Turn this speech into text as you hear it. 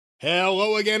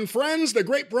Hello again, friends. The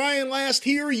great Brian Last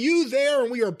here, you there,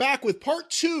 and we are back with part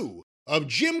 2 of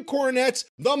Jim Cornette's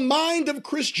The Mind of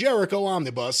Chris Jericho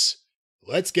Omnibus.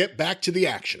 Let's get back to the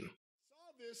action.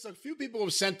 A few people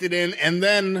have sent it in, and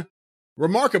then,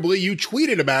 remarkably, you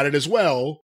tweeted about it as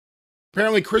well.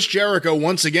 Apparently, Chris Jericho,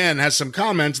 once again, has some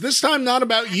comments, this time not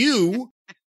about you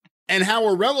and how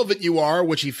irrelevant you are,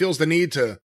 which he feels the need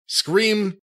to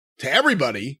scream to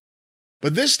everybody,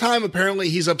 but this time, apparently,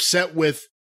 he's upset with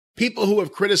people who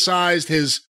have criticized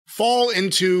his fall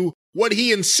into what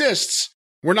he insists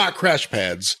were not crash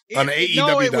pads on AEW Dynamite.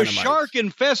 No, it was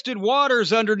shark-infested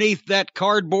waters underneath that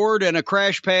cardboard and a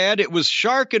crash pad. It was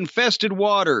shark-infested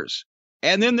waters.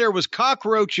 And then there was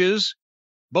cockroaches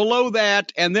below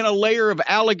that, and then a layer of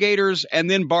alligators, and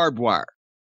then barbed wire.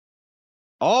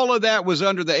 All of that was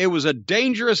it was a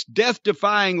dangerous,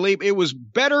 death-defying leap. It was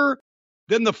better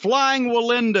than the flying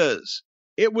Walendas.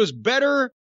 It was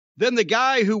better than the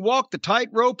guy who walked the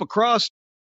tightrope across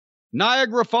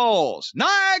Niagara Falls.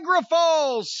 Niagara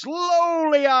Falls!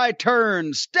 Slowly I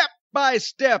turned, step by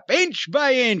step, inch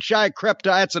by inch I crept.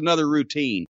 That's another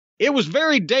routine. It was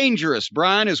very dangerous,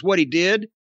 Brian, is what he did.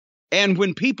 And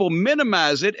when people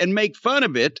minimize it and make fun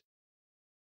of it,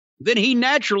 then he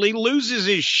naturally loses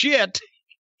his shit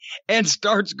and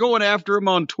starts going after him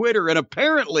on Twitter. And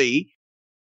apparently,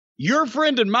 your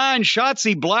friend and mine,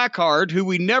 Shotzi Blackheart, who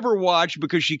we never watch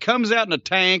because she comes out in a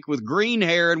tank with green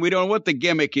hair and we don't know what the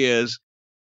gimmick is,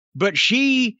 but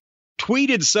she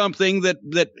tweeted something that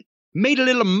made a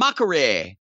little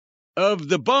mockery of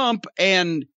the bump,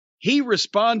 and he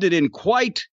responded in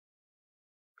quite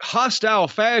hostile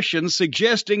fashion,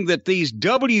 suggesting that these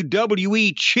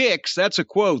WWE chicks, that's a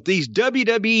quote, these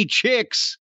WWE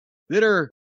chicks that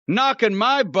are knocking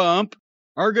my bump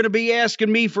are going to be asking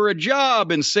me for a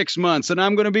job in 6 months, and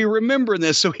I'm going to be remembering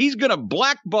this. So he's going to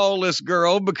blackball this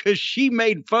girl because she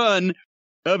made fun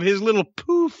of his little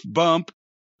poof bump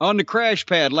on the crash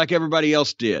pad like everybody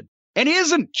else did. And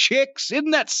isn't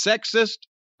that sexist?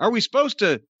 Are we supposed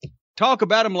to talk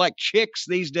about him like chicks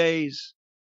these days?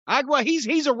 Well,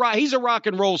 he's a rock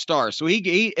and roll star, so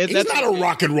he's not a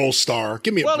rock and roll star.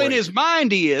 Give me a break. Well, in his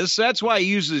mind he is. So that's why he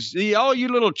uses all you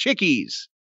little chickies.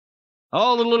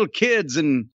 All the little kids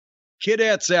and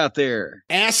kidettes out there.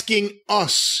 Asking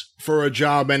us for a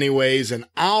job anyways, and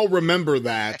I'll remember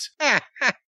that.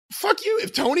 Fuck you.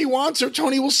 If Tony wants her,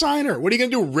 Tony will sign her. What are you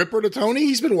going to do, rip her to Tony?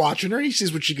 He's been watching her. He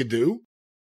sees what she could do.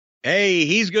 Hey,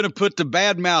 he's going to put the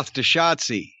bad mouth to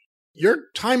Shotzi. Your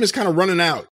time is kind of running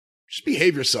out. Just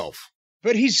behave yourself.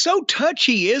 But he's so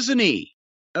touchy, isn't he?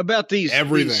 About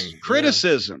everything. These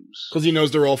criticisms. Because he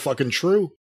knows they're all fucking true.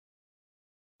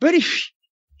 But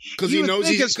because he knows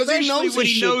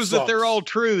that they're all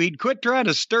true, he'd quit trying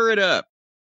to stir it up.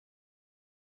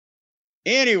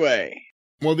 Anyway,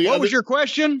 what was your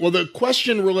question? Well, the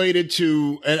question related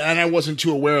to, and I wasn't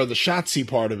too aware of the Shotzi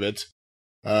part of it,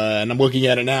 and I'm looking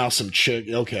at it now, some chick,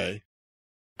 okay.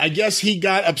 I guess he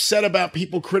got upset about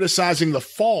people criticizing the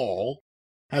fall.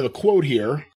 I have a quote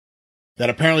here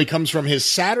that apparently comes from his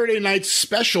Saturday night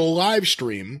special live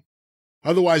stream,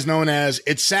 otherwise known as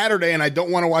It's Saturday and I don't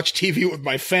want to watch TV with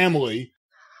my family,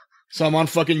 so I'm on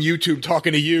fucking YouTube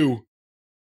talking to you.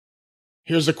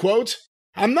 Here's a quote.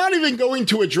 I'm not even going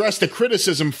to address the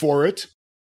criticism for it.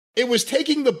 It was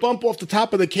taking the bump off the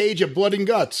top of the cage at Blood and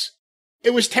Guts.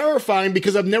 It was terrifying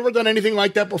because I've never done anything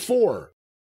like that before.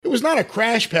 It was not a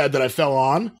crash pad that I fell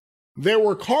on. There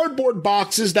were cardboard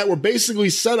boxes that were basically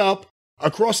set up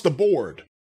across the board.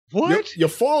 What? You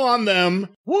fall on them.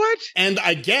 What? And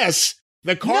I guess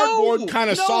the cardboard kind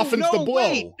of softens the blow.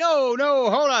 Wait, no,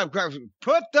 hold on.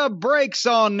 Put the brakes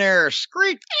on there.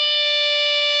 Screech.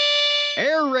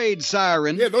 Air raid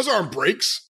siren. Yeah, those aren't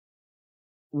brakes.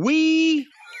 We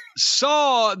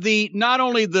saw not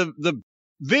only the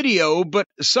video, but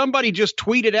somebody just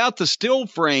tweeted out the still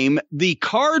frame. The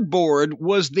cardboard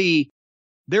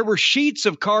there were sheets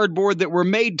of cardboard that were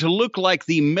made to look like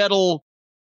the metal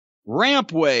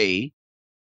rampway,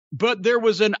 but there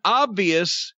was an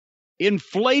obvious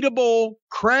inflatable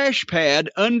crash pad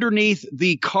underneath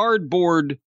the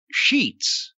cardboard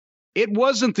sheets. It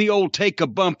wasn't the old take a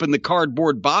bump in the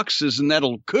cardboard boxes and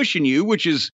that'll cushion you, which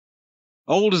is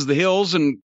old as the hills,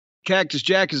 and Cactus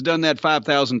Jack has done that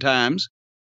 5,000 times.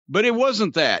 But it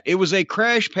wasn't that. It was a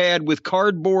crash pad with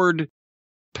cardboard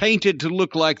painted to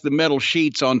look like the metal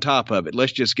sheets on top of it.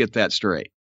 Let's just get that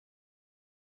straight.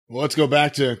 Well, let's go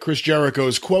back to Chris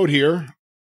Jericho's quote here.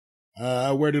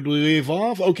 Where did we leave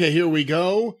off? Okay, here we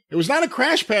go. It was not a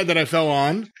crash pad that I fell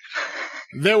on.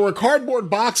 There were cardboard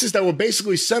boxes that were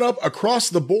basically set up across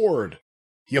the board.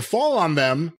 You fall on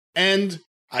them, and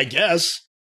I guess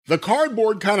The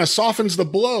cardboard kind of softens the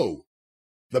blow.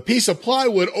 The piece of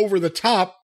plywood over the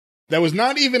top that was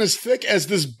not even as thick as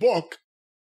this book,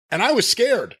 and I was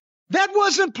scared. That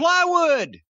wasn't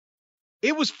plywood.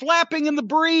 It was flapping in the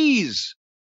breeze.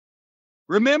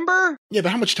 Remember? Yeah,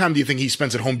 but how much time do you think he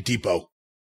spends at Home Depot?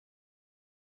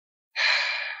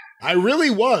 I really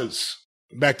was.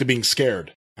 Back to being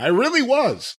scared. I really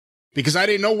was. Because I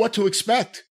didn't know what to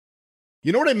expect.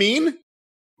 You know what I mean?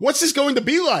 What's this going to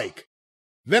be like?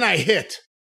 Then I hit.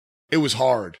 It was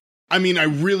hard. I mean, I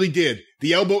really did.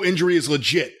 The elbow injury is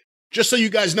legit. Just so you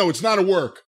guys know, it's not a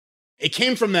work. It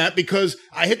came from that because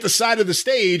I hit the side of the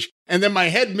stage and then my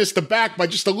head missed the back by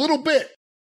just a little bit.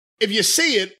 If you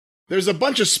see it, there's a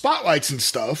bunch of spotlights and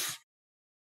stuff.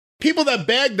 People that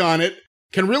bagged on it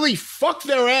can really fuck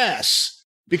their ass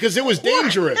because it was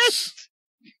dangerous.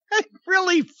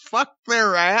 Really fuck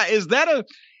their ass? Is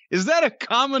that a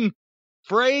common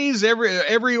phrase?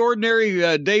 Every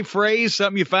ordinary day phrase,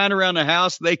 something you find around the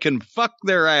house, they can fuck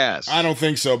their ass. I don't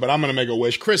think so, but I'm going to make a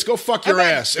wish. Chris, go fuck your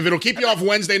ass. If it'll keep you off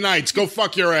Wednesday nights, go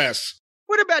fuck your ass.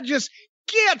 What about just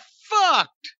get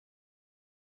fucked?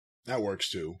 That works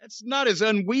too. It's not as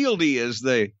unwieldy as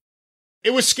they.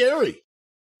 It was scary.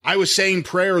 I was saying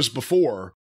prayers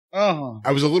before. Oh.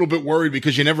 I was a little bit worried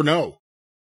because you never know.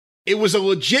 It was a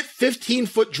legit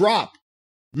 15-foot drop.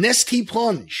 Nesty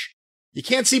plunge. You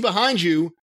can't see behind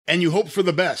you, and you hope for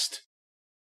the best.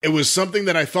 It was something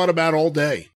that I thought about all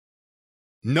day.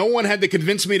 No one had to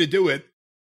convince me to do it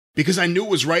because I knew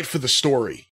it was right for the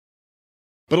story.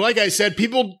 But like I said,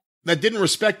 people that didn't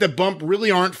respect the bump really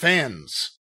aren't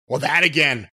fans. Well, that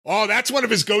again. Oh, that's one of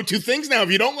his go-to things now.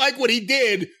 If you don't like what he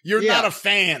did, you're not a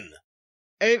fan.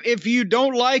 If you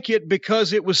don't like it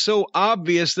because it was so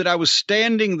obvious that I was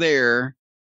standing there,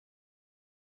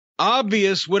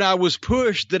 obvious when I was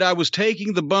pushed that I was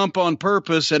taking the bump on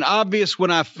purpose, and obvious when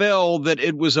I fell that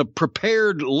it was a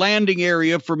prepared landing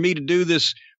area for me to do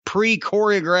this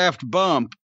pre-choreographed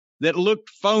bump that looked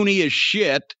phony as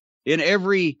shit in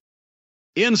every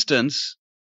instance.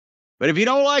 But if you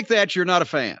don't like that, you're not a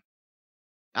fan.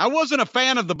 I wasn't a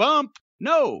fan of the bump,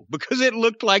 no, because it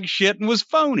looked like shit and was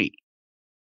phony.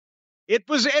 It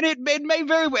was, and it may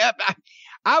very well.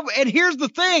 And here's the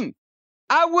thing.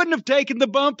 I wouldn't have taken the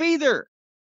bump either.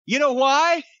 You know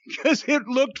why? Because it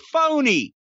looked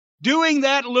phony. Doing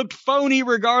that looked phony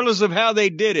regardless of how they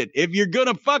did it. If you're going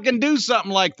to fucking do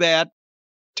something like that,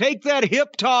 take that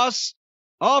hip toss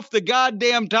off the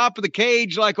goddamn top of the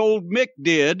cage like old Mick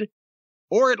did,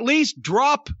 or at least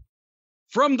drop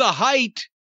from the height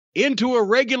into a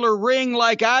regular ring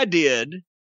like I did.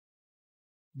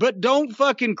 But don't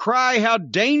fucking cry how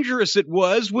dangerous it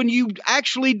was when you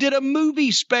actually did a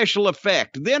movie special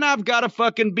effect. Then I've got to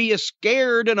fucking be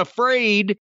scared and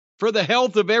afraid for the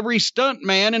health of every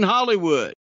stuntman in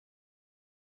Hollywood.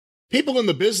 People in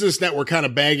the business that were kind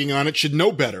of bagging on it should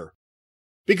know better.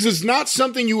 Because it's not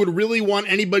something you would really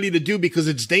want anybody to do because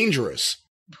it's dangerous.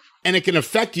 And it can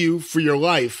affect you for your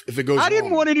life if it goes wrong. I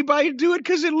didn't want anybody to do it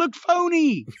because it looked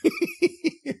phony.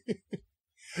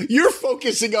 You're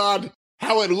focusing on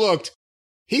how it looked.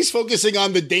 He's focusing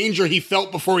on the danger he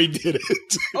felt before he did it.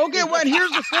 Okay, well,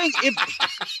 here's the thing.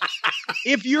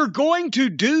 If you're going to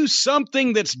do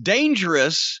something that's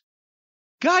dangerous,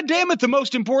 God damn it, the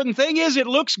most important thing is it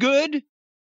looks good.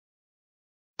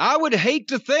 I would hate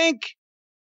to think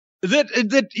that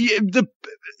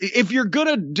if you're going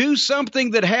to do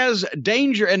something that has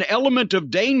danger, an element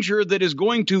of danger that is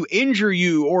going to injure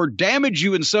you or damage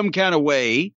you in some kind of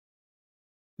way,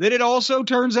 that it also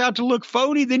turns out to look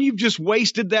phony, then you've just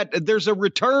wasted that. There's a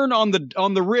return on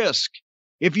the risk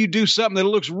if you do something that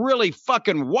looks really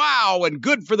fucking wow and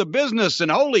good for the business and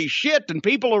holy shit and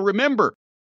people will remember.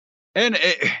 And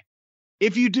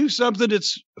if you do something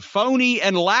that's phony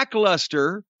and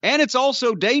lackluster and it's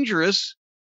also dangerous,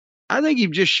 I think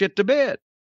you've just shit the bed.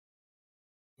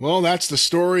 Well, that's the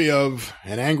story of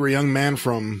an angry young man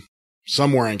from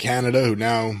somewhere in Canada who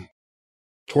now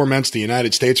torments the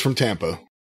United States from Tampa.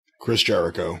 Chris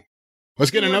Jericho.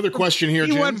 Let's get another question here,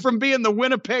 Jim. He went from being the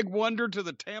Winnipeg Wonder to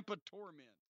the Tampa Torment.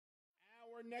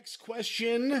 Our next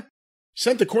question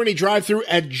sent to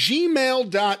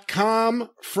cornydrivethru@gmail.com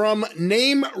from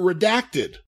Name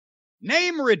Redacted.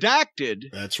 Name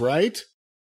Redacted? That's right.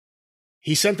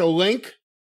 He sent a link.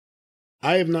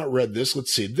 I have not read this.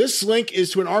 Let's see. This link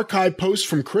is to an archive post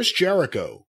from Chris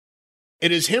Jericho.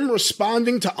 It is him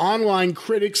responding to online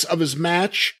critics of his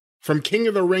match from King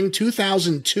of the Ring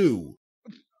 2002.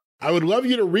 I would love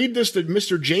you to read this to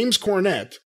Mr. James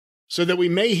Cornette so that we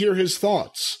may hear his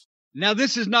thoughts. Now,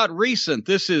 this is not recent.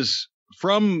 This is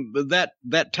from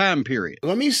that time period.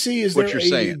 Let me see. Is What there you're a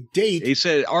saying. date? He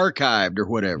said archived or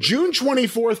whatever. June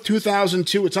 24th,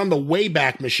 2002. It's on the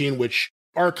Wayback Machine, which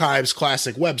archives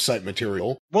classic website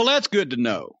material. Well, that's good to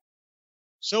know.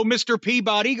 So, Mr.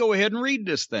 Peabody, go ahead and read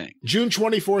this thing. June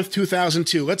 24th,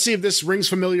 2002. Let's see if this rings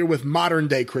familiar with modern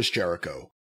day Chris Jericho.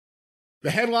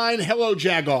 The headline, Hello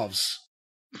Jagovs.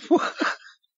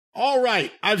 All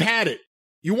right, I've had it.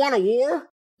 You want a war?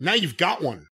 Now you've got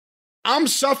one. I'm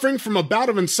suffering from a bout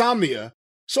of insomnia,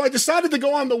 so I decided to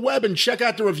go on the web and check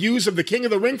out the reviews of The King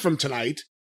of the Ring from tonight,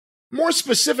 more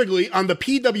specifically on the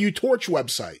PW Torch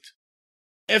website.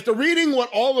 After reading what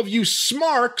all of you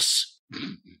smarks,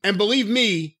 and believe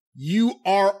me, you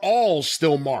are all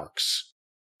still marks,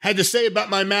 had to say about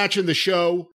my match in the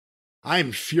show, I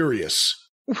am furious.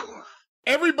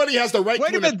 Everybody has the right to...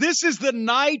 Wait a minute, this is the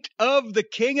night of the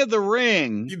King of the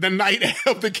Ring. The night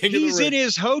of the King of the Ring. He's in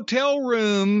his hotel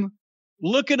room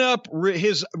looking up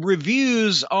his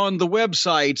reviews on the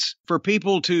websites for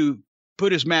people to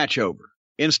put his match over.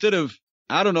 Instead of,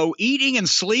 I don't know, eating and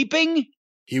sleeping?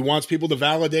 He wants people to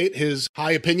validate his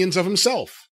high opinions of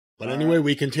himself. But anyway,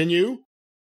 we continue.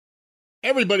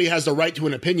 Everybody has the right to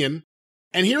an opinion,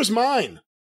 and here's mine.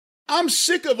 I'm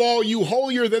sick of all you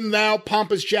holier-than-thou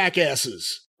pompous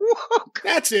jackasses.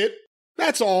 That's it.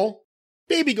 That's all.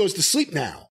 Baby goes to sleep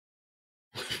now.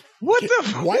 What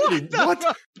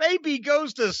the baby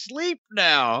goes to sleep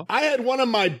now? I had one of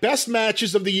my best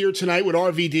matches of the year tonight with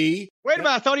RVD. Wait a minute,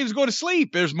 I thought he was going to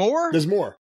sleep. There's more? There's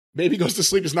more. Baby goes to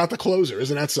sleep is not the closer.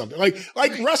 Isn't that something? Like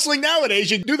wrestling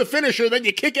nowadays, you do the finisher, then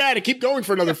you kick out and keep going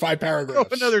for another 5 paragraphs.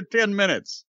 Go another 10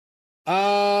 minutes.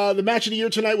 The match of the year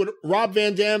tonight with Rob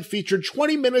Van Dam featured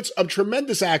 20 minutes of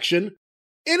tremendous action,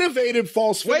 innovative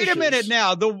false finishes. Wait a minute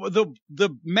now.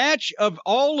 The match of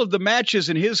all of the matches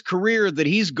in his career that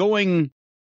he's going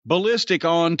ballistic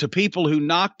on to people who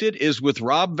knocked it is with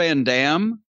Rob Van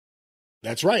Dam.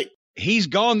 That's right. He's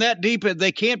gone that deep.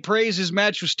 They can't praise his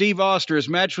match with Steve Austin, his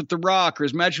match with The Rock, or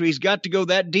his match. He's got to go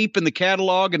that deep in the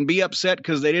catalog and be upset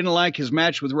because they didn't like his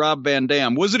match with Rob Van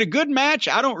Dam. Was it a good match?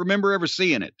 I don't remember ever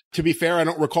seeing it. To be fair, I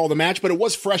don't recall the match, but it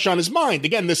was fresh on his mind.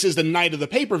 Again, this is the night of the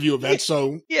pay-per-view event,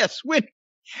 so... Yes, when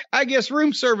I guess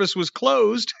room service was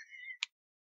closed.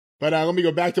 But let me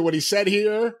go back to what he said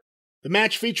here. The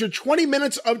match featured 20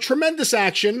 minutes of tremendous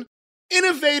action,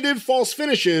 innovative false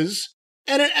finishes,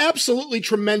 and an absolutely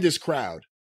tremendous crowd.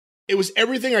 It was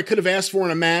everything I could have asked for in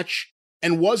a match,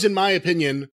 and was, in my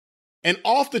opinion, an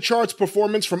off-the-charts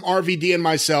performance from RVD and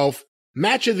myself,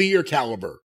 match of the year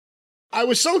caliber. I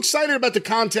was so excited about the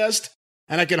contest,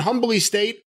 and I can humbly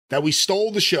state that we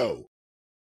stole the show.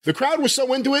 The crowd was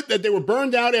so into it that they were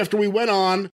burned out after we went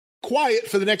on, quiet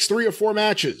for the next 3 or 4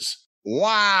 matches.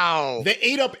 Wow. They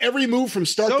ate up every move from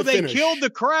start to finish. So they killed the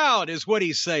crowd, is what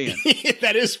he's saying.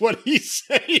 That is what he's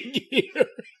saying here.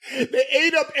 They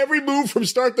ate up every move from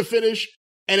start to finish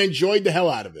and enjoyed the hell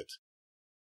out of it.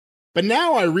 But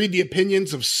now I read the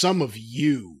opinions of some of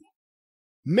you.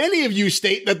 Many of you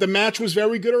state that the match was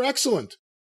very good or excellent.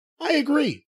 I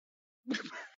agree.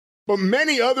 But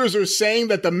many others are saying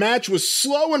that the match was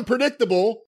slow and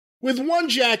predictable, with one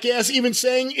jackass even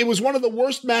saying it was one of the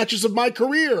worst matches of my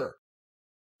career.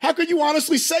 How could you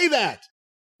honestly say that?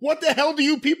 What the hell do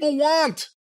you people want?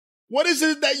 What is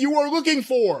it that you are looking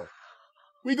for?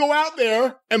 We go out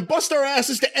there and bust our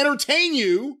asses to entertain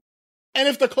you, and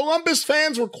if the Columbus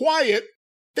fans were quiet,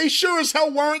 they sure as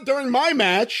hell weren't during my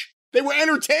match. They were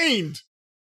entertained.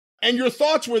 And your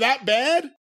thoughts were that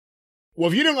bad? Well,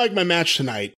 if you didn't like my match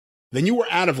tonight, then you were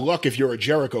out of luck if you're a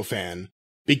Jericho fan,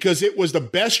 because it was the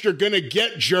best you're gonna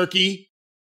get, jerky.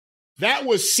 That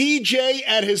was CJ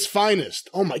at his finest.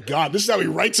 Oh my God, this is how he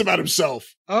writes about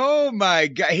himself. Oh my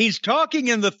God, he's talking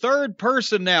in the third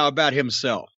person now about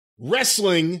himself.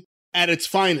 Wrestling at its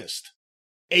finest.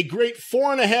 A great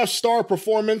 4.5-star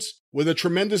performance with a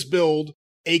tremendous build,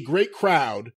 a great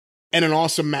crowd, and an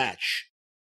awesome match.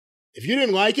 If you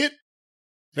didn't like it,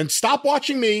 then stop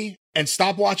watching me and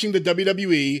stop watching the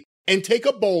WWE and take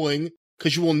up bowling,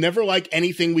 because you will never like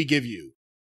anything we give you.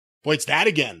 Boy, it's that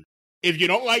again. If you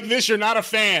don't like this, you're not a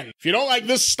fan. If you don't like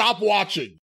this, stop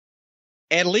watching.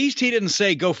 At least he didn't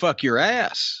say, go fuck your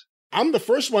ass. I'm the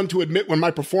first one to admit when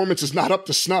my performance is not up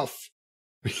to snuff.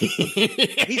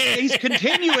 He's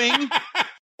continuing.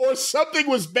 Or something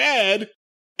was bad,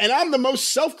 and I'm the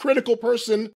most self-critical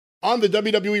person on the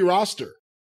WWE roster.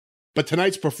 But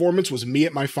tonight's performance was me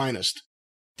at my finest.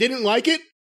 Didn't like it?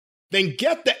 Then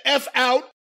get the F out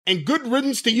and good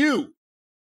riddance to you.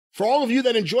 For all of you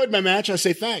that enjoyed my match, I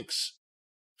say thanks.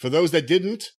 For those that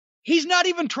didn't... He's not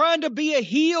even trying to be a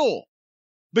heel,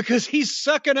 because he's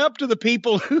sucking up to the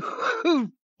people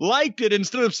who liked it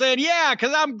instead of saying, yeah,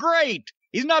 because I'm great.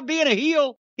 He's not being a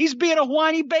heel. He's being a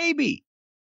whiny baby.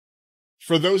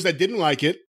 For those that didn't like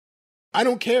it, I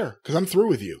don't care because I'm through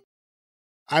with you.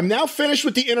 I'm now finished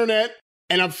with the internet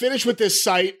and I'm finished with this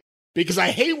site because I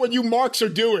hate what you marks are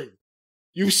doing.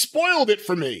 You've spoiled it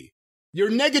for me. Your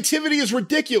negativity is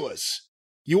ridiculous.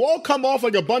 You all come off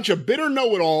like a bunch of bitter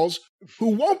know-it-alls who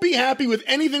won't be happy with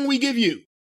anything we give you.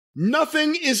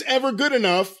 Nothing is ever good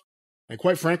enough, and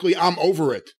quite frankly, I'm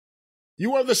over it.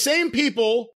 You are the same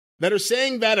people that are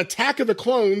saying that Attack of the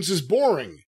Clones is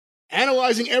boring,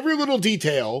 analyzing every little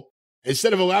detail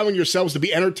instead of allowing yourselves to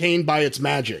be entertained by its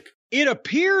magic. It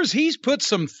appears he's put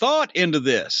some thought into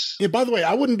this. Yeah, by the way,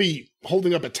 I wouldn't be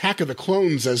holding up Attack of the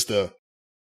Clones as the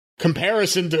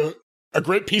comparison to a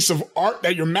great piece of art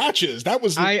that your match is. That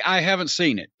was. I haven't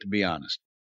seen it, to be honest.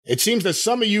 It seems that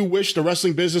some of you wish the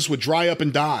wrestling business would dry up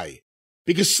and die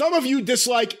because some of you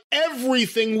dislike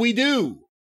everything we do.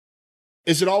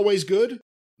 Is it always good?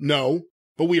 No,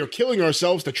 but we are killing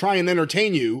ourselves to try and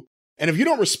entertain you. And if you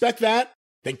don't respect that,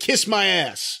 then kiss my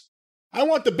ass. I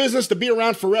want the business to be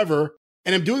around forever,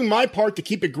 and I'm doing my part to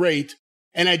keep it great.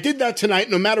 And I did that tonight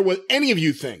no matter what any of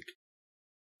you think.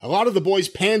 A lot of the boys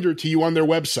pandered to you on their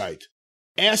website,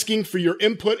 asking for your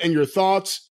input and your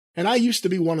thoughts, and I used to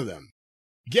be one of them.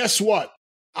 Guess what?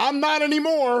 I'm not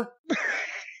anymore.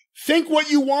 Think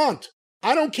what you want.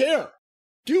 I don't care.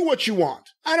 Do what you want.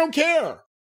 I don't care.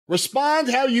 Respond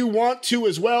how you want to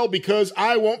as well because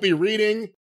I won't be reading.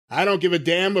 I don't give a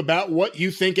damn about what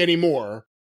you think anymore.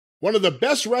 One of the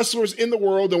best wrestlers in the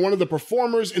world and one of the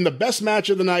performers in the best match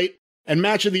of the night and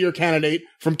match of the year candidate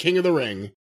from King of the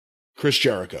Ring, Chris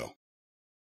Jericho.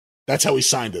 That's how he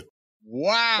signed it.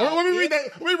 Wow. Well, let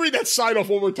me read that sign off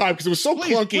one more time because it was so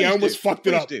clunky. I almost fucked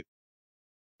it up.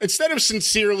 Instead of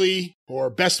sincerely or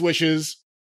best wishes,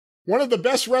 one of the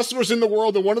best wrestlers in the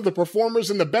world and one of the performers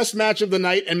in the best match of the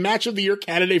night and match of the year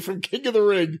candidate from King of the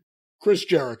Ring, Chris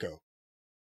Jericho.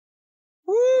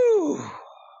 Woo.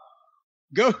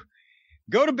 Go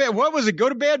to bed. What was it? Go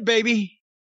to bed, baby.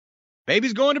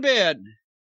 Baby's going to bed.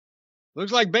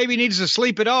 Looks like baby needs to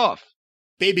sleep it off.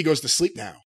 Baby goes to sleep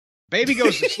now. Baby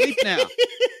goes to sleep now.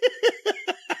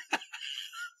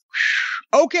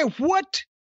 Okay, what?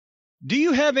 Do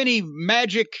you have any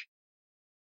magic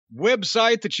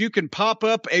website that you can pop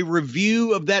up a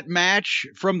review of that match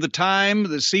from the time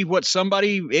to see what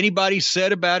anybody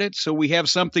said about it so we have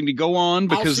something to go on?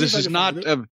 Because this is not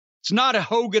it's not a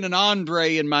Hogan and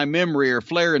Andre in my memory or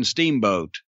Flair and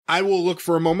Steamboat. I will look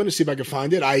for a moment to see if I can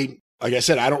find it. Like I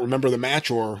said, I don't remember the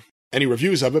match or any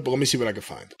reviews of it, but let me see what I can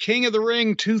find. King of the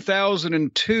Ring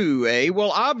 2002, eh?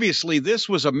 Well, obviously, this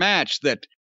was a match that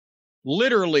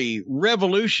literally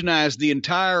revolutionized the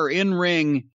entire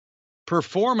in-ring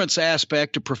performance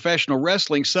aspect of professional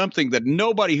wrestling, something that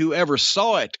nobody who ever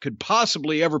saw it could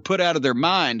possibly ever put out of their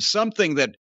mind, something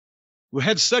that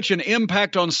had such an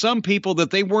impact on some people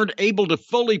that they weren't able to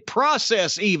fully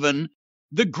process even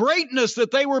the greatness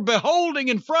that they were beholding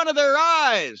in front of their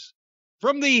eyes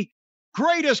from the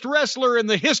greatest wrestler in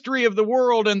the history of the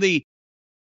world and the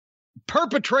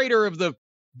perpetrator of the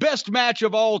best match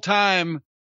of all time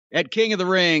at King of the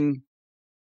Ring.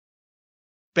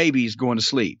 Baby's going to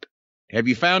sleep. Have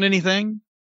you found anything?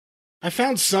 I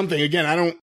found something. Again, I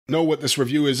don't know what this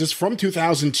review is. It's from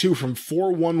 2002 from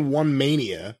 411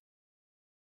 Mania.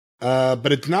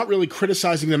 But it's not really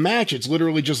criticizing the match. It's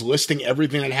literally just listing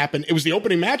everything that happened. It was the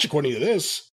opening match, according to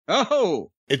this. Oh.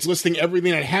 It's listing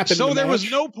everything that happened. So there was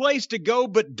no place to go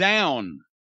but down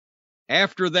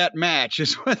after that match.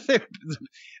 Is what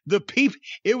the people.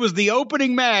 It was the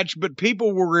opening match, but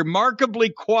people were remarkably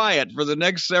quiet for the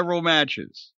next several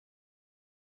matches.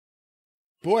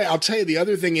 Boy, I'll tell you, the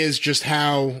other thing is just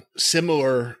how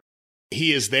similar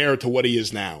he is there to what he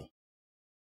is now.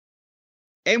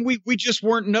 And we just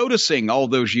weren't noticing all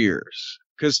those years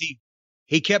because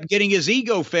he kept getting his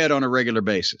ego fed on a regular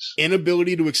basis.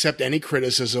 Inability to accept any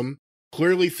criticism,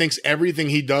 clearly thinks everything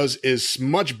he does is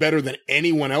much better than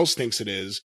anyone else thinks it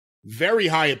is. Very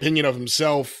high opinion of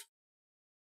himself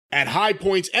at high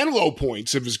points and low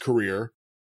points of his career.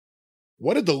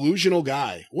 What a delusional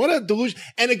guy. What a delusion.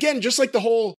 And again, just like the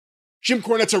whole Jim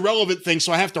Cornette's irrelevant thing,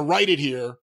 so I have to write it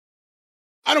here.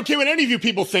 I don't care what any of you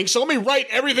people think, so let me write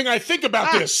everything I think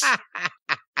about this.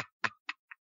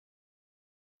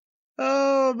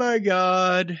 Oh, my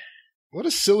God. What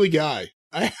a silly guy.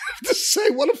 I have to say,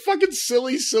 what a fucking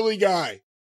silly, silly guy.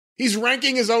 He's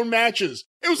ranking his own matches.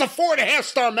 It was a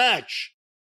 4.5-star match.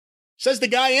 Says the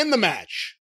guy in the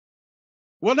match.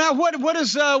 Well, now, what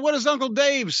does Uncle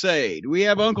Dave say? Do we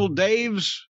have Uncle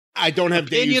Dave's I don't have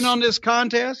opinion Dave's on this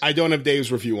contest? I don't have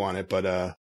Dave's review on it,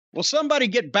 but Well, somebody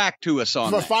get back to us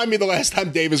on that. Find me the last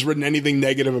time Dave has written anything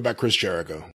negative about Chris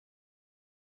Jericho.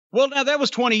 Well, now that was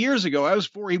 20 years ago. That was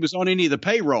before he was on any of the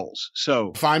payrolls.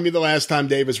 So find me the last time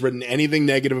Dave has written anything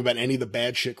negative about any of the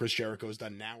bad shit Chris Jericho has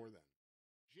done now or then.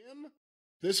 Jim,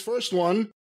 this first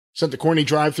one sent the corny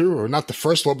drive-thru, or not the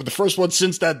first one, but the first one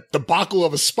since that debacle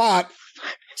of a spot,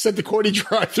 sent the corny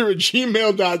drive-thru at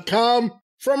gmail.com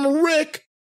from Rick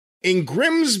in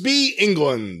Grimsby,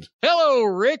 England. Hello,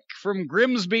 Rick from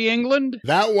Grimsby, England.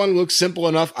 That one looks simple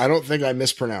enough. I don't think I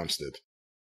mispronounced it.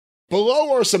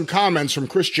 Below are some comments from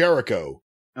Chris Jericho.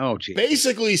 Oh, geez.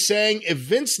 Basically saying if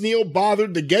Vince Neil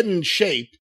bothered to get in shape,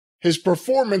 his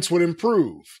performance would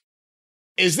improve.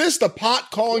 Is this the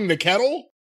pot calling the kettle?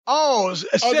 Oh,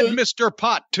 said Mr.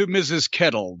 Pot to Mrs.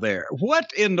 Kettle there. What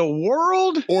in the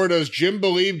world? Or does Jim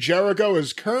believe Jericho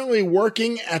is currently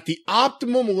working at the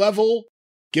optimum level,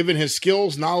 given his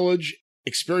skills, knowledge,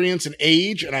 experience, and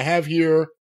age? And I have here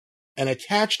an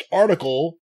attached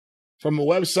article from a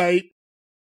website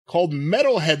called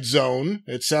Metalhead Zone.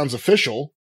 It sounds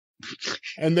official.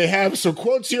 And they have some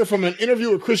quotes here from an interview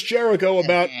with Chris Jericho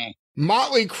about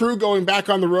Motley Crue going back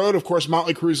on the road. Of course,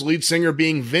 Motley Crue's lead singer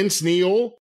being Vince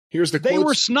Neil. Here's the quotes. They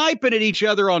were sniping at each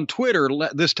other on Twitter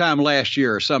this time last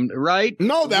year or something, right?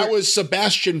 No, that was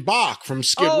Sebastian Bach from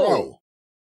Skid Row.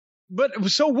 But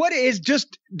so what is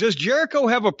does Jericho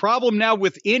have a problem now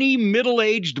with any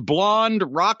middle-aged blonde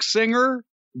rock singer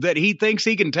that he thinks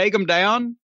he can take him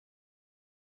down?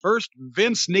 First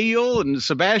Vince Neil and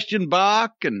Sebastian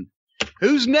Bach, and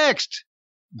who's next?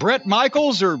 Bret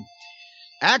Michaels or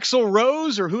Axl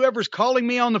Rose or whoever's calling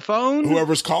me on the phone?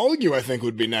 Whoever's calling you, I think,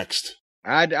 would be next.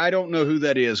 I don't know who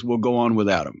that is. We'll go on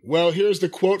without him. Well, here's the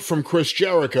quote from Chris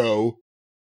Jericho.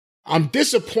 I'm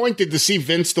disappointed to see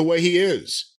Vince the way he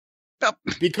is.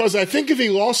 Because I think if he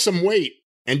lost some weight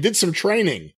and did some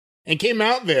training and came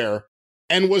out there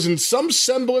and was in some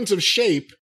semblance of shape,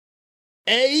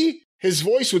 A, his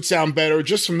voice would sound better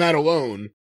just from that alone,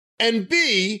 and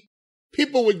B,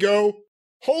 people would go,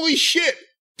 holy shit,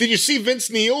 did you see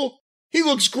Vince Neil? He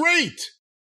looks great.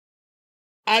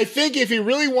 I think if he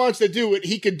really wants to do it,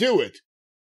 he could do it.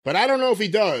 But I don't know if he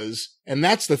does, and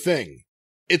that's the thing.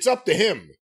 It's up to him.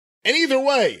 And either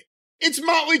way, it's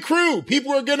Motley Crue.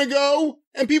 People are going to go,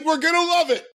 and people are going to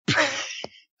love it.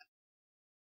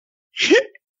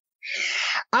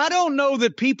 I don't know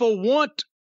that people want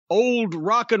old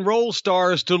rock and roll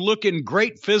stars to look in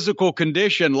great physical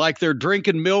condition like they're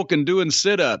drinking milk and doing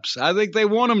sit-ups. I think they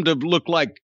want them to look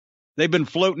like they've been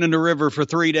floating in the river for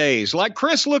 3 days, like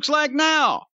Chris looks like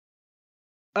now.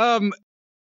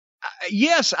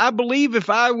 Yes, I believe if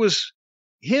I was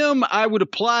him, I would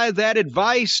apply that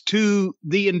advice to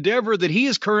the endeavor that he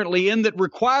is currently in that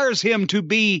requires him to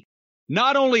be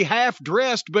not only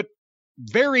half-dressed, but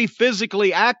very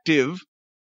physically active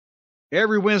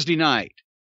every Wednesday night.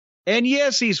 And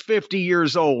yes, he's 50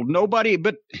 years old.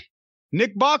 But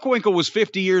Nick Bockwinkel was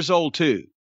 50 years old too.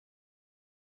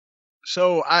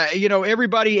 So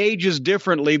everybody ages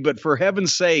differently, but for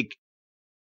heaven's sake,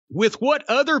 with what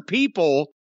other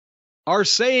people are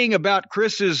saying about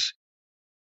Chris's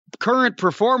current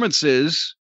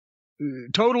performances,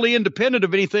 totally independent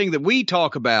of anything that we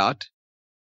talk about,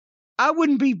 I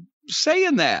wouldn't be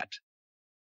saying that.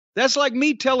 That's like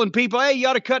me telling people, hey, you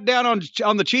ought to cut down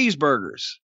on the cheeseburgers.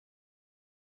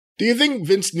 Do you think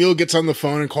Vince Neil gets on the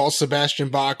phone and calls Sebastian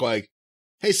Bach like,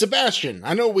 hey, Sebastian,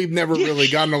 I know we've never really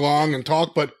gotten along and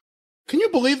talked, but can you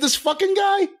believe this fucking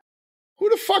guy? Who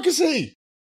the fuck is he?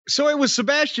 So it was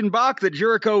Sebastian Bach that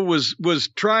Jericho was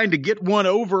trying to get one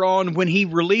over on when he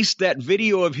released that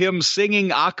video of him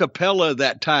singing a cappella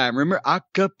that time. Remember? A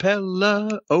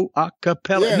cappella, oh, a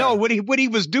cappella. Yeah. No, when he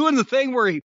was doing the thing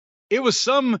where it was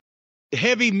some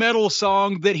heavy metal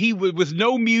song that he would, with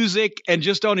no music and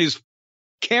just on his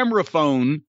camera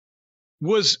phone,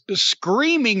 was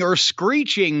screaming or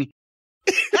screeching,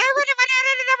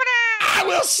 I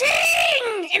will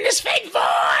sing in this fake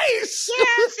voice.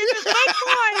 Yes, in this fake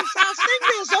voice. I'll sing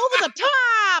this over the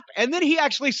top. And then he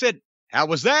actually said, how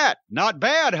was that? Not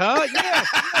bad, huh? Yes,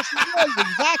 it was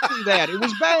exactly that. It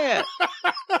was bad.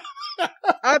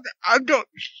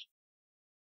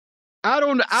 I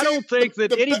don't think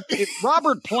that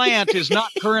Robert Plant is not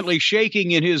currently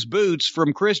shaking in his boots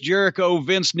from Chris Jericho,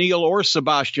 Vince Neil, or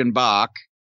Sebastian Bach,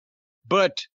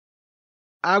 but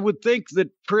I would think that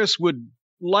Chris would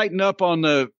lighten up on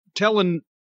the telling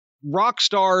rock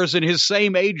stars in his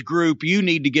same age group, you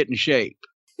need to get in shape.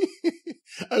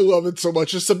 I love it so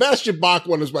much. The Sebastian Bach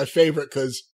one is my favorite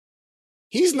because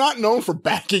he's not known for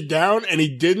backing down, and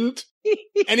he didn't.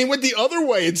 And he went the other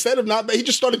way. Instead of not, he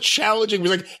just started challenging. He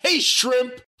was like, hey,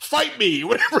 shrimp, fight me.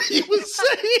 Whatever he was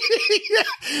saying.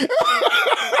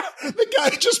 The guy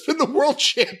had just been the world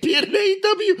champion in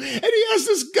AEW. And he has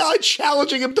this guy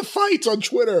challenging him to fights on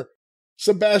Twitter.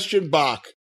 Sebastian Bach.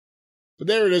 But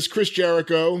there it is, Chris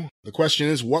Jericho. The question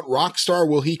is, what rock star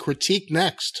will he critique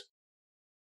next?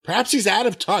 Perhaps he's out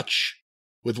of touch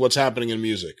with what's happening in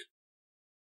music.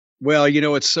 Well, you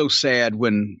know, it's so sad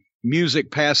when music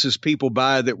passes people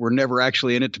by that were never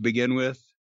actually in it to begin with.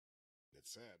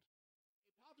 It's sad.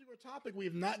 A popular topic we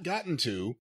have not gotten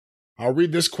to. I'll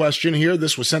read this question here.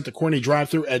 This was sent to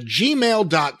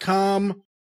cornydrivethru@gmail.com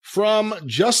from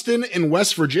Justin in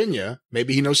West Virginia.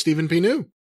 Maybe he knows Stephen P. New.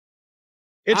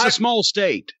 It's a small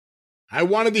state. I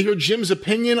wanted to hear Jim's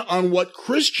opinion on what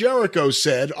Chris Jericho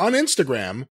said on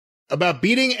Instagram about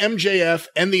beating MJF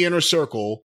and the Inner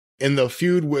Circle in the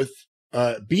feud with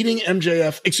beating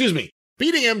MJF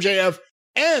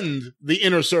and the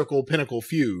Inner Circle Pinnacle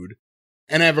feud.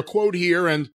 And I have a quote here,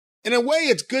 and in a way,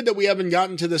 it's good that we haven't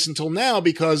gotten to this until now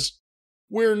because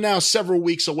we're now several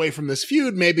weeks away from this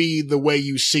feud. Maybe the way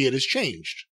you see it has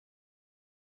changed.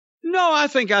 No, I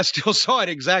think I still saw it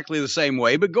exactly the same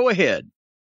way, but go ahead.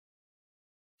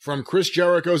 From Chris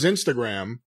Jericho's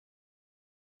Instagram,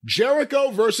 Jericho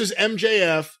versus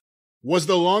MJF was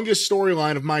the longest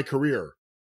storyline of my career,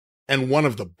 and one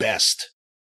of the best.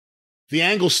 The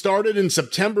angle started in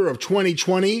September of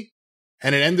 2020,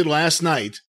 and it ended last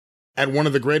night at one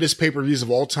of the greatest pay-per-views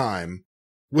of all time,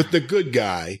 with the good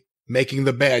guy making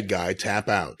the bad guy tap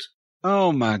out.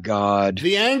 Oh my God.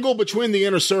 The angle between the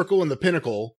Inner Circle and the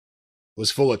Pinnacle was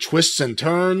full of twists and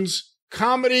turns,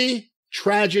 comedy,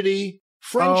 tragedy,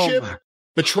 friendship,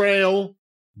 betrayal,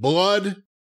 blood,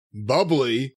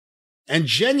 bubbly, and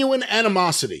genuine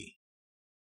animosity.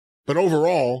 But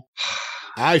overall,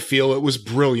 I feel it was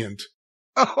brilliant.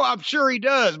 Oh, I'm sure he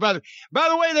does. By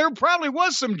the way, there probably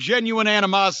was some genuine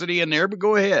animosity in there, but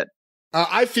go ahead.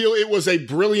 I feel it was a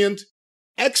brilliant,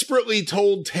 expertly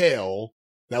told tale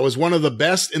that was one of the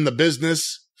best in the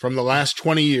business from the last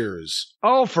 20 years.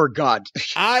 Oh, for God.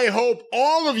 I hope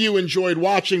all of you enjoyed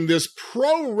watching this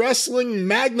pro wrestling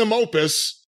magnum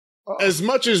opus as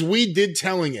much as we did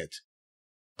telling it.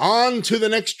 On to the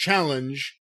next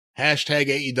challenge. Hashtag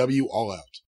AEW All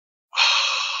Out.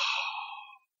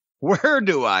 Where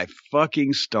do I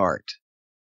fucking start?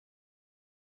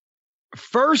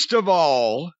 First of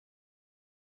all,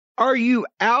 are you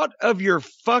out of your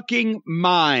fucking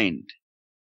mind?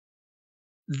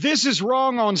 This is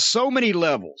wrong on so many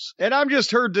levels. And I've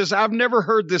just heard this. I've never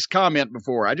heard this comment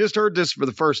before. I just heard this for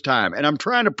the first time, and I'm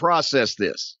trying to process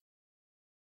this.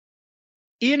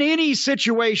 In any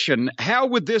situation, how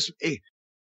would this...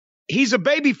 He's a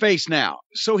babyface now,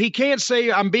 so he can't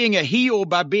say I'm being a heel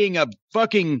by being a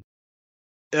fucking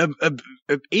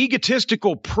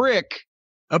egotistical prick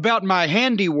about my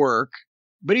handiwork,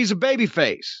 but he's a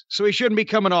babyface, so he shouldn't be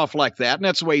coming off like that, and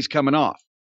that's the way he's coming off.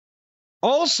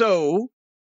 Also,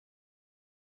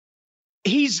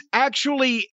 he's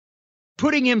actually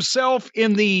putting himself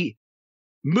in the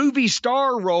movie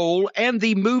star role and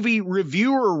the movie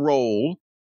reviewer role.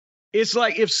 It's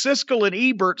like if Siskel and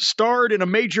Ebert starred in a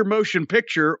major motion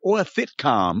picture or a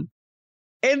sitcom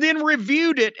and then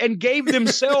reviewed it and gave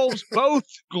themselves both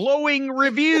glowing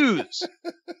reviews.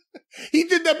 He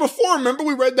did that before. Remember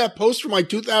we read that post from like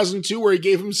 2002 where he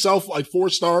gave himself like 4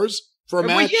 stars for a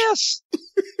match? Well, yes.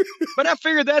 But I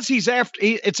figured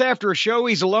it's after a show.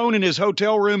 He's alone in his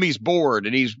hotel room. He's bored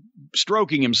and he's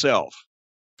stroking himself.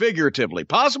 Figuratively,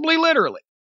 possibly literally.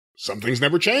 Some things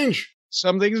never change.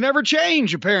 Some things never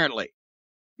change, apparently.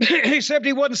 Except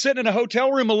he wasn't sitting in a hotel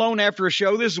room alone after a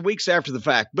show. This is weeks after the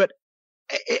fact.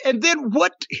 And then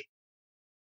what?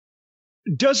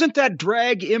 Doesn't that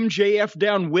drag MJF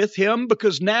down with him?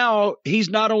 Because now he's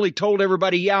not only told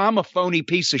everybody, yeah, I'm a phony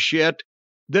piece of shit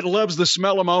that loves the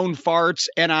smell of my own farts,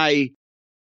 and I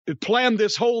planned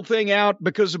this whole thing out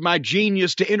because of my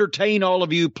genius to entertain all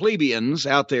of you plebeians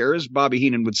out there, as Bobby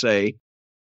Heenan would say.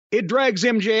 It drags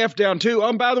MJF down, too. Oh,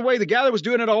 and by the way, the guy that was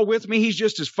doing it all with me, he's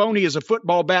just as phony as a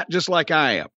football bat, just like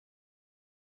I am.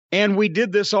 And we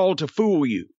did this all to fool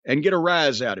you and get a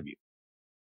rise out of you.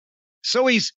 So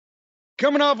he's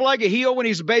coming off like a heel when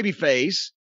he's a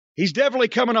babyface. He's definitely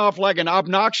coming off like an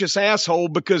obnoxious asshole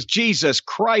because, Jesus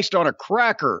Christ on a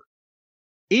cracker.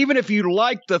 Even if you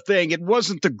liked the thing, it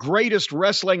wasn't the greatest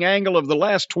wrestling angle of the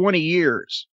last 20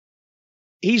 years.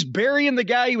 He's burying the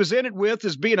guy he was in it with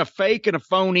as being a fake and a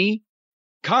phony,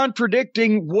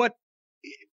 contradicting what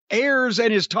airs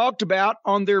and is talked about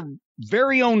on their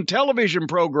very own television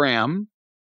program.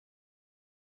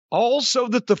 Also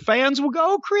that the fans will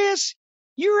go, Chris,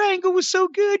 Your angle was so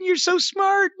good, and you're so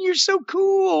smart, and you're so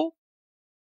cool.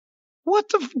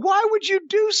 Why would you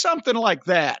do something like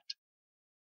that?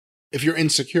 If you're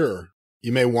insecure,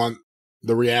 you may want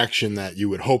the reaction that you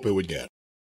would hope it would get.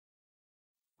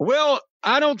 Well,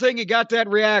 I don't think it got that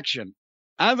reaction.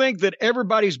 I think that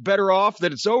everybody's better off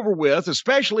that it's over with,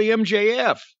 especially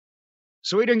MJF,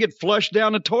 so he doesn't get flushed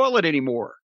down the toilet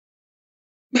anymore.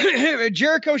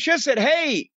 Jericho just said,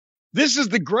 hey, this is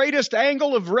the greatest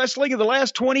angle of wrestling of the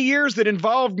last 20 years that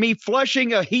involved me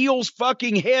flushing a heel's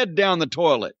fucking head down the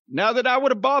toilet. Now that I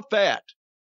would have bought that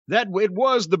it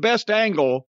was the best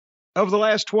angle of the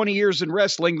last 20 years in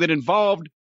wrestling that involved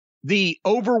the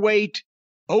overweight,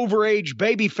 overage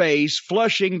babyface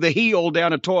flushing the heel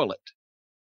down a toilet.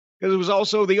 Because it was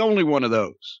also the only one of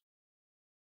those.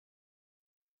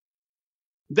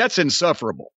 That's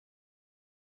insufferable.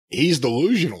 He's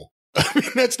delusional. I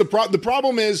mean, that's the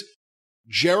problem is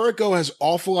Jericho has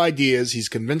awful ideas. He's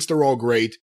convinced they're all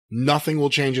great. Nothing will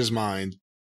change his mind.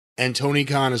 And Tony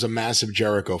Khan is a massive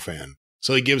Jericho fan.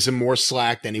 So he gives him more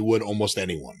slack than he would almost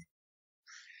anyone.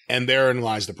 And therein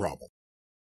lies the problem.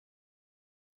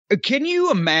 Can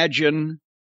you imagine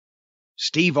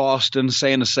Steve Austin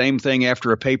saying the same thing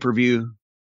after a pay-per-view?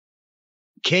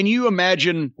 Can you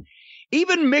imagine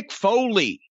even Mick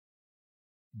Foley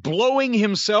blowing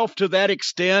himself to that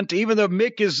extent, even though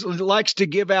Mick likes to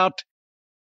give out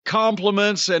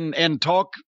compliments and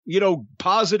talk,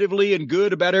 positively and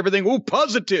good about everything. Oh,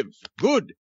 positive,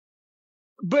 good.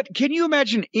 But can you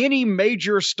imagine any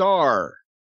major star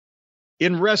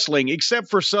in wrestling, except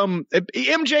for some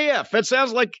MJF? That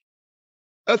sounds like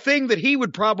a thing that he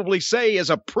would probably say as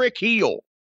a prick heel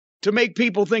to make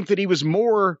people think that he was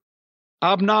more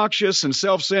obnoxious and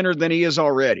self-centered than he is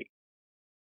already.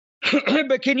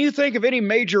 But can you think of any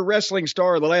major wrestling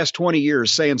star in the last 20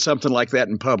 years saying something like that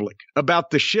in public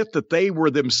about the shit that they were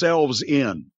themselves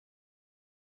in?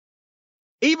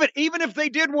 Even if they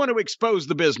did want to expose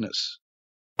the business.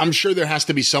 I'm sure there has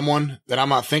to be someone that I'm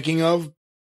not thinking of,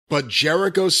 but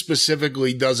Jericho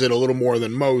specifically does it a little more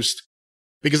than most,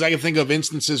 because I can think of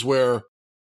instances where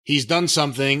he's done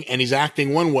something and he's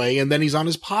acting one way, and then he's on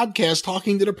his podcast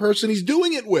talking to the person he's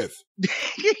doing it with.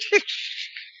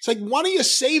 It's like, why don't you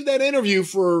save that interview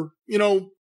for,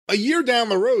 a year down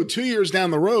the road, 2 years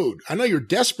down the road? I know you're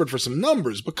desperate for some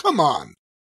numbers, but come on.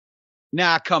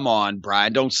 Nah, come on,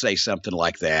 Brian. Don't say something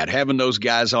like that. Having those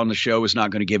guys on the show is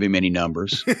not going to give him any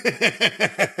numbers.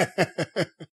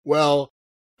 Well,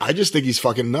 I just think he's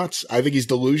fucking nuts. I think he's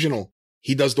delusional.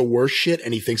 He does the worst shit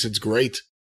and he thinks it's great.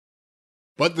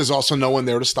 But there's also no one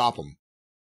there to stop him.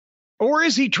 Or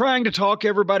is he trying to talk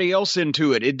everybody else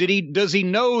into it? Does he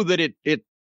know that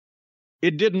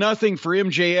it did nothing for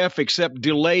MJF except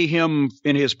delay him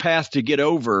in his path to get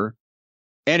over,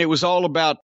 and it was all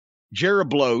about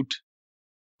Jeribloat,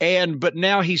 but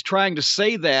now he's trying to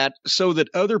say that so that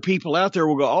other people out there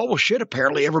will go, oh, well, shit,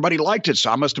 apparently everybody liked it, so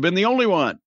I must have been the only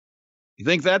one. You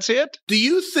think that's it? Do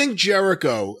you think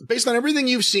Jericho, based on everything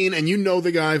you've seen, and you know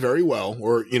the guy very well,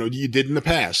 or, you did in the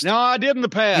past? No, I did in the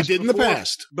past. You did in the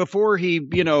past. Before he,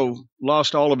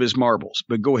 lost all of his marbles,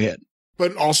 but go ahead.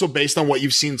 But also based on what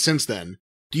you've seen since then,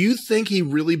 do you think he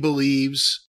really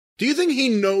believes, do you think he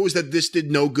knows that this did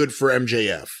no good for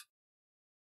MJF?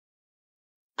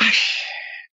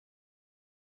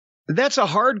 That's a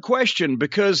hard question,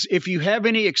 because if you have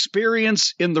any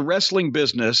experience in the wrestling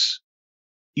business,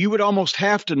 you would almost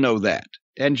have to know that.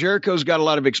 And Jericho's got a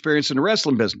lot of experience in the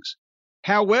wrestling business.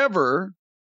 However,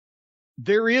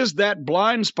 there is that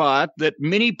blind spot that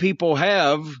many people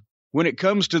have when it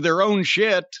comes to their own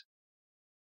shit.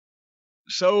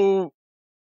 So,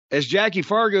 as Jackie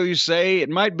Fargo used to say, it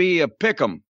might be a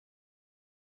pick'em.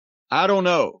 I don't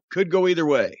know. Could go either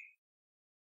way.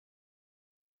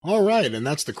 All right, and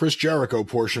that's the Chris Jericho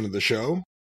portion of the show.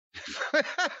 Jim,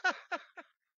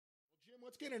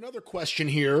 let's get another question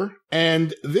here.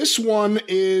 And this one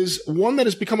is one that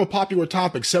has become a popular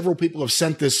topic. Several people have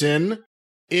sent this in.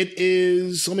 It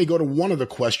is, let me go to one of the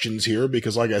questions here,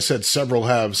 because like I said, several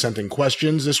have sent in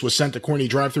questions. This was sent to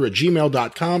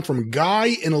cornydrivethru@gmail.com from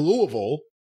Guy in Louisville.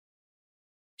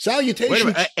 Salutations.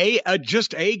 Wait a minute,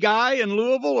 just a guy in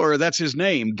Louisville, or that's his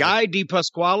name? Guy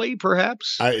DePasquale,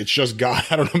 perhaps? It's just Guy.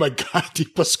 I don't know about Guy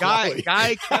DePasquale.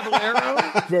 Guy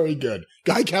Caballero? Very good.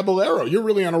 Guy Caballero, you're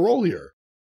really on a roll here.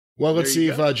 Well, let's see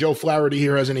if Joe Flaherty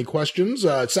here has any questions.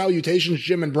 Salutations,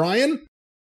 Jim and Brian.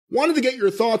 Wanted to get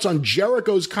your thoughts on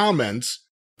Jericho's comments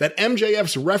that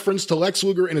MJF's reference to Lex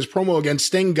Luger in his promo against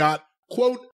Sting got,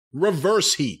 quote,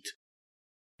 reverse heat.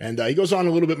 And he goes on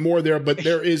a little bit more there, but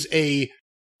there is a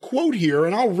quote here,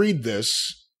 and I'll read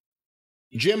this.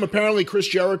 Jim, apparently Chris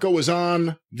Jericho was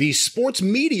on the sports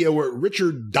media with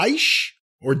Richard Deitsch,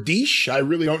 or Deitsch, I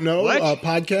really don't know,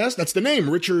 podcast. That's the name,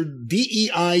 Richard Deitsch,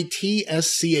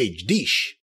 Deitsch,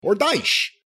 or Deitsch,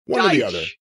 one or the other.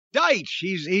 Deitsch,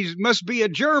 he must be a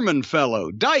German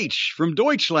fellow. Deitsch from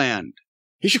Deutschland.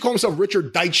 He should call himself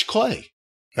Richard Deitsch Clay.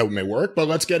 That may work, but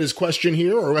let's get his question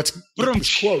here, or let's get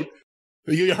his quote.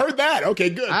 You heard that?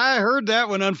 Okay, good. I heard that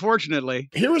one, unfortunately.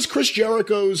 Here is Chris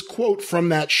Jericho's quote from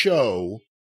that show.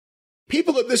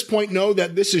 People at this point know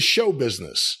that this is show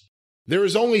business. There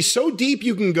is only so deep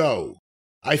you can go.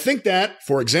 I think that,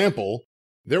 for example,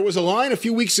 there was a line a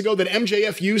few weeks ago that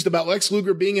MJF used about Lex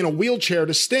Luger being in a wheelchair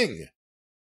to Sting.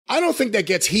 I don't think that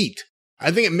gets heat.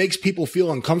 I think it makes people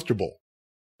feel uncomfortable.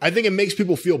 I think it makes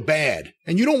people feel bad,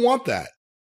 and you don't want that.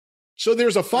 So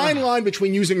there's a fine line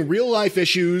between using real-life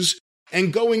issues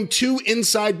and going too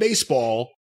inside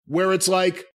baseball, where it's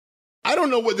like, I don't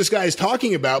know what this guy is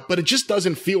talking about, but it just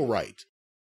doesn't feel right.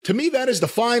 To me, that is the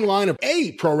fine line of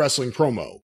a pro wrestling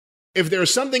promo. If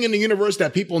there's something in the universe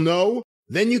that people know,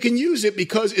 then you can use it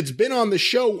because it's been on the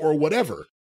show or whatever.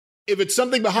 If it's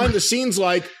something behind the scenes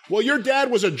like, well, your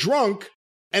dad was a drunk,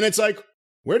 and it's like,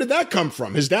 where did that come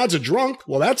from? His dad's a drunk?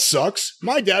 Well, that sucks.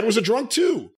 My dad was a drunk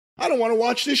too. I don't want to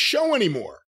watch this show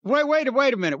anymore. Wait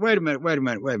a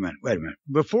minute.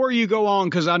 Before you go on,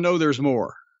 because I know there's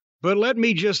more, but let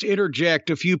me just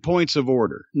interject a few points of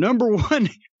order. Number one,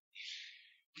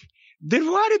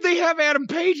 then why did they have Adam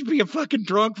Page be a fucking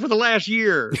drunk for the last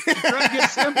year? Try to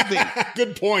get sympathy.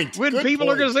 Good point. When people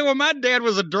are going to say, well, my dad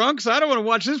was a drunk, so I don't want to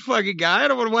watch this fucking guy. I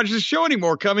don't want to watch this show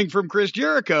anymore, coming from Chris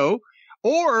Jericho.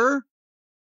 Or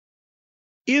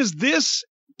is this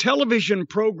television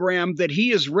program that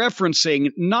he is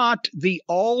referencing not the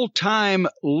all-time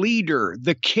leader,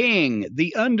 the king,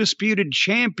 the undisputed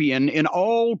champion in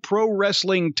all pro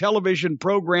wrestling television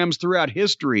programs throughout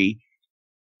history,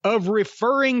 of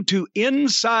referring to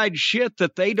inside shit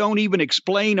that they don't even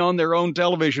explain on their own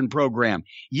television program?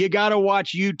 You got to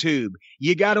watch YouTube.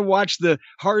 You got to watch the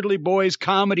Hardly Boys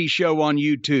comedy show on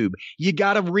YouTube. You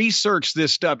got to research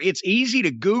this stuff. It's easy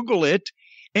to Google it,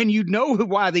 and you know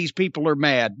why these people are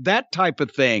mad, that type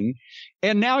of thing.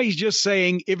 And now he's just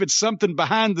saying, if it's something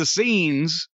behind the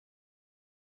scenes,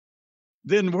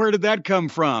 then where did that come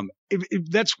from?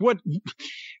 If that's what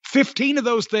 15 of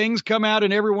those things come out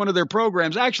in every one of their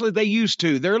programs. Actually, they used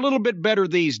to. They're a little bit better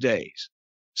these days,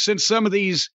 since some of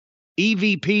these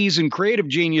EVPs and creative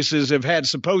geniuses have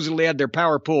supposedly had their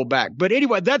power pulled back. But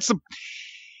anyway, that's the...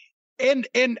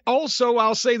 And also,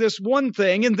 I'll say this one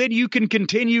thing, and then you can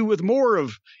continue with more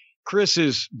of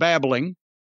Chris's babbling.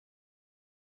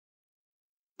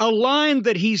 A line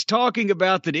that he's talking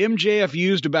about that MJF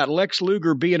used about Lex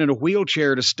Luger being in a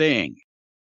wheelchair to Sting.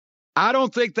 I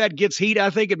don't think that gets heat.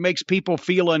 I think it makes people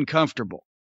feel uncomfortable.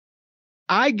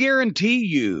 I guarantee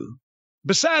you,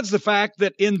 besides the fact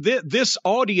that in this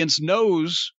audience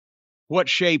knows what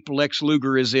shape Lex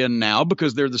Luger is in now,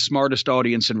 because they're the smartest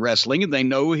audience in wrestling, and they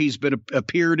know he's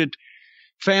appeared at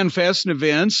fan fest and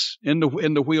events in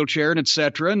the wheelchair and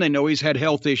etc. And they know he's had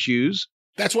health issues.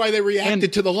 That's why they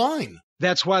reacted to the line.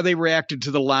 That's why they reacted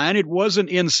to the line. It wasn't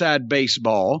inside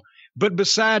baseball. But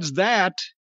besides that,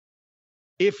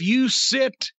 if you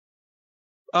sit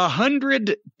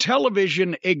 100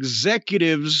 television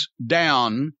executives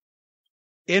down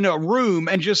in a room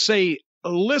and just say,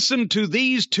 listen to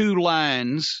these two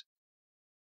lines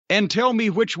and tell me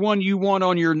which one you want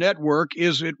on your network.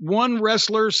 Is it one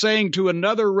wrestler saying to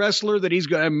another wrestler that he's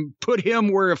going to put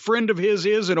him where a friend of his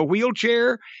is in a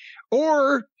wheelchair?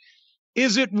 Or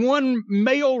is it one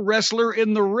male wrestler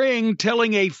in the ring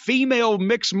telling a female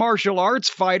mixed martial arts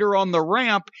fighter on the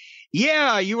ramp,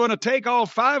 yeah, you want to take all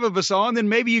 5 of us on, then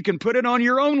maybe you can put it on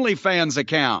your OnlyFans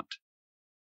account?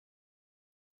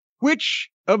 Which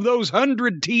of those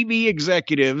 100 TV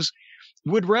executives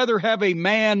would rather have a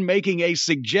man making a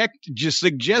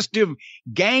suggestive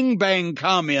gangbang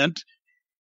comment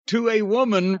to a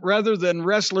woman rather than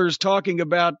wrestlers talking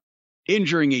about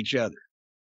injuring each other?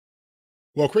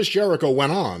 Well, Chris Jericho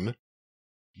went on.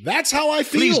 That's how I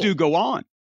feel. Please do go on.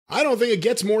 I don't think it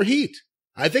gets more heat.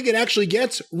 I think it actually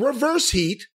gets reverse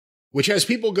heat, which has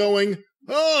people going,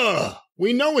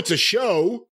 we know it's a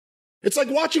show. It's like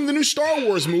watching the new Star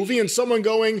Wars movie and someone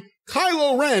going,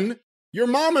 Kylo Ren, your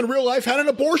mom in real life had an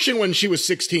abortion when she was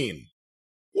 16.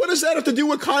 What does that have to do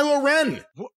with Kylo Ren?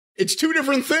 It's 2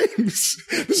 different things.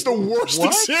 This is the worst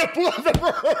example I've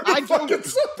ever heard of fucking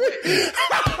something.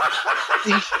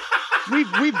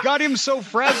 We've got him so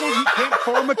frazzled he can't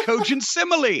form a cogent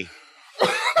simile.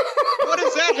 What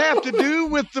does that have to do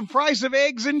with the price of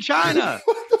eggs in China?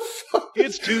 What the fuck?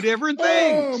 It's 2 different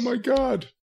things. Oh, my God.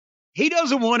 He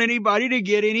doesn't want anybody to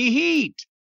get any heat.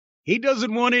 He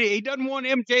doesn't want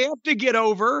MJF to get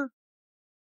over.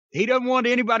 He doesn't want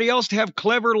anybody else to have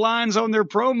clever lines on their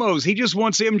promos. He just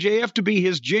wants MJF to be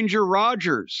his Ginger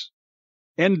Rogers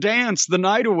and dance the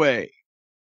night away.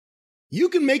 You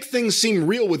can make things seem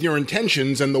real with your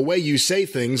intentions and the way you say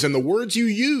things and the words you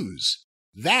use.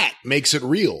 That makes it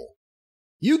real.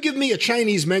 You give me a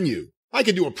Chinese menu, I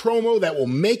can do a promo that will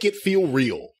make it feel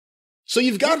real. So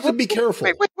you've got to be careful.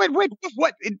 Wait,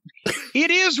 what?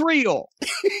 It is real.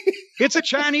 It's a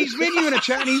Chinese menu in a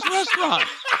Chinese restaurant.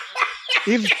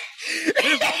 There's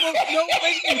almost no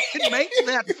way you can make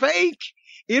that fake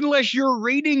unless you're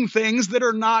reading things that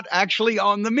are not actually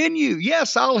on the menu.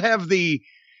 Yes, I'll have the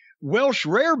Welsh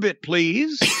rarebit,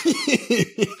 please,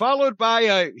 followed by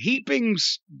a heaping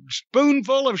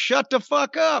spoonful of shut the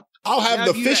fuck up. I'll have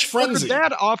the fish frenzy.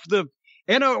 That off and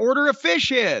an order of fish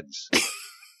heads.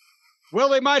 Well,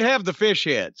 they might have the fish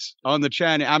heads on the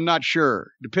China. I'm not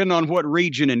sure, depending on what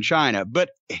region in China. But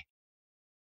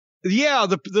yeah,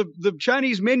 the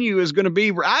Chinese menu is going to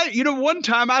be. One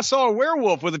time I saw a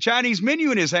werewolf with a Chinese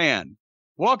menu in his hand,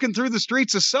 walking through the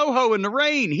streets of Soho in the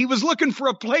rain. He was looking for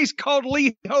a place called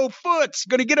Lee Ho Foot's,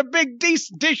 going to get a big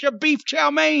dish of beef chow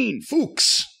mein.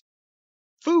 Fuchs,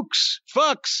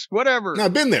 whatever. No,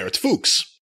 I've been there. It's Fuchs.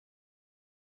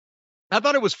 I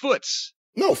thought it was Foots.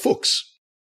 No, Fuchs.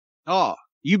 Oh,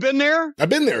 you been there? I've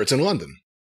been there. It's in London.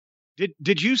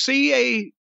 Did you see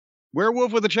a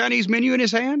werewolf with a Chinese menu in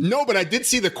his hand? No, but I did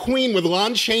see the Queen with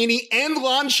Lon Chaney and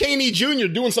Lon Chaney Jr.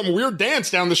 doing some weird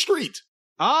dance down the street.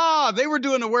 Ah, they were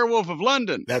doing the Werewolf of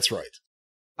London. That's right.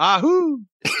 Ahoo.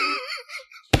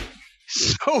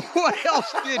 So what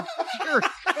else did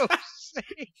Jericho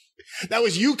say? That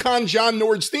was Yukon John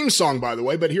Nord's theme song, by the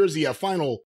way, but here's the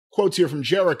final quotes here from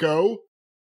Jericho.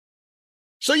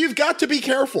 So you've got to be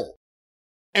careful.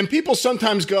 And people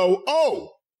sometimes go,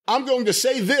 oh, I'm going to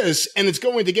say this and it's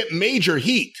going to get major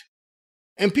heat.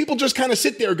 And people just kind of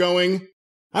sit there going,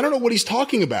 I don't know what he's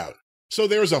talking about. So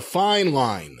there's a fine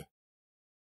line.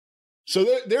 So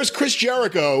there's Chris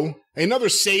Jericho, another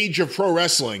sage of pro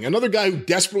wrestling, another guy who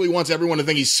desperately wants everyone to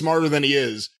think he's smarter than he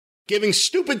is, giving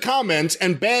stupid comments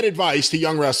and bad advice to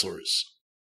young wrestlers.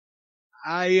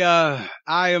 I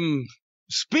am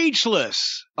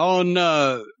speechless on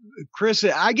Chris.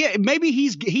 Maybe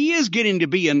he is getting to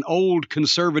be an old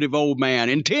conservative old man.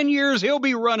 In 10 years, he'll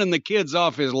be running the kids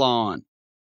off his lawn.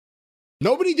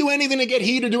 Nobody do anything to get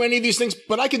heat or do any of these things,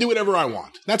 but I can do whatever I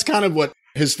want. That's kind of what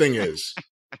his thing is.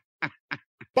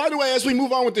 By the way, as we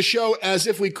move on with the show, as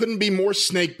if we couldn't be more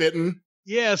snake bitten.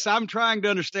 Yes, I'm trying to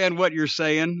understand what you're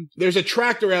saying. There's a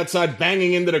tractor outside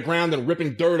banging into the ground and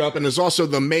ripping dirt up, and there's also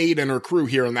the maid and her crew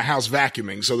here in the house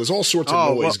vacuuming, so there's all sorts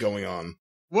of noise going on.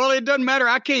 Well, it doesn't matter.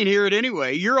 I can't hear it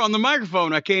anyway. You're on the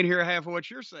microphone. I can't hear half of what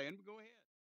you're saying. Go ahead.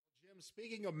 Jim,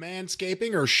 speaking of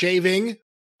manscaping or shaving,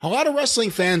 a lot of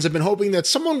wrestling fans have been hoping that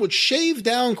someone would shave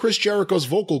down Chris Jericho's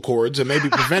vocal cords and maybe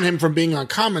prevent him from being on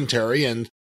commentary, and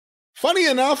funny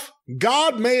enough,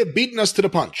 God may have beaten us to the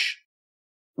punch.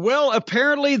 Well,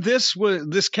 apparently this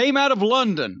came out of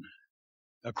London,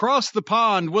 across the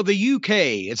pond. Well, the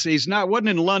UK. Wasn't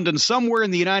in London, somewhere in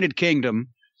the United Kingdom.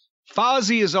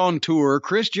 Fozzy is on tour.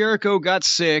 Chris Jericho got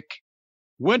sick,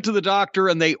 went to the doctor,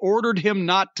 and they ordered him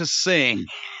not to sing.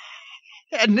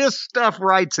 And this stuff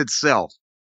writes itself.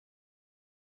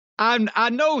 I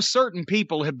know certain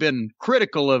people have been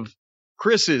critical of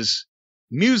Chris's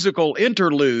musical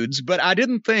interludes, but I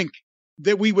didn't think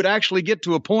that we would actually get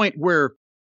to a point where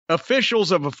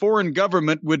officials of a foreign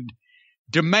government would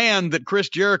demand that Chris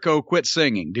Jericho quit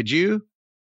singing. Did you?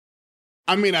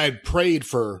 I mean, I had prayed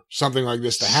for something like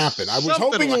this to happen. I was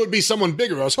hoping it would be someone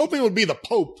bigger. I was hoping it would be the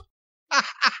Pope.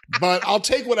 But I'll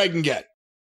take what I can get.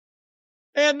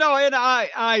 And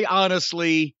I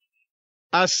honestly,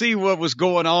 I see what was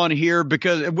going on here,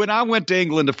 because when I went to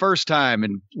England the first time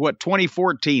in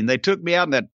 2014, they took me out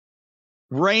in that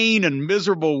rain and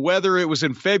miserable weather. It was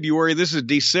in February. This is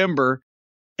December.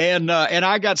 And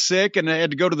I got sick and I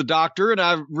had to go to the doctor. And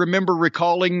I remember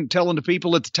telling the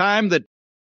people at the time that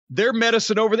their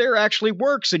medicine over there actually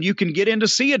works, and you can get in to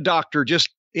see a doctor just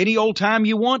any old time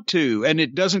you want to, and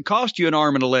it doesn't cost you an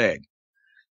arm and a leg.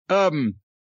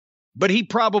 But he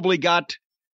probably got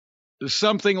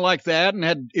something like that and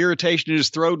had irritation in his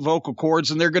throat, vocal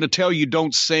cords, and they're going to tell you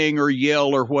don't sing or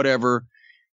yell or whatever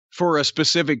for a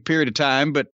specific period of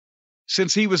time. But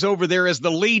since he was over there as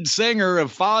the lead singer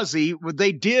of Fozzy,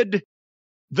 they did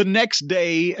the next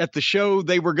day at the show,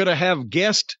 they were going to have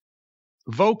guest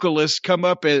vocalists come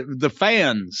up at the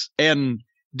fans and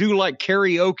do like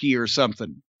karaoke or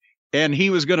something. And he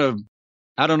was going to,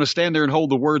 I don't know, stand there and hold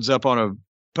the words up on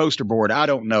poster board. I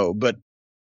don't know, but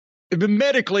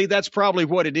medically, that's probably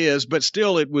what it is. But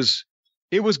still, it was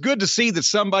good to see that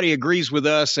somebody agrees with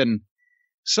us and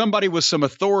somebody with some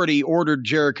authority ordered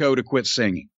Jericho to quit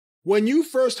singing. When you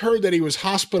first heard that he was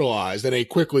hospitalized, and they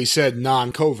quickly said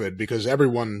non-COVID because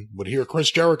everyone would hear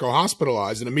Chris Jericho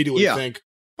hospitalized and immediately think,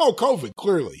 oh, COVID,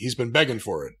 clearly. He's been begging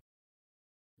for it.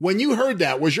 When you heard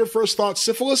that, was your first thought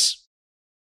syphilis?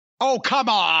 Oh, come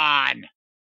on.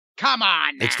 Come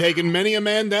on now. It's taken many a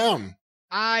man down.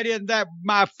 I didn't. That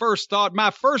my first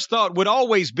thought would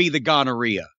always be the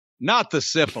gonorrhea, not the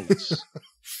syphilis.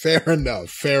 Fair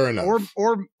enough.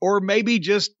 Or maybe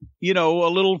just, a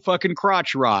little fucking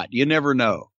crotch rot. You never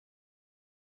know.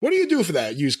 What do you do for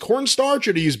that? Use cornstarch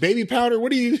or do you use baby powder?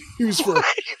 What do you use for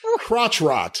crotch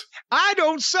rot? I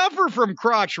don't suffer from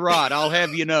crotch rot, I'll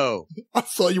have you know. I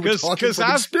thought you were talking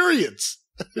from experience.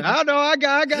 I know. I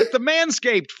got the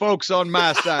Manscaped folks on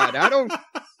my side.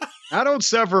 I don't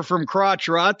suffer from crotch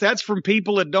rot. That's from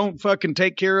people that don't fucking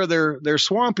take care of their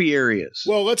swampy areas.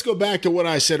 Well, let's go back to what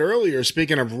I said earlier.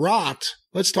 Speaking of rot,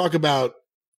 let's talk about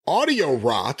audio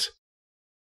rot.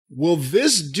 Will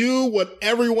this do what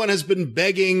everyone has been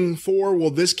begging for?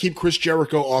 Will this keep Chris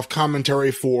Jericho off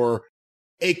commentary for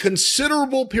a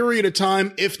considerable period of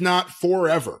time, if not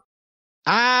forever?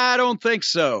 I don't think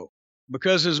so.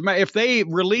 Because if they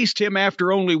released him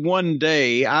after only one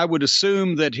day, I would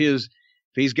assume that if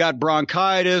he's got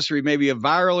bronchitis or maybe a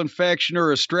viral infection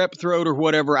or a strep throat or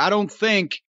whatever, I don't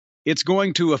think it's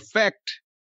going to affect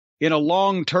in a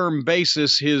long-term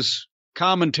basis his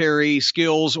commentary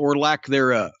skills or lack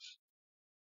thereof.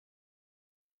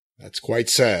 That's quite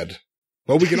sad.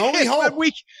 But we can only hope.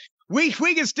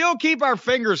 we can still keep our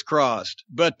fingers crossed.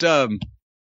 But I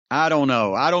don't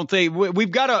know. I don't think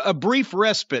we've got a brief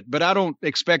respite, but I don't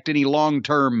expect any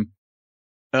long-term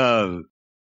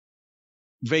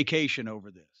vacation over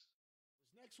this.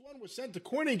 Next one was sent to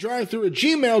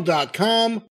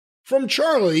cornydrivethrue@gmail.com from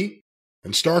Charlie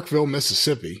in Starkville,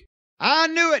 Mississippi. I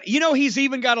knew it. He's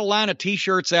even got a line of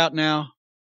T-shirts out now.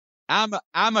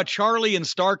 I'm a Charlie in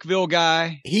Starkville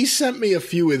guy. He sent me a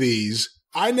few of these.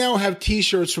 I now have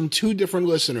T-shirts from two different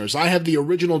listeners. I have the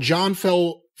original John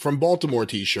Fell from Baltimore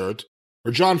T-shirt,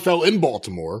 or John Fell in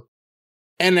Baltimore,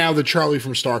 and now the Charlie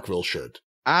from Starkville shirt.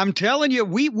 I'm telling you,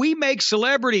 we make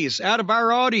celebrities out of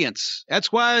our audience.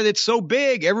 That's why it's so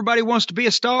big. Everybody wants to be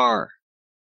a star.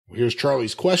 Well, here's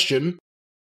Charlie's question.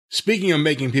 Speaking of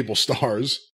making people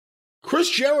stars, Chris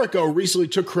Jericho recently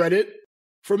took credit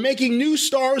for making new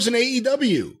stars in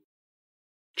AEW.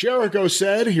 Jericho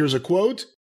said, here's a quote,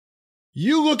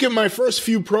 "You look at my first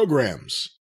few programs.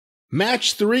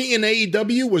 Match 3 in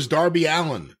AEW was Darby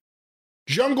Allin.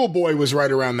 Jungle Boy was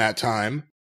right around that time.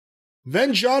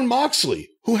 Then Jon Moxley,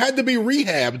 who had to be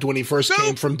rehabbed when he first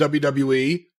came from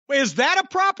WWE." Is that a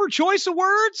proper choice of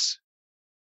words?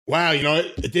 Wow,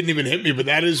 it didn't even hit me, but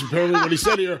that is apparently what he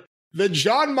said here. The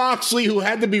Jon Moxley who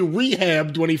had to be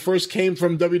rehabbed when he first came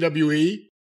from WWE.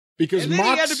 Because and then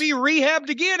he had to be rehabbed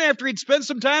again after he'd spent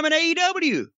some time in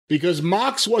AEW. Because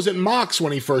Mox wasn't Mox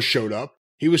when he first showed up.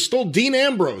 He was still Dean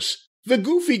Ambrose, the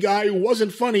goofy guy who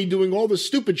wasn't funny doing all the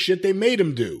stupid shit they made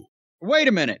him do. Wait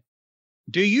a minute.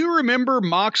 Do you remember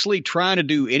Moxley trying to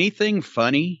do anything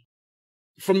funny?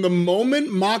 From the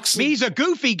moment Moxley... He's a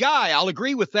goofy guy, I'll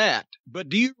agree with that. But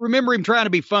do you remember him trying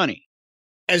to be funny?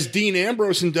 As Dean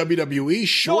Ambrose in WWE,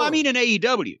 sure. No, I mean in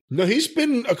AEW. No, he's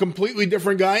been a completely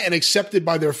different guy and accepted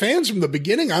by their fans from the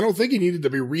beginning. I don't think he needed to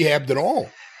be rehabbed at all.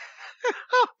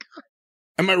 Oh, God.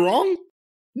 Am I wrong?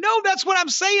 No, that's what I'm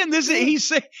saying. He's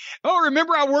saying, oh,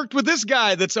 remember I worked with this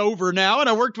guy that's over now, and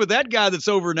I worked with that guy that's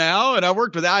over now, and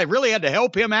I really had to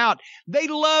help him out. They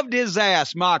loved his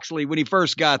ass, Moxley, when he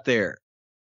first got there.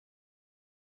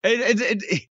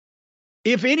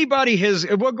 If anybody has,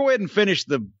 we'll go ahead and finish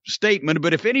the statement,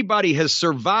 but if anybody has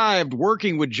survived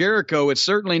working with Jericho, it's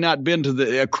certainly not been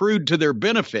accrued to their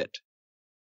benefit.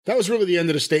 That was really the end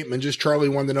of the statement. Just Charlie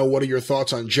wanted to know, what are your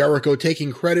thoughts on Jericho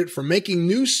taking credit for making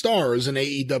new stars in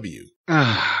AEW?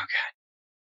 Oh,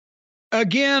 God.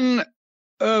 Again,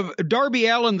 Darby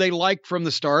Allin they liked from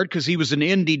the start because he was an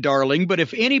indie darling, but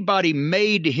if anybody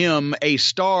made him a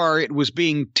star, it was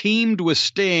being teamed with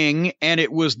Sting, and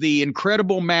it was the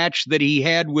incredible match that he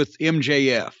had with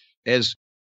MJF.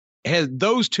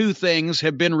 Those two things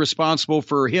have been responsible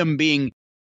for him being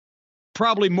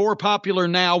probably more popular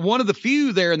now, one of the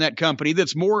few there in that company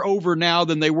that's more over now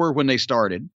than they were when they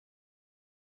started.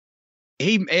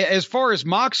 As far as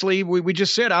Moxley, we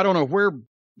just said, I don't know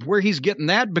where he's getting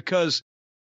that, because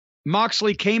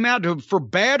Moxley came out for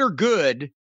bad or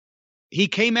good. He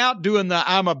came out doing the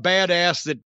I'm a badass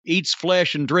that eats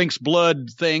flesh and drinks blood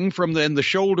thing and the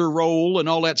shoulder roll and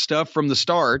all that stuff from the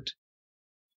start.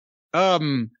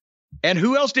 And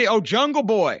who else Jungle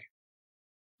Boy.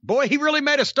 Boy, he really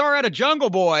made a star out of Jungle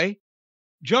Boy.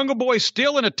 Jungle Boy's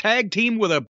still in a tag team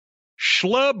with a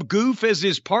schlub goof as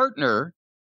his partner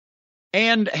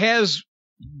and has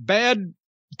bad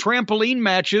trampoline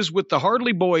matches with the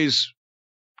Hardley Boys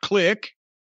clique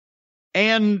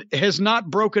and has not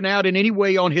broken out in any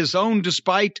way on his own,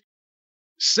 despite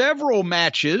several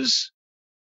matches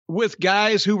with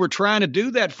guys who were trying to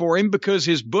do that for him because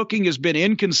his booking has been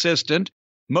inconsistent,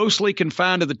 mostly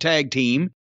confined to the tag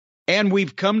team. And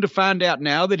we've come to find out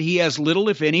now that he has little,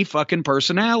 if any, fucking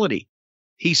personality.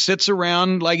 He sits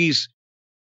around like he's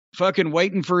fucking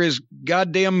waiting for his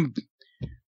goddamn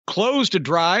clothes to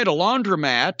dry at a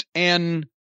laundromat, and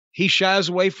he shies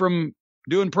away from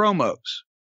doing promos.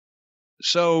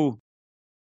 So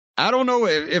I don't know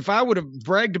if I would have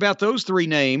bragged about those three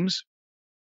names.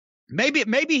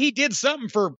 Maybe he did something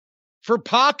for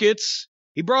Pockets.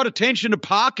 He brought attention to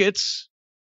Pockets.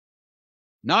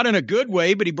 Not in a good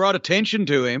way, but he brought attention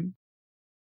to him.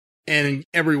 And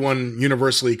everyone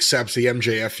universally accepts the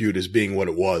MJF feud as being what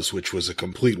it was, which was a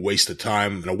complete waste of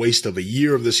time and a waste of a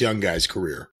year of this young guy's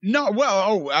career. No,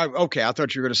 well, okay, I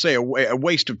thought you were going to say a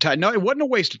waste of time. No, it wasn't a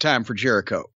waste of time for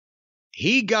Jericho.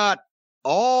 He got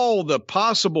all the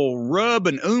possible rub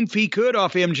and oomph he could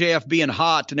off MJF being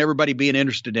hot and everybody being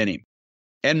interested in him,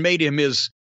 and made him his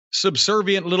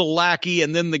subservient little lackey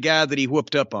and then the guy that he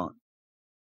whooped up on.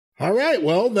 All right,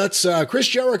 well, that's Chris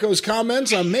Jericho's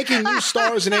comments on making new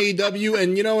stars in AEW,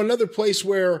 and, another place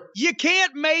where... You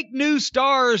can't make new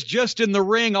stars just in the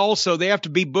ring also. They have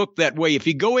to be booked that way. If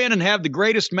you go in and have the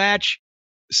greatest match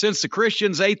since the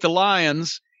Christians ate the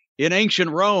lions in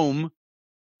ancient Rome,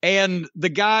 and the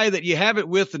guy that you have it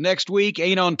with the next week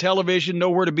ain't on television,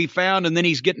 nowhere to be found, and then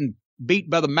he's getting beat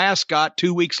by the mascot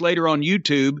 2 weeks later on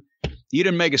YouTube, you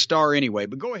didn't make a star anyway.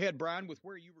 But go ahead, Brian, with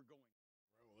where you were going.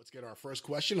 Let's get our first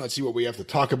question. Let's see what we have to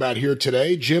talk about here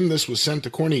today. Jim, this was sent to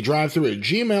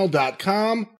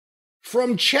cornydrivethru@gmail.com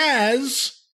from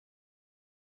Chaz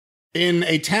in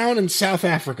a town in South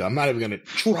Africa. I'm not even going to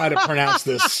try to pronounce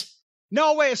this.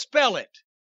 No way to spell it.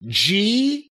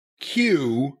 GQEB.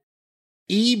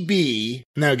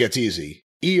 Now it gets easy.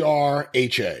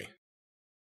 ERHA.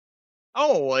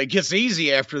 Oh, it gets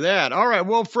easy after that. All right.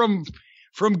 Well, from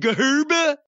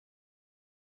Gahuba.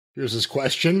 Here's his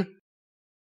question.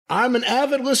 I'm an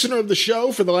avid listener of the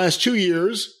show for the last 2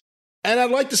 years, and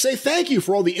I'd like to say thank you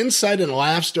for all the insight and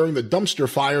laughs during the dumpster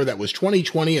fire that was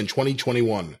 2020 and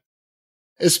 2021.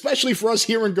 Especially for us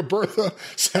here in Gqeberha,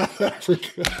 South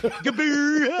Africa.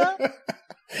 Gqeberha?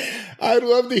 I'd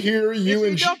love to hear you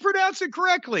and... Don't pronounce it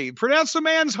correctly. Pronounce the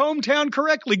man's hometown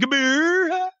correctly.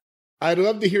 Gqeberha? I'd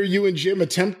love to hear you and Jim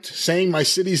attempt saying my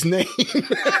city's name.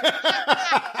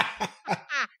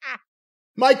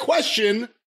 My question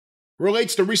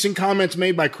relates to recent comments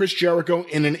made by Chris Jericho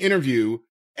in an interview,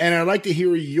 and I'd like to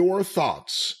hear your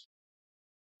thoughts.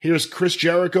 Here's Chris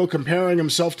Jericho comparing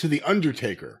himself to The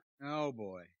Undertaker. Oh,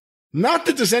 boy. Not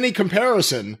that there's any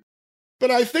comparison, but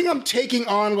I think I'm taking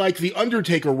on like the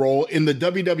Undertaker role in the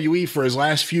WWE for his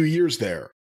last few years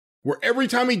there, where every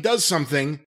time he does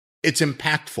something, it's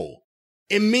impactful.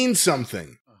 It means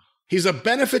something. He's a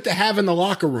benefit to have in the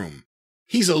locker room.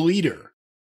 He's a leader.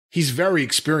 He's very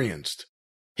experienced.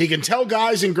 He can tell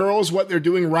guys and girls what they're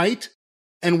doing right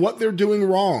and what they're doing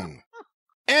wrong.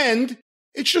 And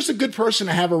it's just a good person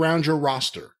to have around your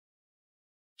roster.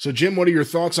 So, Jim, what are your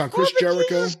thoughts on Chris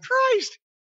Jericho? Jesus Christ.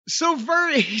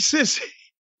 He says,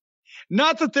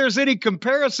 not that there's any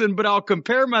comparison, but I'll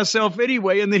compare myself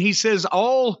anyway. And then he says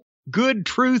all good,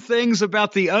 true things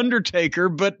about The Undertaker,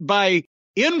 but by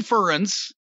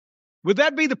inference, would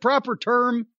that be the proper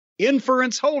term?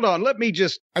 Inference? Hold on. I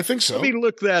think so. Let me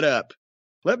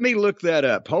look that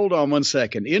up. Hold on 1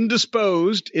 second.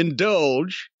 Indisposed,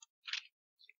 indulge,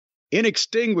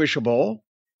 inextinguishable,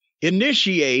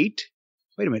 initiate.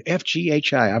 Wait a minute.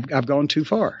 FGHI. I've gone too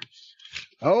far.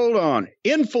 Hold on.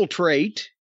 Infiltrate,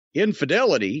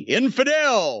 infidelity,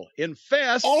 infidel,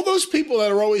 infest. All those people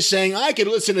that are always saying, I could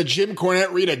listen to Jim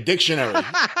Cornette read a dictionary.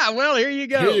 Well, here you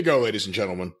go. Here you go, ladies and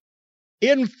gentlemen.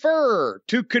 Infer,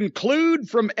 to conclude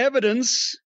from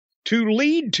evidence, to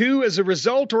lead to as a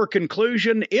result or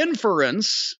conclusion,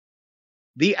 inference,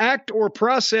 the act or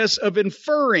process of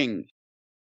inferring.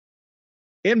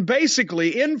 And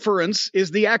basically, inference is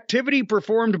the activity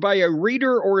performed by a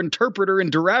reader or interpreter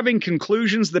in deriving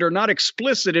conclusions that are not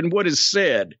explicit in what is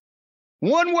said.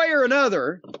 One way or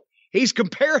another, he's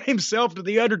compared himself to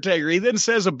The Undertaker. He then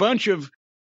says a bunch of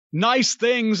nice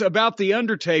things about The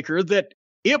Undertaker that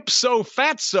ipso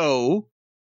fatso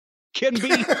can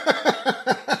be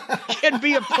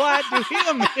applied to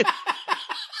him.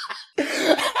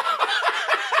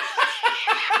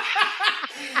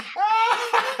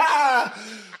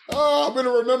 Oh, I'm going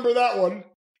to remember that one.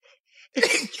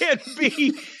 It can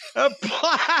be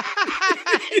applied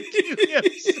to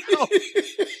himself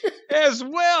as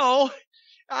well.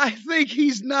 I think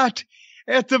he's not,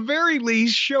 at the very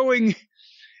least, showing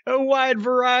a wide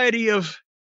variety of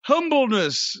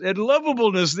humbleness and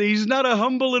lovableness. He's not a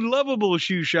humble and lovable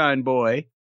shoeshine boy.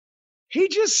 He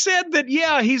just said that,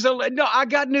 yeah, no, I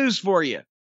got news for you.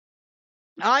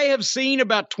 I have seen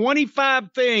about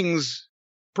 25 things,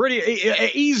 pretty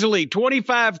easily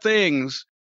 25 things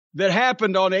that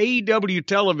happened on AEW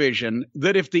television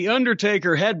that if The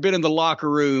Undertaker had been in the locker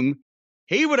room,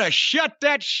 he would have shut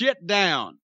that shit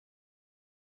down.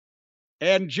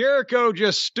 And Jericho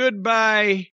just stood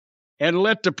by and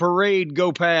let the parade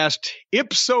go past.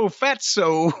 Ipso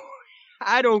fatso,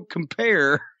 I don't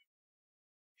compare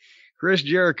Chris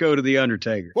Jericho to The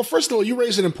Undertaker. Well, first of all, you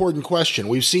raise an important question.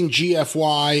 We've seen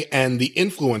GFY and The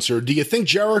Influencer. Do you think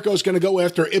Jericho's going to go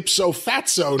after Ipso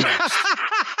fatso next?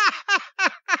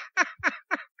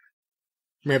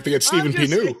 We have to get Stephen P.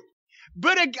 New.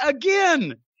 But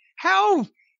again, how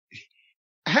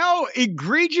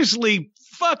egregiously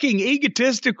fucking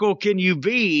egotistical can you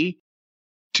be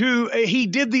he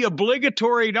did the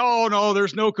obligatory, no,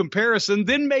 there's no comparison,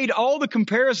 then made all the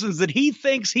comparisons that he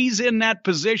thinks he's in that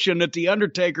position that The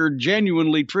Undertaker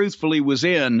genuinely, truthfully was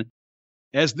in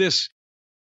as this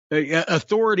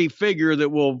authority figure that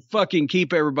will fucking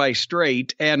keep everybody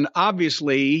straight. And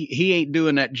obviously he ain't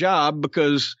doing that job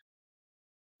because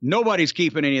nobody's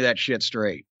keeping any of that shit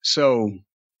straight. So,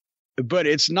 but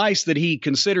it's nice that he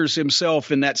considers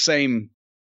himself in that same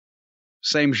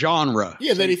genre.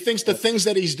 Yeah, that he thinks the things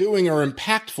that he's doing are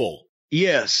impactful.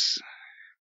 Yes.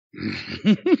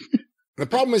 The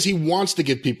problem is he wants to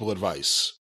give people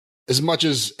advice. As much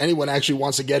as anyone actually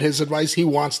wants to get his advice, he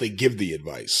wants to give the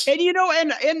advice. And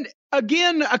and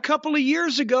again, a couple of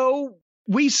years ago,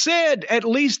 we said at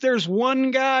least there's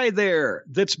one guy there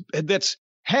that's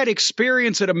had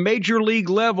experience at a major league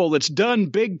level, that's done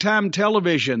big time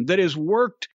television, that has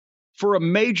worked for a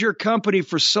major company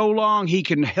for so long. He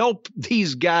can help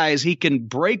these guys. He can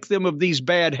break them of these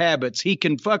bad habits. He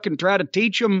can fucking try to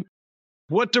teach them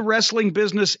what the wrestling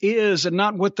business is and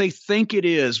not what they think it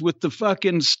is with the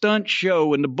fucking stunt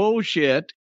show and the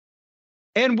bullshit.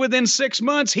 And within 6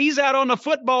 months, he's out on the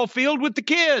football field with the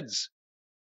kids.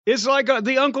 It's like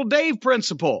the Uncle Dave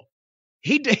principle.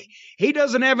 He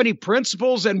doesn't have any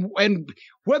principles, and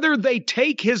whether they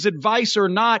take his advice or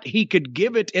not, he could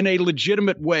give it in a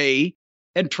legitimate way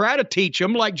and try to teach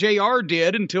them like JR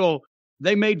did until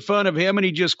they made fun of him and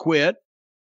he just quit.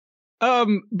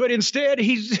 But instead,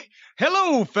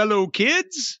 hello, fellow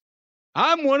kids.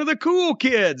 I'm one of the cool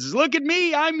kids. Look at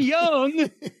me. I'm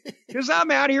young because I'm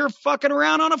out here fucking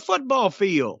around on a football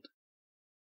field.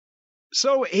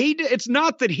 So it's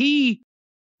not that he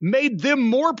made them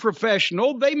more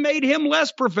professional. They made him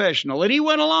less professional, and he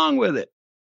went along with it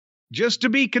just to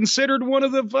be considered one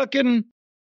of the fucking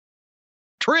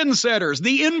trendsetters,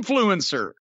 the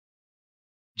influencer,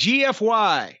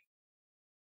 GFY.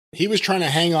 He was trying to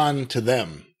hang on to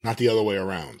them, not the other way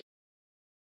around.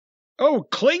 Oh,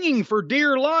 clinging for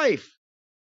dear life,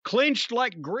 clinched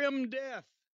like grim death.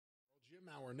 Jim,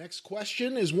 our next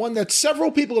question is one that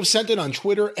several people have sent in on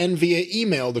Twitter and via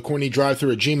email,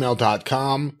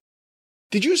 thecornydrivethru@gmail.com.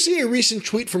 Did you see a recent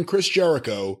tweet from Chris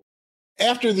Jericho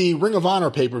after the Ring of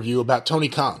Honor pay-per-view about Tony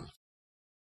Khan?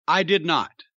 I did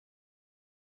not.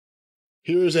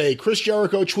 Here's a Chris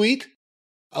Jericho tweet,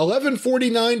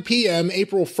 11:49 p.m.,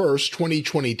 April 1st,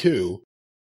 2022.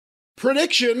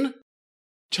 Prediction: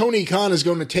 Tony Khan is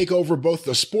going to take over both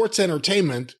the sports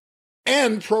entertainment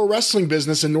and pro wrestling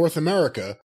business in North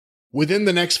America within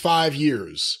the next 5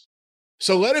 years.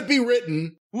 So let it be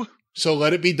written, so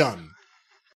let it be done.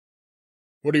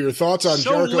 What are your thoughts on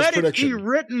Jericho's prediction? So let it be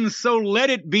written, so let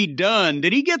it be done.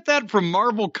 Did he get that from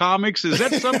Marvel Comics? Is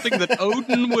that something that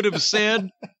Odin would have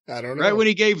said? I don't know. Right when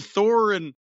he gave Thor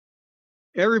and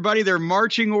everybody their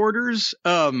marching orders?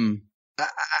 What,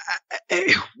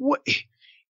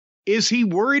 is he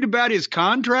worried about his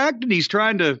contract and he's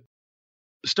trying to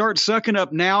start sucking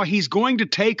up now? He's going to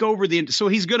take over so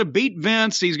he's going to beat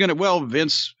Vince.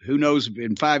 Vince, who knows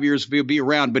in 5 years if he'll be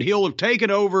around, but he'll have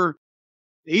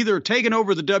either taken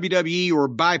over the WWE or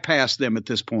bypassed them at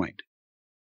this point.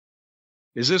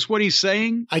 Is this what he's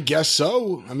saying? I guess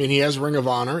so. I mean, he has Ring of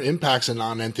Honor. Impact's a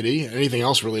non-entity. Anything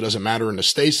else really doesn't matter in the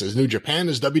States. New Japan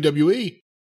is WWE.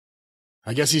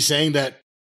 I guess he's saying that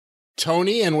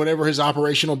Tony and whatever his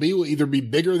operation will be will either be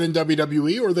bigger than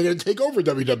WWE or they're going to take over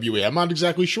WWE. I'm not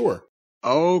exactly sure.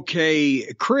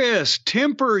 Okay, Chris,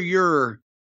 temper your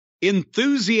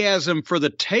enthusiasm for the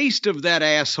taste of that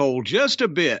asshole just a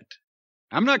bit.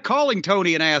 I'm not calling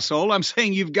Tony an asshole. I'm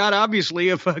saying you've got obviously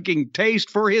a fucking taste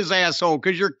for his asshole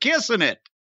because you're kissing it.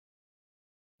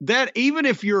 That even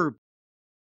if you're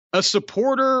a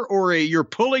supporter or you're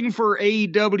pulling for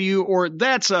AEW, or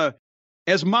that's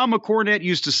as Mama Cornette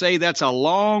used to say, that's a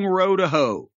long road to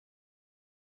hoe.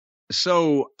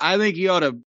 So I think you ought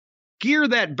to gear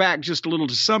that back just a little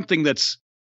to something that's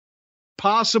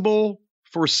possible,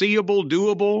 foreseeable,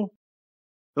 doable.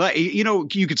 Like, you know,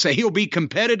 you could say he'll be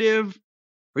competitive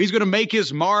or he's going to make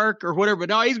his mark or whatever. But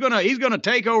no, he's going to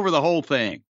take over the whole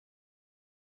thing.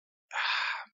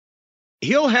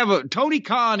 He'll have a Tony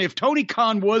Khan. If Tony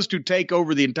Khan was to take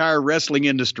over the entire wrestling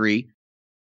industry,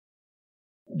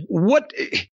 what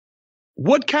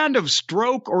kind of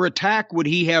stroke or attack would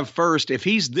he have first if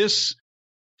he's this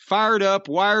fired up,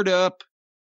 wired up,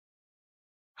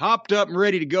 hopped up and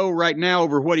ready to go right now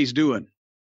over what he's doing?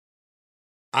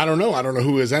 I don't know. I don't know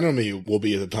who his enemy will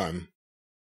be at the time.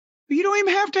 You don't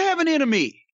even have to have an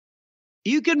enemy.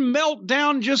 You can melt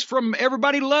down just from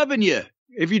everybody loving you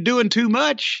if you're doing too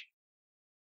much.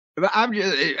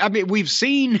 I mean, we've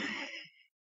seen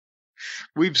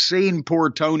poor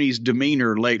Tony's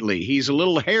demeanor lately. He's a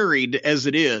little harried as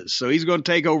it is, so he's going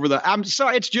to take over the. I'm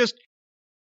sorry, it's just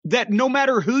that no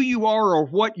matter who you are or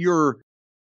what your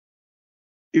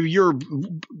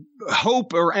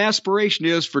hope or aspiration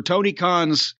is for Tony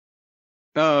Khan's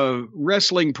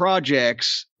wrestling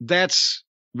projects, that's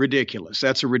ridiculous.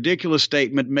 That's a ridiculous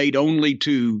statement made only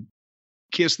to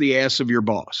kiss the ass of your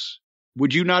boss.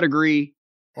 Would you not agree?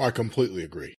 Oh, I completely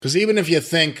agree. Because even if you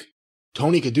think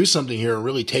Tony could do something here and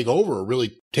really take over, or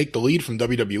really take the lead from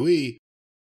WWE,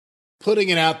 putting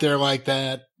it out there like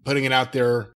that, putting it out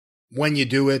there when you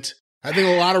do it, I think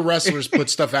a lot of wrestlers put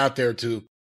stuff out there to,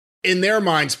 in their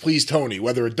minds, please Tony.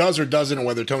 Whether it does or doesn't, or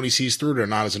whether Tony sees through it or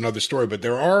not is another story. But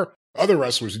there are other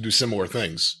wrestlers who do similar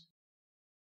things.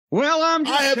 Well,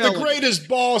 I have the greatest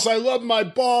boss. I love my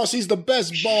boss. He's the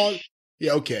best boss.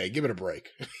 Yeah, okay, give it a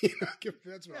break.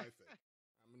 That's what I think.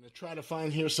 I'm going to try to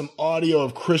find here some audio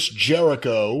of Chris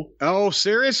Jericho. Oh,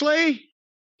 seriously?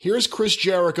 Here's Chris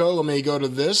Jericho. Let me go to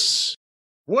this.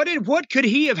 What could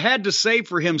he have had to say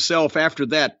for himself after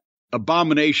that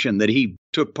abomination that he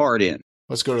took part in?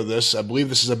 Let's go to this. I believe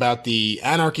this is about the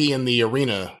Anarchy in the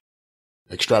Arena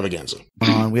extravaganza.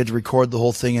 We had to record the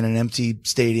whole thing in an empty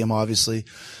stadium, obviously.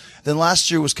 Then last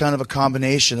year was kind of a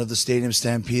combination of the Stadium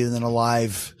Stampede and then a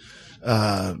live,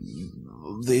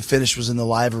 the finish was in the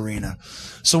live arena.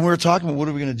 So when we were talking about what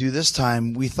are we going to do this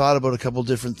time, we thought about a couple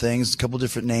different things, a couple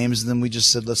different names, and then we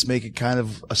just said, let's make it kind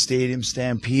of a Stadium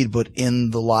Stampede, but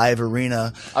in the live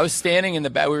arena. I was standing in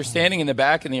the back. We were standing in the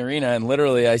back in the arena, and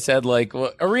literally I said, like,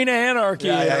 well, Arena Anarchy.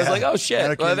 Yeah, I was like, oh, shit.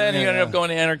 Anarchy well, then in the you ended arena. up going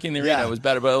to Anarchy in the Arena. Yeah. It was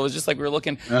better, but it was just like we were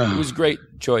looking. It was a great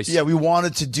choice. Yeah, we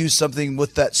wanted to do something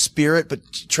with that spirit, but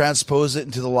transpose it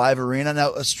into the live arena.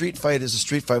 Now, a street fight is a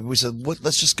street fight. But we said,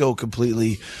 let's just go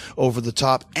completely over the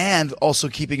top. And also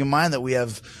keeping in mind that we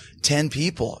have 10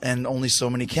 people and only so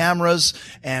many cameras,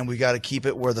 and we got to keep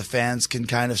it where the fans can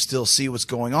kind of still see what's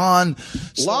going on.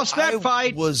 Lost that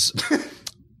fight.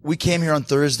 We came here on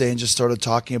Thursday and just started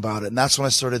talking about it. And that's when I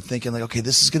started thinking, like, okay,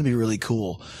 this is going to be really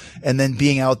cool. And then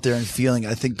being out there and feeling it,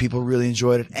 I think people really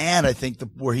enjoyed it. And I think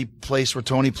where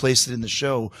Tony placed it in the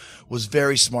show was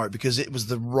very smart, because it was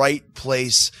the right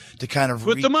place to kind of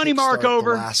put the money mark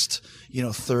over the last,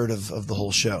 third of the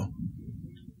whole show.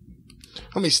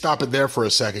 Let me stop it there for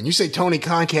a second. You say Tony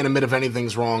Khan can't admit if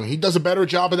anything's wrong. He does a better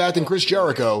job of that than Chris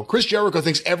Jericho. Chris Jericho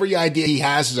thinks every idea he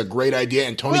has is a great idea,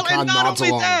 and Tony Khan nods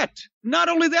along. Not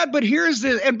only that, but here's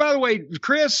the, and by the way,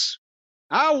 Chris,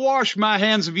 I washed my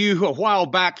hands of you a while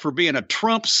back for being a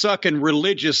Trump-sucking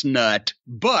religious nut,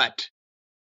 but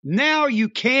now you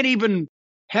can't even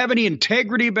have any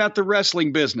integrity about the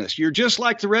wrestling business. You're just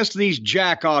like the rest of these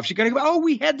jack-offs. You got to go, oh,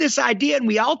 we had this idea and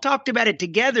we all talked about it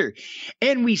together.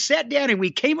 And we sat down and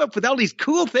we came up with all these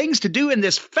cool things to do in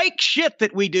this fake shit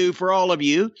that we do for all of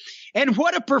you. And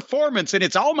what a performance. And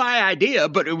it's all my idea,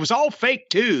 but it was all fake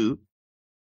too.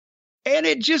 And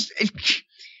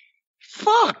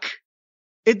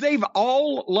they've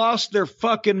all lost their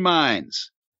fucking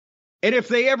minds. And if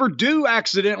they ever do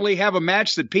accidentally have a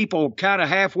match that people kind of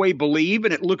halfway believe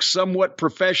and it looks somewhat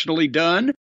professionally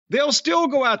done, they'll still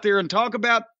go out there and talk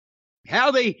about how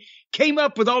they came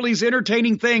up with all these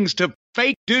entertaining things to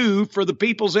fake do for the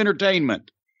people's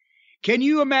entertainment. Can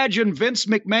you imagine Vince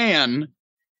McMahon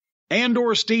and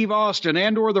or Steve Austin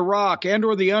and or The Rock and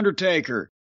or The Undertaker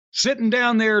sitting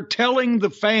down there telling the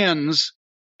fans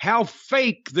how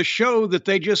fake the show that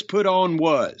they just put on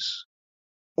was?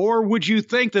 Or would you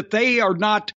think that they are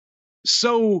not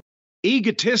so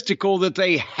egotistical that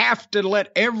they have to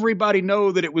let everybody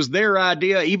know that it was their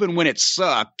idea even when it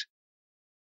sucked,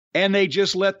 and they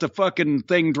just let the fucking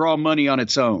thing draw money on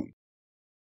its own?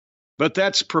 But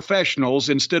that's professionals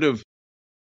instead of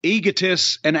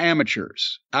egotists and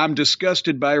amateurs. I'm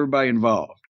disgusted by everybody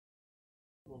involved.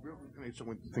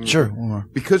 Sure.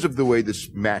 Because of the way this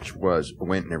match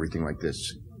went and everything like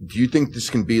this, do you think this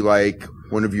can be like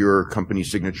one of your company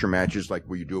signature matches, like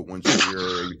where you do it once a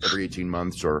year, every 18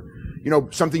 months, or,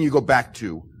 something you go back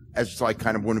to as like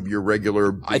kind of one of your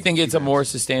regular? I think it's events? a more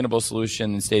sustainable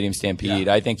solution than Stadium Stampede.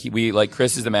 Yeah. I think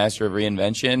Chris is the master of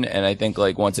reinvention, and I think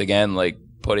once again,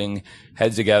 putting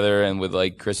heads together and with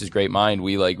Chris's great mind,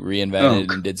 we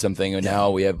reinvented and did something, and now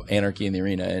we have anarchy in the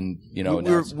arena. And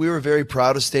we were very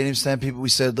proud of Stadium Stampede. We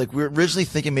said we were originally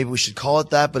thinking maybe we should call it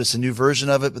that, but it's a new version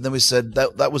of it. But then we said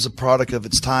that was a product of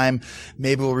its time.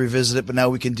 Maybe we'll revisit it, but now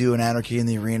we can do an anarchy in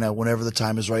the arena whenever the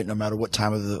time is right, no matter what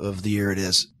time of the year it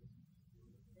is.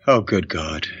 Oh, good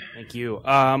God! Thank you.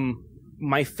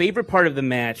 My favorite part of the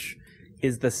match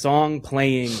is the song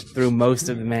playing through most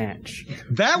of the match.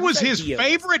 That was his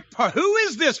favorite part. Who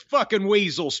is this fucking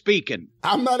weasel speaking?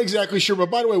 I'm not exactly sure, but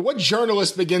by the way, what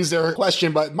journalist begins their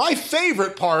question? But my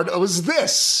favorite part was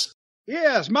this.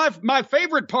 Yes, my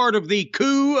favorite part of the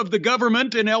coup of the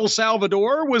government in El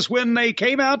Salvador was when they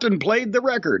came out and played the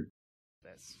record.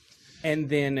 And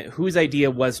then whose idea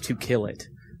was to kill it?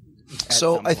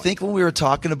 So I think when we were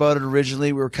talking about it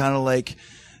originally, we were kind of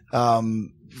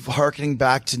harkening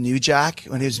back to New Jack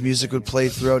when his music would play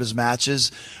throughout his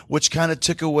matches, which kind of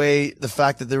took away the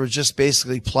fact that there was just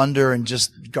basically plunder and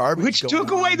just garbage. Which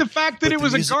took away the fact that it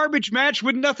was a garbage match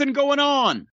with nothing going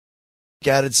on.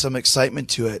 Added some excitement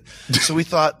to it. So we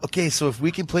thought, okay, so if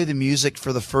we can play the music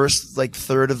for the first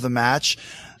third of the match,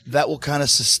 that will kind of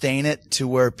sustain it to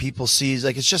where people see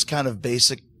it's just kind of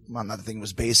basic. Well, not the thing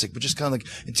was basic, but just kind of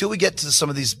until we get to some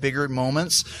of these bigger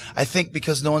moments. I think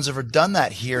because no one's ever done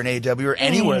that here in AEW or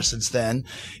anywhere since then,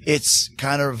 it's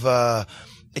kind of,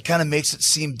 it kind of makes it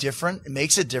seem different. It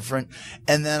makes it different.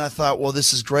 And then I thought, well,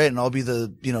 this is great. And I'll be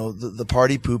the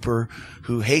party pooper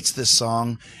who hates this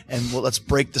song. And let's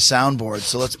break the soundboard.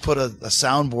 So let's put a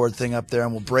soundboard thing up there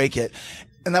and we'll break it.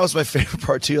 And that was my favorite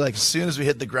part too. As soon as we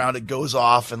hit the ground, it goes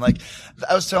off. And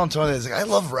I was telling Tony, I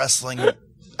love wrestling.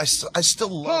 I still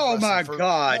love my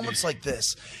God. moments like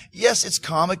this. Yes, it's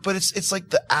comic, but it's like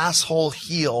the asshole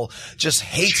heel just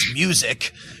hates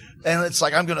music. And it's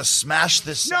I'm going to smash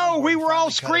this. No, we were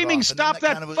all screaming, stop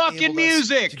that fucking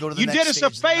music. You did us a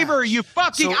favor. You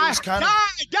fucking, die.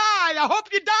 I hope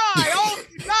you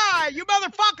die. You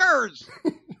motherfuckers.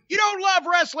 You don't love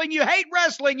wrestling. You hate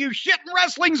wrestling. You shit in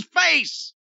wrestling's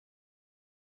face.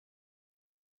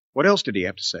 What else did he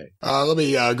have to say? Let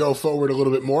me go forward a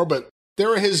little bit more, but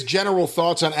there are his general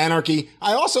thoughts on anarchy.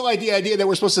 I also like the idea that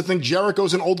we're supposed to think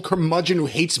Jericho's an old curmudgeon who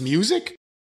hates music.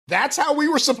 That's how we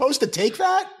were supposed to take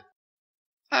that?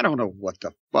 I don't know what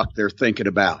the fuck they're thinking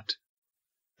about.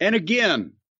 And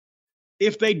again,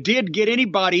 if they did get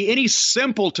any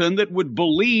simpleton that would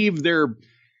believe their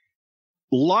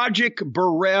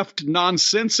logic-bereft,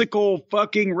 nonsensical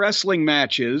fucking wrestling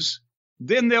matches,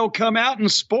 then they'll come out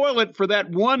and spoil it for that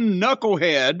one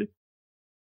knucklehead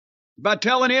by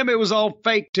telling him it was all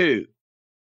fake too.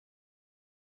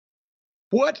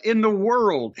 What in the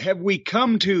world have we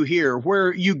come to here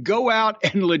where you go out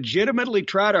and legitimately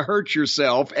try to hurt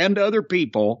yourself and other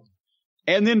people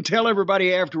and then tell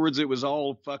everybody afterwards it was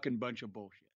all fucking bunch of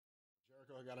bullshit?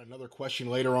 Jericho, I got another question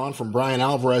later on from Brian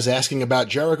Alvarez asking about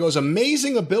Jericho's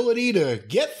amazing ability to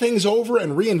get things over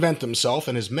and reinvent himself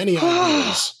and his many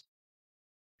ideas.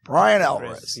 Brian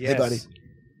Alvarez. Yes. Hey, buddy.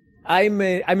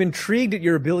 I'm intrigued at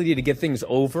your ability to get things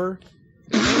over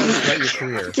throughout your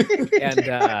career.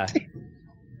 And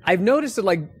I've noticed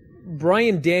that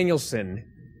Bryan Danielson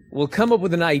will come up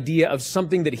with an idea of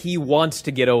something that he wants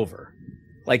to get over.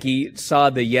 Like he saw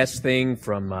the Yes thing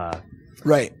from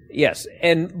right. Yes.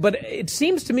 But it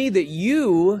seems to me that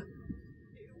you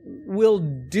will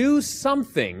do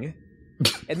something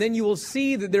and then you will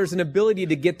see that there's an ability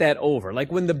to get that over.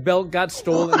 Like when the belt got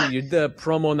stolen and you did the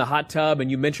promo in the hot tub and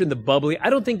you mentioned the bubbly.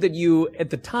 I don't think that you, at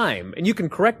the time, and you can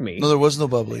correct me. No, there was no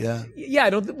bubbly, yeah. Yeah,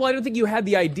 I don't think you had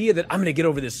the idea that I'm going to get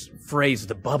over this phrase,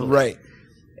 the bubbly. Right.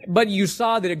 But you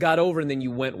saw that it got over and then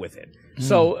you went with it.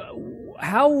 So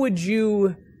how would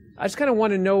you, I just kind of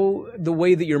want to know the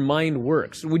way that your mind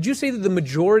works. Would you say that the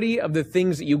majority of the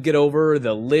things that you get over,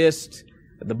 the list,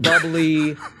 the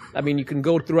bubbly, I mean, you can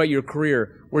go throughout your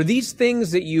career. Were these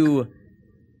things that you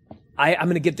I'm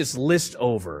going to get this list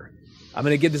over. I'm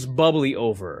going to get this bubbly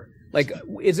over. Like,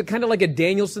 is it kind of like a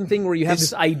Danielson thing where you have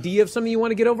this idea of something you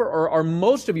want to get over, or are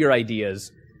most of your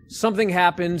ideas something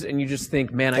happens and you just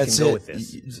think, man, I can go with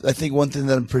this? I think one thing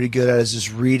that I'm pretty good at is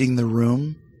just reading the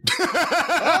room.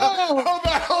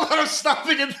 Hold on, I'm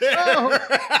stopping it there.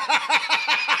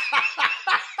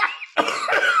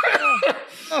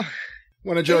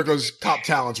 One of Jericho's top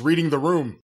talents, reading the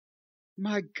room.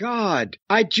 My God,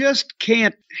 I just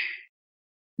can't.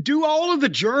 Do all of the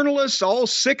journalists, all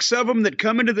 6 of them that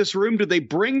come into this room, do they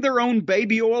bring their own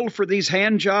baby oil for these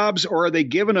hand jobs, or are they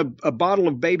given a bottle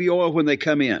of baby oil when they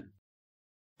come in?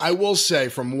 I will say,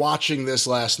 from watching this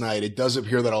last night, it does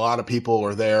appear that a lot of people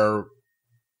are there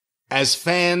as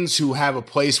fans who have a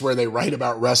place where they write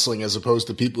about wrestling, as opposed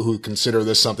to people who consider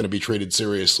this something to be treated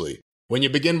seriously. When you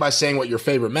begin by saying what your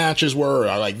favorite matches were, or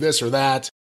I like this or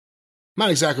that, I'm not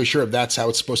exactly sure if that's how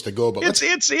it's supposed to go. But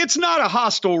it's not a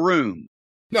hostile room.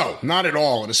 No, not at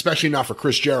all, and especially not for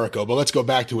Chris Jericho. But let's go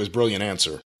back to his brilliant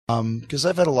answer. Because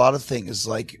I've had a lot of things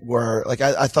like where, like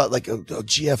I thought like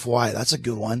GFY, that's a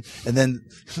good one, and then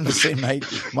the same night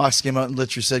Mox came out and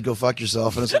literally said, "Go fuck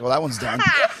yourself," and it's like, well, that one's done.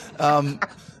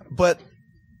 But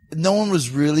no one was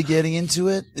really getting into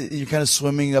it. You're kind of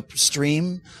swimming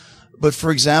upstream. But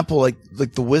for example, like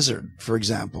the Wizard, for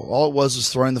example, all it was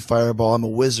throwing the fireball. I'm a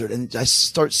wizard. And I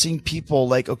start seeing people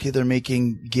like, okay, they're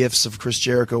making GIFs of Chris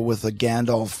Jericho with a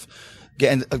Gandalf,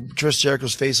 Chris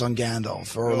Jericho's face on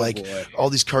Gandalf, or all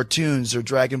these cartoons or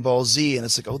Dragon Ball Z. And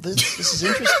it's like, oh, this is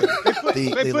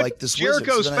interesting. They like this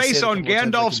Jericho's Wizard. So face on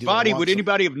Gandalf's body. Would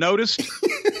anybody have noticed?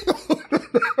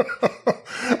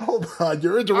 Hold on,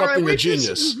 you're interrupting a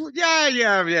genius.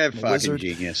 Yeah, fucking wizard.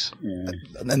 Genius. Yeah.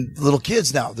 And little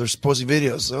kids now, they're posting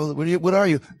videos. Oh, what are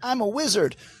you? I'm a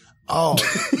wizard. Oh,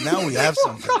 now we have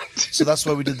something. So that's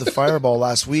why we did the fireball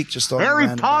last week. Just on Harry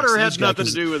Potter has nothing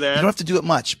to do with that. You don't have to do it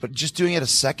much, but just doing it a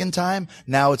second time,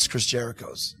 now it's Chris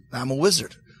Jericho's. I'm a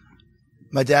wizard.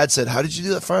 My dad said, "How did you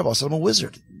do that fireball?" I said, "I'm a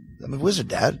wizard. I'm a wizard,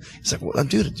 Dad." He's like, "Well,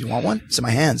 dude, do you want one?" It's in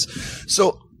my hands.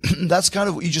 So that's kind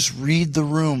of what you just read the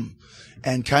room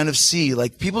and kind of see,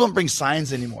 like, people don't bring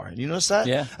signs anymore. You notice that?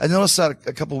 Yeah. I noticed that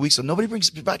a couple of weeks ago. Nobody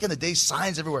brings, back in the day,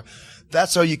 signs everywhere.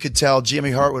 That's how you could tell. Jimmy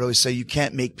Hart would always say, you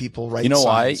can't make people write signs. You know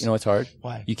why? You know what's hard?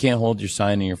 Why? You can't hold your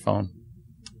sign in your phone.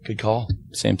 Good call.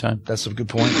 Same time. That's a good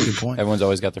point. Good point. Everyone's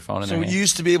always got their phone in their So hand. you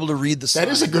used to be able to read the signs.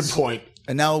 That is a good point.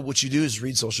 And now what you do is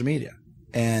read social media.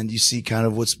 And you see kind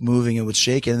of what's moving and what's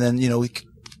shaking. And then, you know, we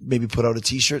maybe put out a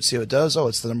t-shirt, see how it does. Oh,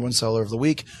 it's the number 1 seller of the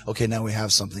week. Okay, now we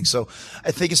have something. So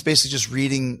I think it's basically just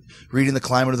reading the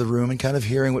climate of the room and kind of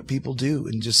hearing what people do,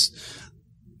 and just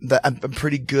that I'm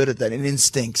pretty good at that. And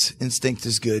instinct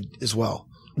is good as well.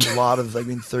 A lot of,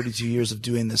 32 years of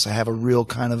doing this, I have a real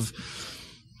kind of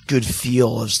good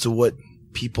feel as to what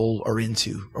people are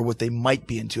into or what they might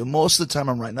be into. And most of the time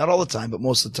I'm right. Not all the time, but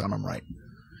most of the time I'm right.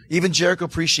 Even Jericho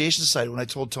Appreciation Society, when I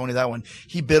told Tony that one,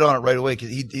 he bid on it right away.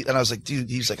 And I was like, dude,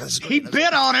 he was like, this is great. He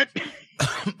bid on it.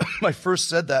 When I first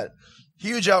said that,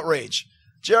 huge outrage.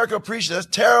 Jericho Appreciation, that's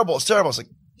terrible. It's terrible. I was like,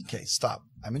 okay, stop.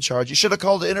 I'm in charge. You should have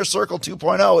called it Inner Circle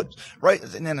 2.0. Right?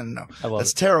 No.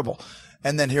 That's terrible.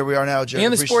 And then here we are now, Jericho.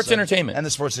 And the sports entertainment. And the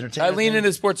sports entertainment. I leaned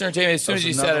into sports entertainment as soon as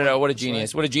you said it. Oh, what a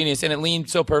genius. What a genius. And it leaned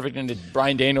so perfect into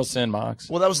Bryan Danielson, Mox.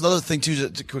 Well, that was another thing,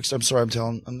 too. I'm sorry, I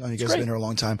know you guys have been here a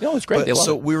long time. No, it's great.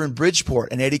 So we were in Bridgeport,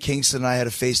 and Eddie Kingston and I had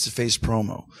a face-to-face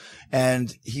promo.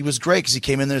 And he was great because he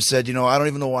came in there and said, I don't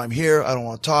even know why I'm here. I don't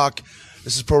want to talk.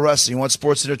 This is pro wrestling. You want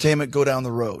sports entertainment? Go down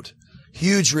the road.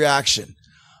 Huge reaction.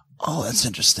 Oh, that's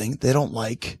interesting. They don't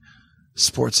like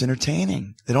sports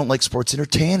entertaining. They don't like sports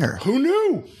entertainer. Who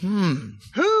knew?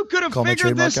 Who could have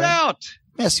figured this out?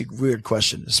 Let me ask you a weird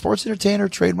question. Is sports entertainer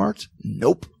trademarked?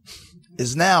 Nope.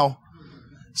 Is now.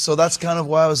 So that's kind of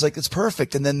why I was like, it's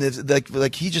perfect. And then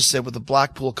like he just said with the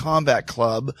Blackpool Combat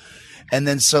Club, and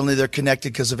then suddenly they're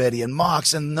connected because of Eddie and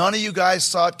Mox, and none of you guys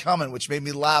saw it coming, which made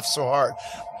me laugh so hard.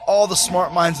 All the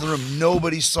smart minds in the room,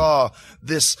 nobody saw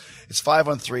this. It's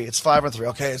 5-on-3. It's 5-on-3.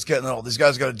 Okay, it's getting old. These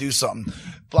guys got to do something.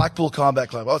 Blackpool Combat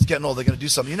Club. Oh, it's getting old. They're going to do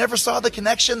something. You never saw the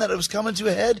connection that it was coming to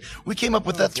a head? We came up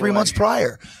with that 3 months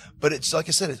prior. But it's like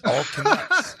I said, it all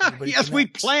connects. Yes, we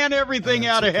plan everything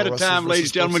out ahead of time, ladies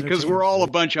and gentlemen, because we're all a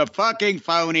bunch of fucking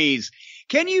phonies.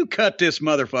 Can you cut this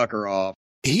motherfucker off?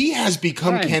 He has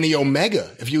become Kenny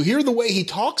Omega. If you hear the way he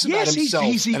talks about himself,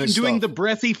 he's even doing the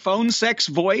breathy phone sex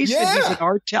voice. Yeah. And he's an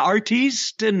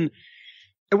artiste, and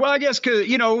well, I guess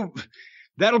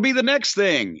that'll be the next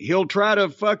thing. He'll try to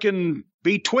fucking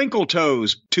be Twinkle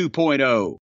Toes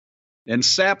 2.0 and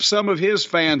sap some of his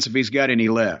fans if he's got any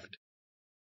left.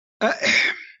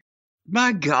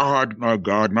 My God.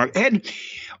 And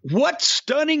what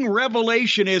stunning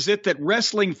revelation is it that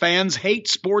wrestling fans hate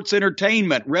sports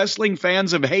entertainment? Wrestling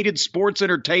fans have hated sports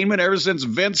entertainment ever since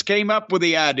Vince came up with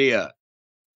the idea.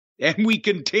 And we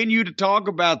continue to talk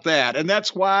about that. And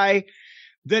that's why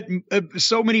that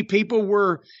so many people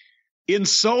were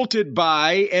insulted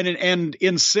by and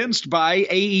incensed by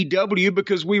AEW,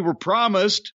 because we were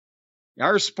promised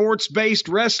our sports-based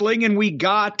wrestling and we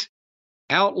got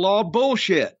outlaw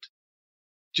bullshit.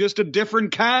 Just a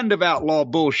different kind of outlaw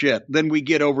bullshit than we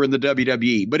get over in the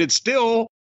WWE. But it's still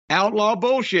outlaw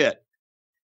bullshit.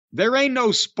 There ain't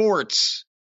no sports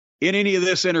in any of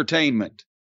this entertainment.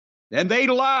 And they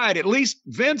lied. At least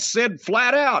Vince said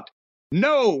flat out,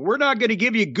 no, we're not going to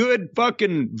give you good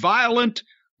fucking violent,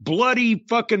 bloody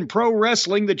fucking pro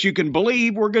wrestling that you can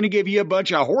believe. We're going to give you a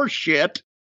bunch of horse shit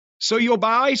so you'll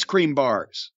buy ice cream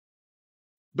bars.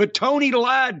 But Tony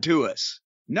lied to us.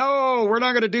 No, we're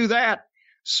not going to do that.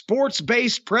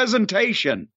 Sports-based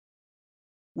presentation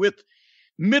with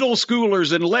middle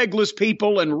schoolers and legless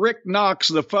people and Rick Knox,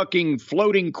 the fucking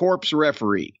floating corpse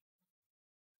referee.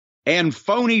 And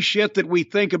phony shit that we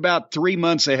think about 3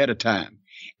 months ahead of time.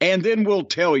 And then we'll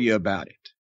tell you about it.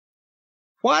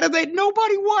 Why do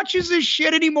nobody watches this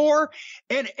shit anymore?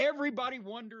 And everybody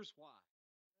wonders why.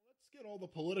 Let's get all the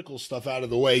political stuff out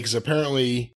of the way, because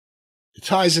apparently it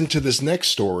ties into this next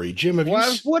story. Jim,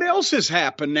 what else has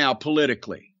happened now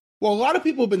politically? Well, a lot of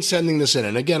people have been sending this in.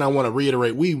 And again, I want to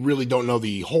reiterate, we really don't know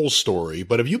the whole story.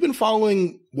 But have you been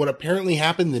following what apparently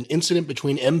happened, an incident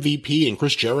between MVP and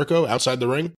Chris Jericho outside the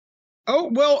ring? Oh,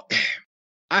 well,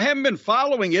 I haven't been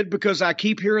following it because I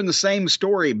keep hearing the same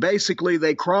story. Basically,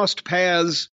 they crossed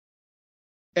paths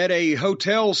at a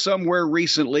hotel somewhere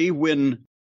recently when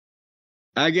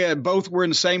I guess both were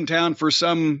in the same town for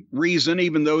some reason,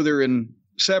 even though they're in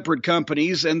separate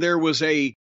companies. And there was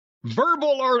a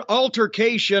verbal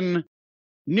altercation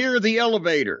near the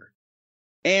elevator.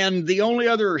 And the only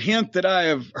other hint that I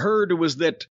have heard was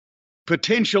that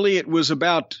potentially it was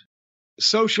about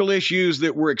social issues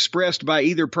that were expressed by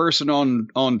either person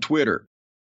on Twitter.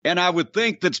 And I would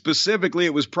think that specifically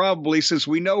it was probably, since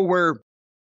we know where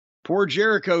poor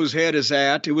Jericho's head is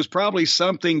at, it was probably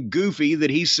something goofy that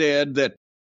he said that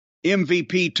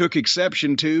MVP took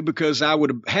exception to, because I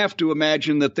would have to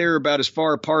imagine that they're about as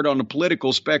far apart on the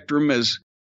political spectrum as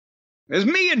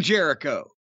me and Jericho.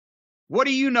 What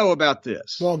do you know about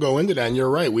this? Well, I'll go into that, and you're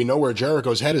right. We know where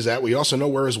Jericho's head is at. We also know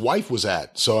where his wife was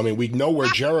at. So, I mean, we know where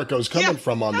Jericho's coming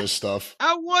from on this stuff.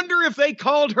 I wonder if they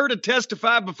called her to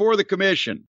testify before the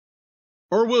commission.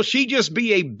 Or will she just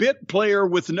be a bit player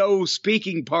with no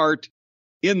speaking part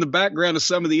in the background of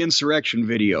some of the insurrection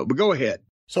video? But go ahead.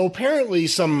 So apparently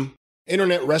some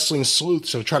internet wrestling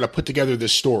sleuths have tried to put together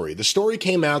this story. The story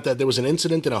came out that there was an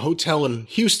incident in a hotel in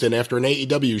Houston after an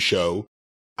AEW show.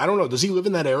 I don't know. Does he live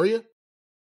in that area?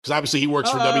 Because obviously he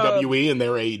works for WWE and they're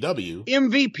AEW.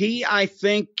 MVP, I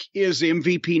think, is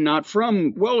MVP not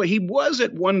from, well, he was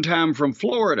at one time from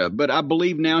Florida, but I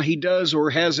believe now he does or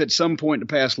has at some point in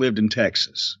the past lived in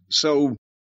Texas. So,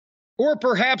 or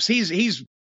perhaps he's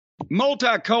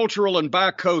multicultural and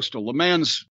bi-coastal. The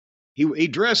man's, he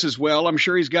dresses well. I'm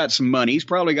sure he's got some money. He's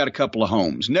probably got a couple of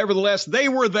homes. Nevertheless, they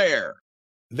were there.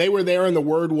 They were there, and the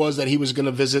word was that he was going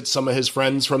to visit some of his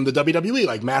friends from the WWE,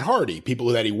 like Matt Hardy, people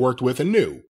that he worked with and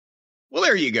knew. Well,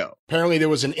 there you go. Apparently there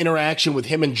was an interaction with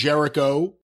him and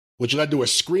Jericho, which led to a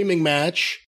screaming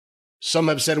match. Some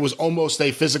have said it was almost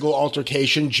a physical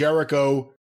altercation.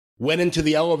 Jericho went into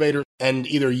the elevator and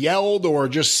either yelled or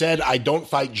just said, "I don't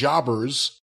fight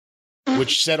jobbers,"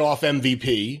 which set off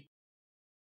MVP.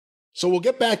 So we'll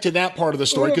get back to that part of the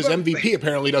story, because MVP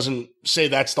apparently doesn't say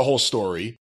that's the whole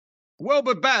story. Well,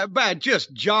 but by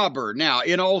just jobber. Now,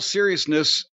 in all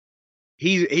seriousness,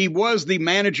 he was the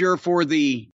manager for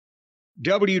the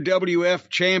WWF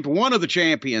champ, one of the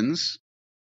champions.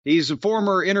 He's a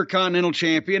former Intercontinental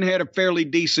champion, had a fairly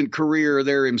decent career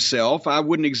there himself. I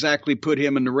wouldn't exactly put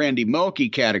him in the Randy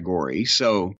Mulkey category.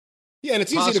 So yeah, and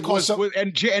it's easy to call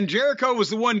and Jericho was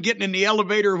the one getting in the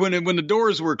elevator when the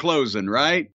doors were closing,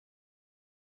 right?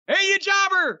 Hey, you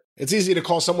jobber! It's easy to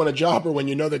call someone a jobber when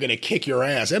you know they're going to kick your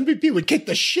ass. MVP would kick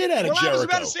the shit out of Jericho. I was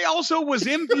about to say also, was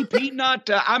MVP not,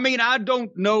 I mean, I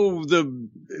don't know the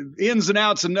ins and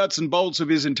outs and nuts and bolts of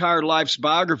his entire life's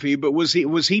biography, but was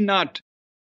he not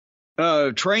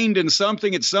trained in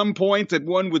something at some point that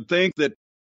one would think that,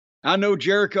 I know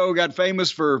Jericho got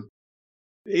famous for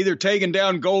either taking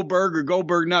down Goldberg or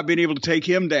Goldberg not being able to take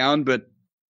him down, but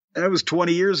that was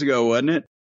 20 years ago, wasn't it?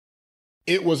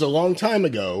 It was a long time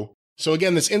ago. So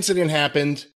again, this incident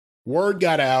happened. Word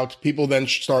got out. People then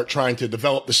start trying to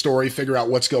develop the story, figure out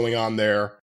what's going on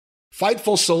there.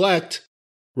 Fightful Select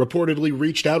reportedly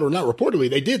reached out, or not reportedly,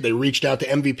 they did. They reached out to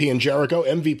MVP and Jericho.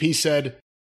 MVP said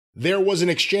there was an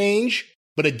exchange,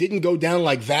 but it didn't go down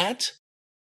like that.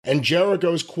 And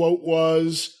Jericho's quote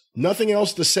was, "Nothing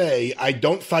else to say. I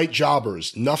don't fight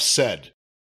jobbers. Nuff said."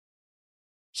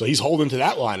 So he's holding to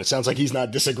that line. It sounds like he's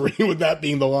not disagreeing with that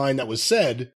being the line that was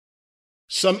said.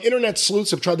 Some internet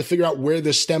sleuths have tried to figure out where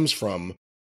this stems from.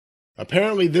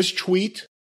 Apparently this tweet,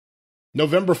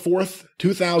 November 4th,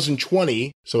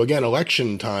 2020, so again,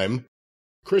 election time,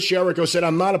 Chris Jericho said,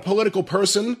 "I'm not a political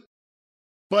person,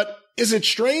 but is it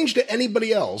strange to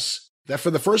anybody else that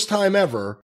for the first time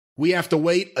ever, we have to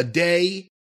wait a day,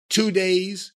 2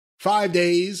 days, 5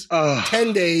 days,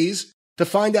 10 days to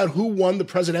find out who won the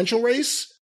presidential race?"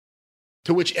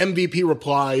 To which MVP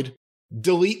replied,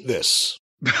 "Delete this."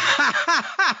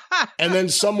 And then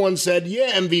someone said, "Yeah,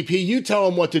 MVP, you tell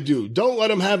him what to do. Don't let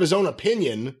him have his own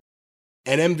opinion."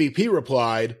 And MVP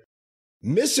replied,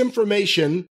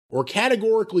 "Misinformation or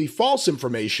categorically false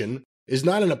information is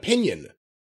not an opinion.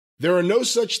 There are no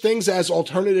such things as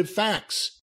alternative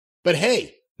facts. But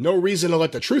hey, no reason to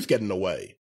let the truth get in the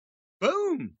way."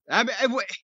 Boom.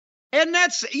 And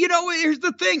that's, here's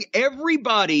the thing.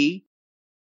 Everybody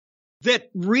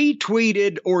that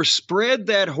retweeted or spread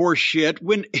that horse shit,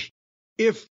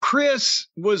 if Chris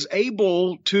was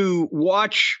able to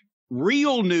watch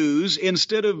real news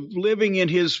instead of living in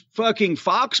his fucking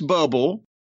Fox bubble,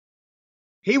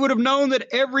 he would have known that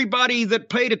everybody that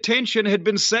paid attention had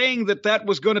been saying that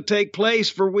was going to take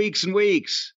place for weeks and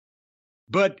weeks.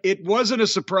 But it wasn't a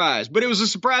surprise. But it was a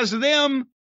surprise to them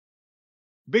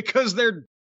because their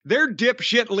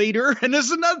dipshit leader, and this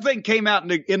is another thing came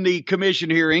out in the commission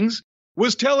hearings,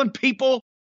 was telling people,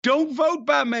 don't vote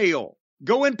by mail.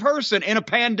 Go in person in a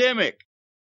pandemic.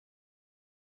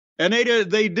 And they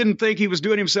didn't think he was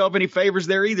doing himself any favors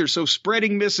there either. So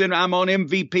spreading I'm on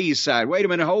MVP's side. Wait a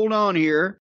minute, hold on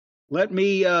here. Let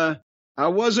me, I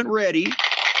wasn't ready.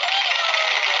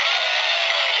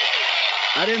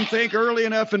 I didn't think early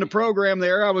enough in the program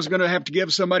there I was going to have to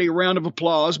give somebody a round of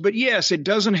applause. But yes, it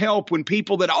doesn't help when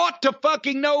people that ought to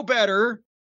fucking know better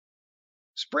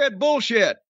spread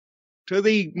bullshit to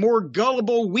the more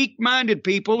gullible, weak-minded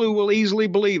people who will easily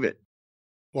believe it.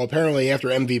 Well, apparently after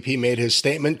MVP made his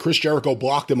statement, Chris Jericho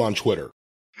blocked him on Twitter.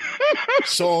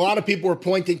 So a lot of people were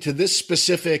pointing to this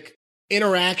specific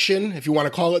interaction, if you want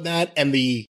to call it that, and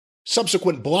the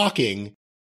subsequent blocking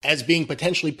as being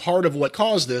potentially part of what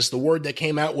caused this. The word that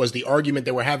came out was the argument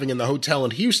they were having in the hotel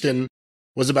in Houston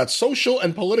was about social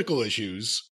and political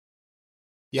issues.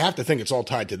 You have to think it's all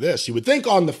tied to this. You would think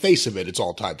on the face of it, it's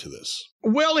all tied to this.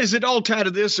 Well, is it all tied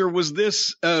to this, or was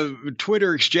this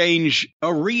Twitter exchange a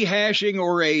rehashing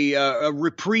or a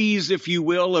reprise, if you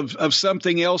will, of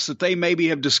something else that they maybe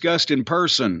have discussed in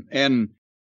person? And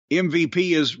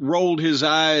MVP has rolled his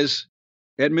eyes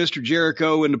at Mr.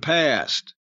 Jericho in the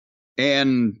past.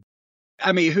 And,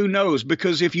 I mean, who knows?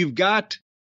 Because if you've got...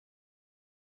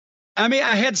 I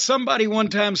had somebody one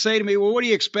time say to me, well, what do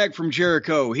you expect from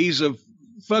Jericho? He's a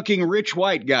fucking rich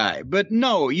white guy. But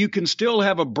no, you can still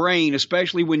have a brain,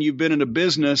 especially when you've been in a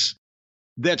business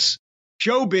that's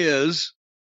showbiz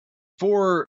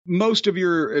for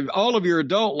all of your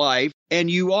adult life, and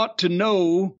you ought to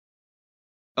know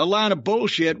a line of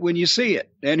bullshit when you see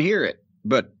it and hear it.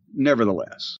 But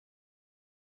nevertheless.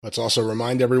 Let's also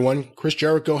remind everyone, Chris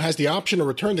Jericho has the option to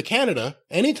return to Canada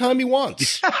anytime he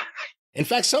wants. In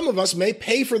fact, some of us may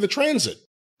pay for the transit.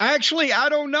 Actually, I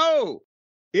don't know.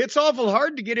 It's awful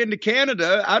hard to get into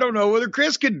Canada. I don't know whether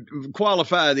Chris could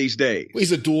qualify these days. Well,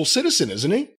 he's a dual citizen, isn't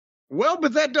he? Well,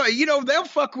 but they'll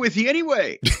fuck with you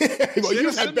anyway. Well,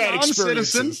 you've had bad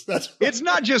experiences. It's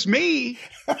not just me.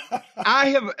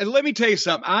 Let me tell you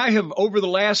something. I have, over the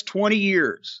last 20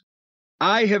 years,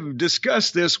 I have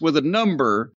discussed this with a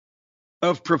number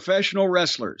of professional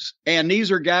wrestlers. And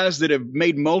these are guys that have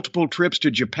made multiple trips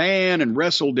to Japan and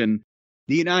wrestled in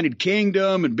the United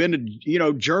Kingdom and been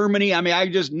to, Germany. I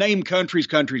just name countries,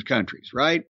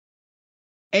 right?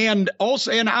 And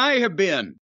I have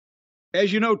been,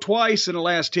 as you know, twice in the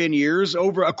last 10 years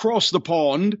across the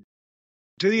pond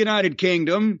to the United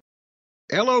Kingdom.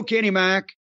 Hello, Kenny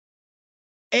Mac.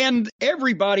 And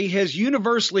everybody has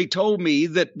universally told me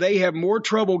that they have more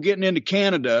trouble getting into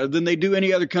Canada than they do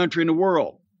any other country in the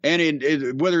world. And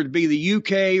whether it be the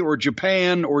UK or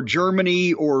Japan or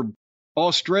Germany or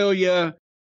Australia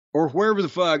or wherever the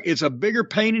fuck, it's a bigger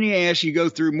pain in the ass. You go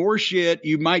through more shit.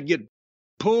 You might get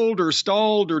pulled or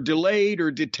stalled or delayed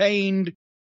or detained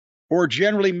or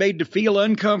generally made to feel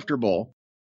uncomfortable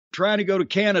trying to go to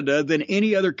Canada than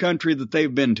any other country that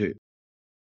they've been to.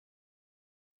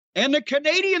 And the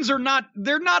Canadians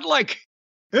they're not like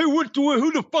Hey, who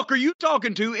the fuck are you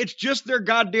talking to? It's just their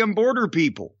goddamn border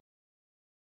people.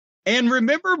 And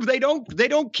remember, they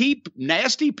don't keep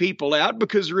nasty people out,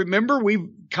 because remember, we've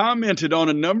commented on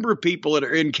a number of people that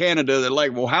are in Canada that are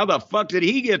like, well, how the fuck did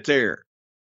he get there?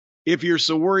 If you're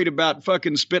so worried about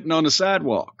fucking spitting on the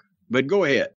sidewalk. But go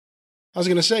ahead. I was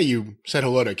going to say, you said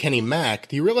hello to Kenny Mack.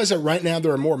 Do you realize that right now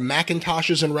there are more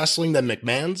Macintoshes in wrestling than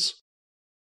McMahons?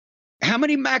 How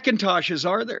many Macintoshes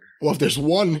are there? Well, if there's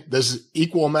one, there's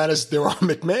equal amount as there are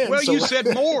McMahons. Well, you said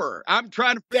more. I'm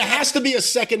trying to... There has to be a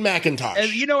second Macintosh.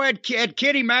 And, you know, at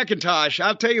Kenny McIntosh,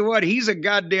 I'll tell you what, he's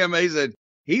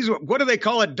what do they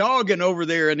call it, dogging over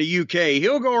there in the UK.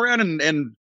 He'll go around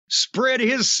and spread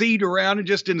his seed around and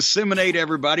just inseminate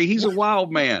everybody. He's a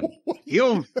wild man.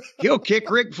 He'll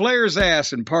kick Ric Flair's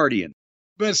ass and partying.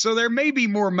 But so there may be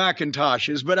more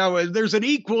Macintoshes, but there's an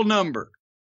equal number.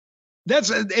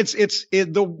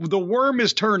 The worm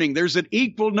is turning. There's an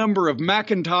equal number of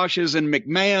Macintoshes and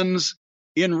McMahons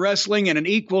in wrestling, and an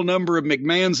equal number of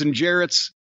McMahons and Jarretts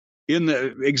in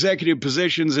the executive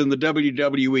positions in the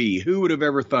WWE. Who would have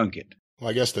ever thunk it?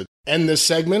 Well, I guess to end this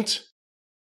segment,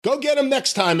 go get him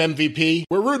next time, MVP.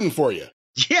 We're rooting for you.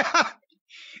 Yeah.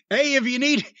 Hey, if you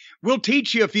need, we'll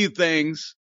teach you a few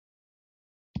things.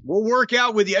 We'll work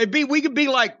out with you. We could be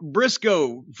like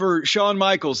Briscoe for Shawn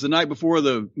Michaels the night before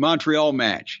the Montreal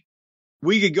match.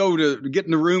 We could go to get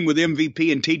in the room with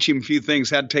MVP and teach him a few things,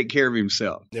 how to take care of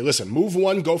himself. Hey, listen, move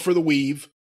one, go for the weave.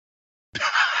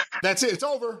 That's it. It's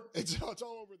over. It's all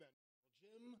over then.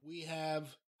 Jim,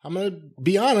 I'm going to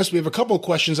be honest, we have a couple of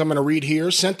questions I'm going to read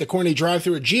here, sent to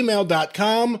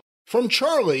cornydrivethru@gmail.com from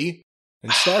Charlie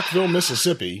in Starkville,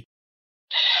 Mississippi.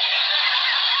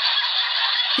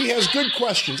 He has good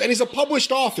questions, and he's a published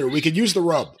author. We could use the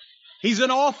rub. He's an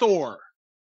author.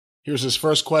 Here's his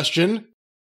first question.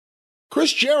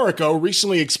 Chris Jericho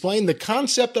recently explained the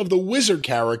concept of the wizard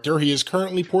character he is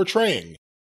currently portraying.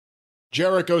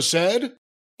 Jericho said,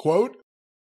 quote,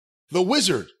 "The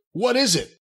wizard, what is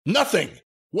it? Nothing.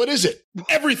 What is it?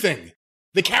 Everything.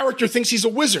 The character thinks he's a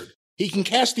wizard. He can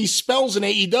cast these spells in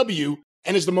AEW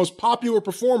and is the most popular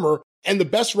performer and the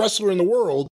best wrestler in the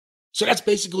world, so that's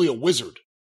basically a wizard."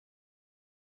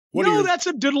 That's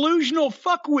a delusional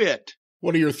fuckwit.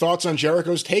 What are your thoughts on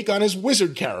Jericho's take on his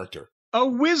wizard character? A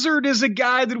wizard is a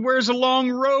guy that wears a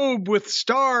long robe with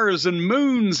stars and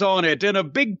moons on it and a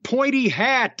big pointy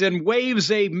hat and waves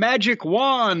a magic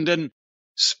wand and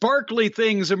sparkly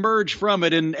things emerge from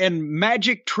it and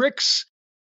magic tricks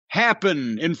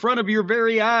happen in front of your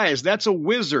very eyes. That's a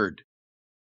wizard,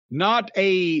 not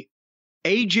a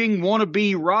aging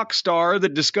wannabe rock star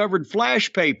that discovered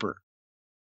flash paper.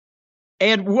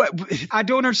 And what I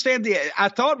don't understand, I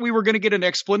thought we were going to get an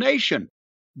explanation.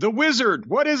 The wizard,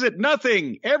 what is it?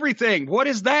 Nothing, everything. What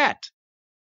is that?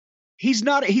 He's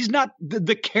not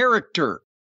the character.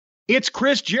 It's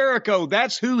Chris Jericho.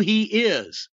 That's who he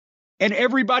is. And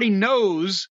everybody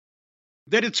knows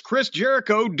that it's Chris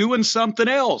Jericho doing something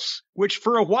else, which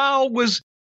for a while was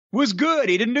good.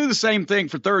 He didn't do the same thing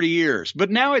for 30 years, but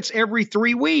now it's every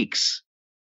 3 weeks.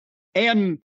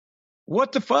 And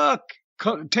what the fuck?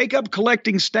 Take up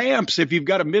collecting stamps if you've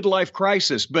got a midlife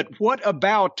crisis. But what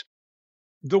about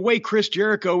the way Chris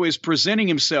Jericho is presenting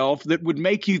himself that would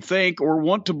make you think or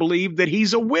want to believe that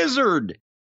he's a wizard?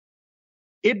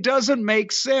 It doesn't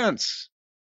make sense.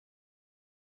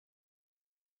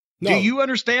 No. Do you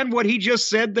understand what he just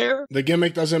said there? The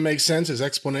gimmick doesn't make sense. His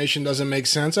explanation doesn't make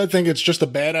sense. I think it's just a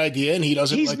bad idea, and he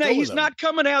doesn't. He's not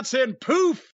coming out saying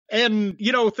poof and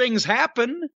things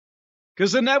happen.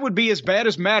 Because then that would be as bad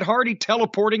as Matt Hardy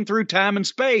teleporting through time and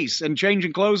space and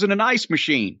changing clothes in an ice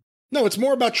machine. No, it's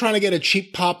more about trying to get a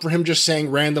cheap pop for him just saying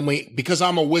randomly, "because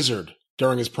I'm a wizard,"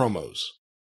 during his promos.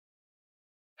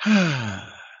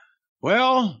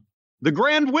 Well, the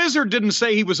Grand Wizard didn't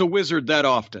say he was a wizard that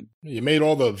often. You made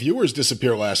all the viewers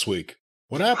disappear last week.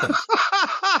 What happened?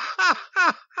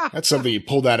 That's something he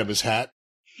pulled out of his hat.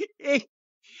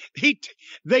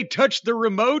 They touched the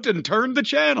remote and turned the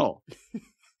channel.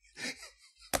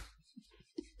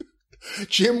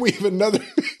 Jim, we have another.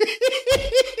 Oh,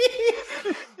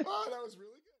 that was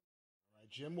really good. All right,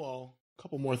 Jim, well, a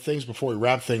couple more things before we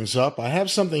wrap things up. I have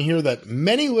something here that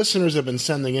many listeners have been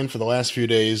sending in for the last few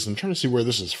days. I'm trying to see where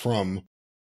this is from.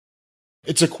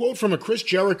 It's a quote from a Chris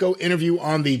Jericho interview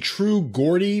on the True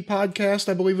Gordy podcast,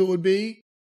 I believe it would be.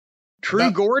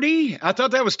 Gordy? I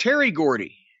thought that was Terry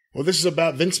Gordy. Well, this is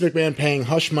about Vince McMahon paying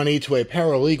hush money to a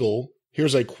paralegal.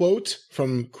 Here's a quote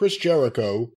from Chris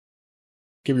Jericho.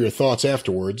 Give your thoughts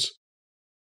afterwards.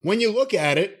 "When you look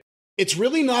at it, it's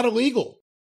really not illegal.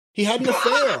 He had an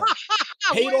affair.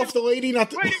 Paid off the lady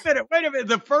not to..." Wait a minute.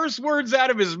 The first words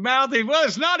out of his mouth, well,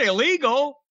 it's not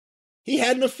illegal. He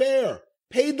had an affair,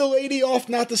 paid the lady off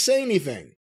not to say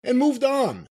anything, and moved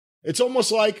on. It's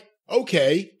almost like,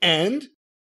 okay, and?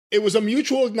 It was a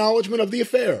mutual acknowledgement of the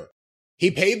affair. He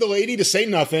paid the lady to say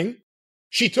nothing.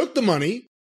 She took the money.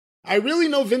 I really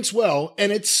know Vince well,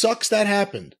 and it sucks that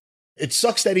happened. It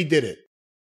sucks that he did it.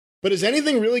 But is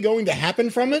anything really going to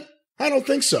happen from it? I don't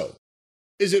think so.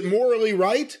 Is it morally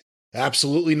right?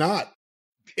 Absolutely not.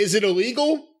 Is it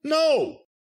illegal? No.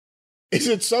 Is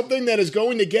it something that is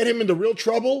going to get him into real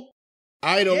trouble?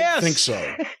 I don't think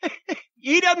so.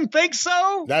 He doesn't think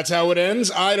so? That's how it ends?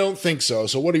 I don't think so.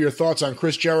 So what are your thoughts on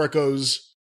Chris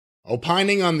Jericho's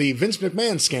opining on the Vince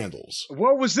McMahon scandals?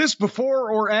 What was this,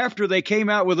 before or after they came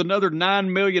out with another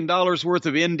 $9 million worth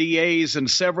of NDAs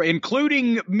and several,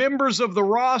 including members of the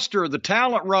roster, the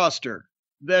talent roster,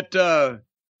 that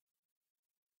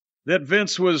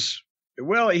Vince was,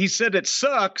 well, he said it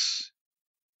sucks,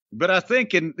 but I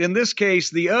think in this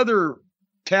case, the other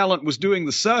talent was doing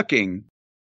the sucking.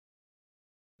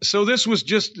 So this was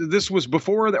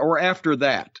before or after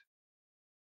that?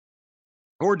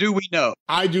 Or do we know?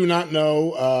 I do not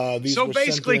know. So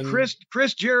basically,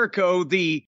 Chris Jericho,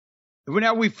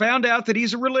 now we found out that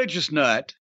he's a religious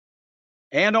nut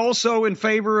and also in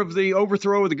favor of the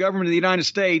overthrow of the government of the United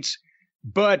States.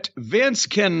 But Vince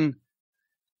can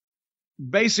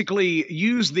basically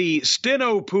use the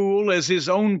Steno pool as his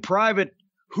own private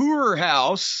whore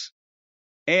house.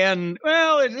 And,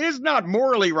 well, it is not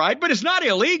morally right, but it's not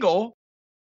illegal.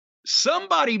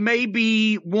 Somebody may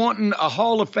be wanting a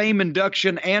Hall of Fame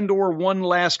induction and or one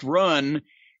last run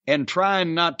and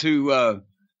trying not to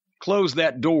close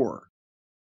that door.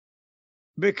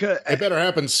 Because it better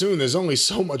happen soon. There's only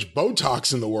so much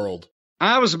Botox in the world.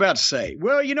 I was about to say,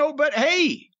 well, but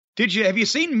hey, have you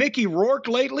seen Mickey Rourke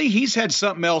lately? He's had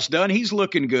something else done. He's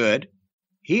looking good.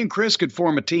 He and Chris could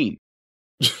form a team.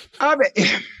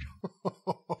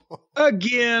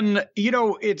 Again,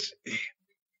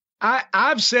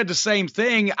 I've said the same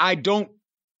thing. I don't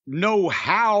know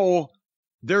how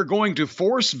they're going to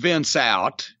force Vince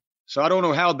out. So I don't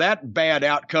know how that bad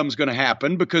outcome's going to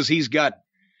happen because he's got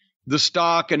the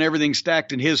stock and everything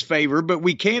stacked in his favor. But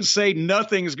we can't say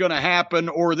nothing's going to happen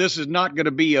or this is not going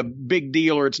to be a big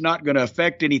deal or it's not going to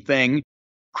affect anything.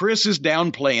 Chris is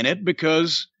downplaying it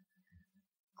because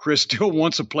Chris still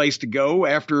wants a place to go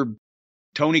after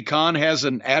Tony Khan has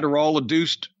an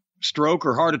Adderall-induced stroke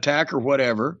or heart attack or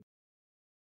whatever.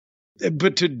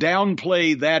 But to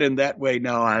downplay that in that way,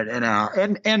 no.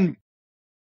 And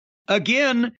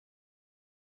again,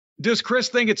 does Chris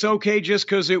think it's okay just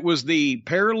because it was the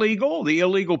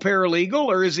illegal paralegal,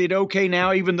 or is it okay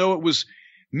now even though it was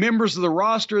members of the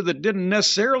roster that didn't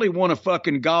necessarily want to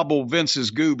fucking gobble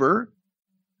Vince's goober,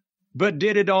 but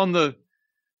did it on the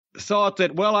thought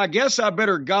that, well, I guess I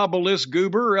better gobble this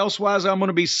goober or elsewise I'm going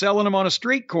to be selling him on a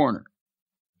street corner.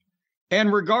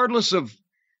 And regardless of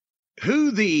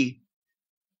who the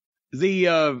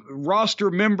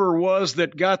roster member was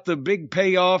that got the big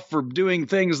payoff for doing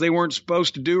things they weren't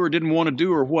supposed to do or didn't want to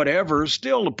do or whatever,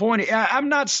 still the point, I'm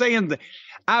not saying that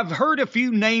I've heard a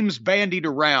few names bandied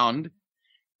around.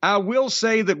 I will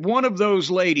say that one of those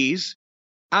ladies,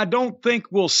 I don't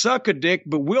think will suck a dick,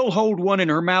 but will hold one in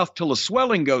her mouth till the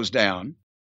swelling goes down.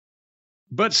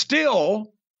 But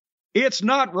still, it's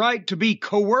not right to be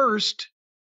coerced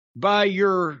by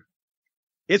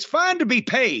it's fine to be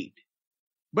paid,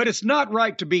 but it's not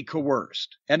right to be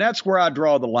coerced. And that's where I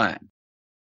draw the line.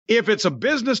 If it's a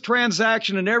business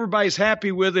transaction and everybody's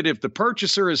happy with it, if the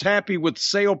purchaser is happy with the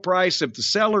sale price, if the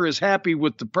seller is happy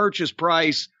with the purchase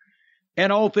price,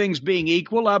 and all things being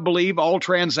equal, I believe all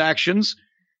transactions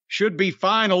should be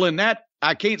final. In that,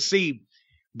 I can't see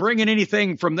bringing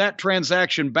anything from that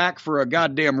transaction back for a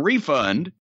goddamn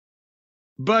refund.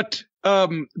 But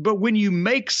when you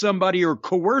make somebody or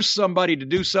coerce somebody to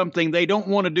do something they don't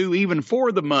want to do even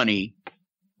for the money,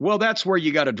 well, that's where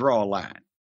you got to draw a line.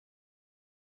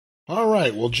 All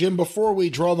right. Well, Jim, before we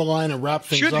draw the line and wrap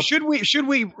things up. Should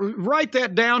we write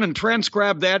that down and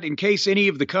transcribe that in case any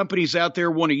of the companies out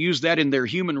there want to use that in their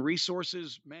human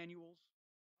resources manuals?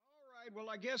 All right.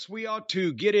 Well, I guess we ought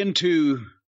to get into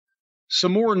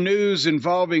some more news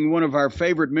involving one of our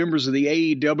favorite members of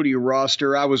the AEW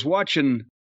roster. I was watching,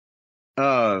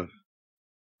 or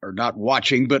not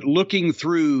watching, but looking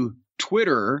through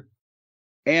Twitter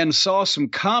and saw some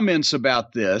comments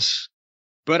about this.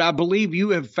 But I believe you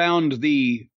have found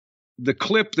the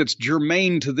clip that's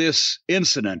germane to this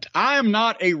incident. I am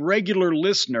not a regular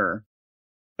listener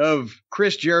of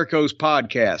Chris Jericho's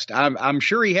podcast. I'm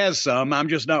sure he has some. I'm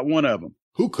just not one of them.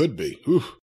 Who could be?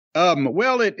 Oof.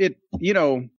 Well, it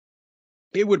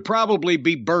it would probably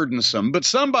be burdensome, but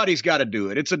somebody's got to do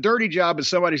it. It's a dirty job, but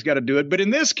somebody's got to do it. But in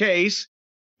this case,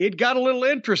 it got a little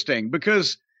interesting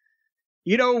because,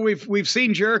 you know, we've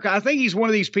seen Jericho. I think he's one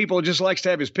of these people who just likes to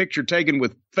have his picture taken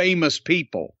with famous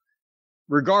people,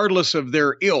 regardless of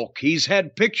their ilk. He's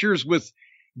had pictures with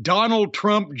Donald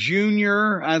Trump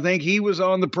Jr. I think he was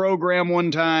on the program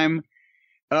one time.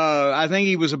 I think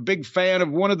he was a big fan of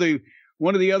one of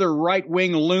the other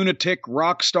right-wing lunatic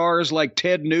rock stars like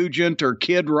Ted Nugent or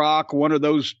Kid Rock, one of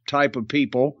those type of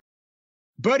people.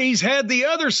 But he's had the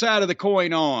other side of the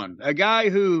coin on, a guy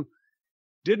who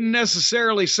didn't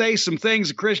necessarily say some things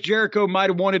that Chris Jericho might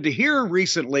have wanted to hear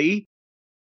recently.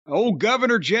 Old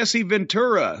Governor Jesse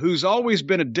Ventura, who's always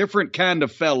been a different kind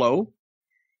of fellow,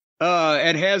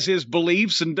 and has his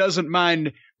beliefs and doesn't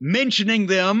mind mentioning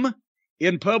them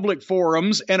in public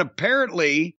forums. And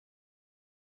apparently,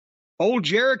 old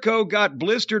Jericho got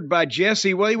blistered by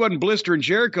Jesse. Well, he wasn't blistering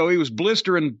Jericho. He was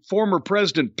blistering former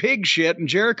President Pig shit, and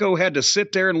Jericho had to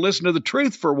sit there and listen to the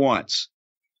truth for once.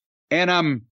 And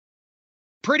I'm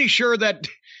pretty sure that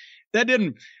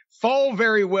didn't fall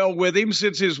very well with him,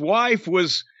 since his wife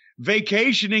was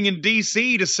vacationing in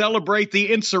D.C. to celebrate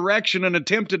the insurrection and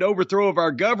attempted overthrow of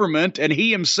our government, and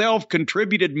he himself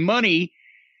contributed money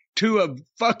to a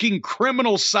fucking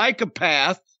criminal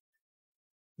psychopath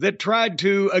that tried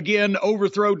to, again,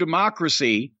 overthrow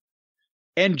democracy.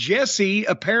 And Jesse,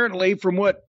 apparently, from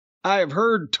what I have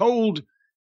heard, told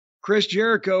Chris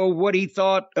Jericho what he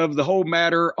thought of the whole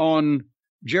matter on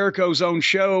Jericho's own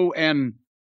show, and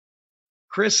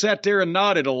Chris sat there and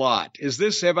nodded a lot.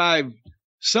 Have I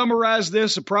summarized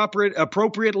this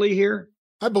appropriately here?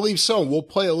 I believe so. We'll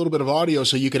play a little bit of audio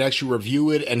so you can actually review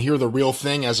it and hear the real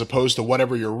thing as opposed to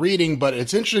whatever you're reading. But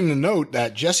it's interesting to note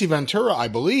that Jesse Ventura, I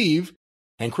believe,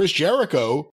 and Chris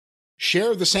Jericho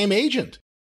share the same agent.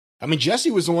 I mean, Jesse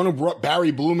was the one who brought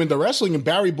Barry Bloom into wrestling, and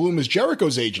Barry Bloom is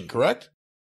Jericho's agent, correct?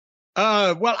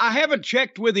 Well, I haven't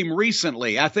checked with him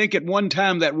recently. I think at one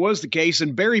time that was the case.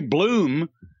 And Barry Bloom,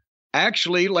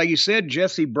 actually, like you said,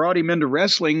 Jesse brought him into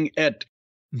wrestling at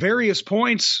various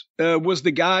points, was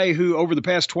the guy who, over the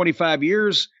past 25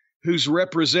 years, who's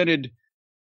represented,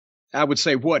 I would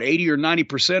say, 80 or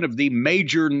 90% of the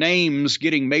major names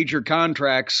getting major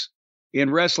contracts in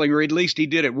wrestling, or at least he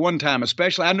did at one time.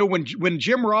 Especially, I know when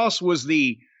Jim Ross was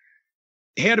the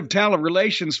head of talent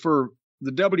relations for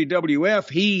the WWF,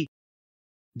 he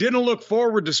didn't look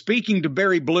forward to speaking to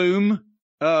Barry Bloom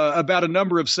about a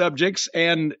number of subjects.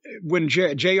 And when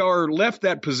JR left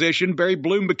that position, Barry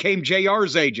Bloom became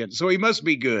JR's agent. So he must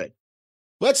be good.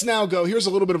 Let's now go. Here's a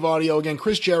little bit of audio. Again,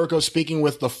 Chris Jericho speaking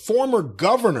with the former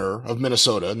governor of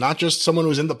Minnesota, not just someone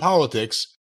who's into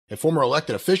politics, a former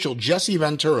elected official, Jesse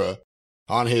Ventura,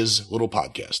 on his little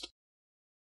podcast.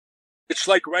 It's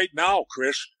like right now,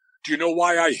 Chris. Do you know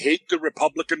why I hate the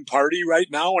Republican Party right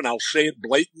now? And I'll say it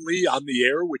blatantly on the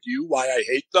air with you, why I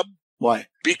hate them. Why?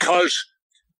 Because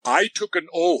I took an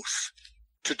oath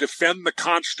to defend the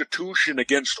Constitution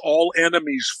against all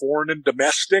enemies, foreign and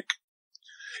domestic.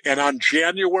 And on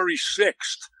January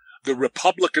 6th, the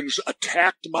Republicans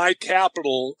attacked my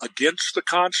Capitol against the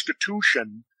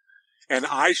Constitution, and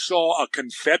I saw a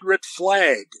Confederate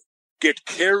flag get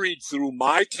carried through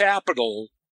my Capitol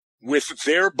with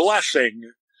their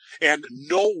blessing. And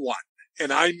no one,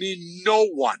 and I mean no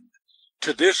one,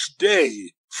 to this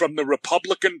day from the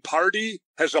Republican Party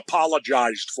has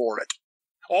apologized for it.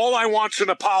 All I want's an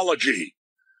apology.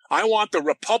 I want the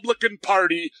Republican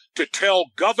Party to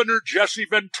tell Governor Jesse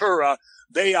Ventura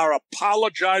they are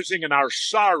apologizing and are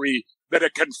sorry that a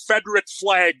Confederate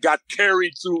flag got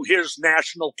carried through his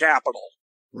national capital.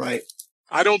 Right.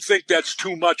 I don't think that's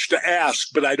too much to ask,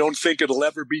 but I don't think it'll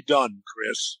ever be done,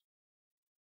 Chris.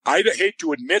 I'd hate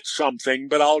to admit something,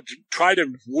 but I'll try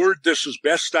to word this as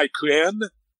best I can.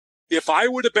 If I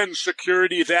would have been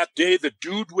security that day, the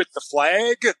dude with the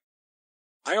flag,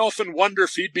 I often wonder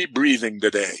if he'd be breathing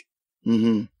today.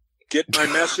 Mm-hmm. Get my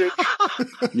message?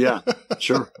 Yeah,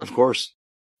 sure, of course.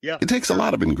 Yeah. It takes a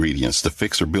lot of ingredients to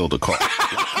fix or build a car.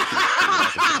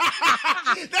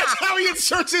 That's how he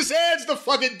inserts his hands, the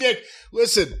fucking dick.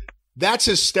 Listen, that's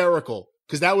hysterical,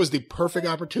 because that was the perfect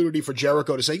opportunity for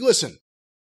Jericho to say, listen,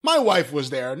 my wife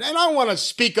was there, and I want to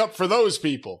speak up for those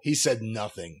people. He said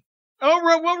nothing. Oh,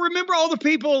 well, remember all the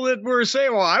people that were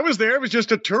saying, well, I was there. It was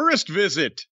just a tourist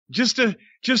visit, just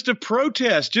a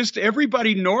protest, just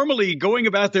everybody normally going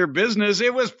about their business.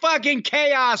 It was fucking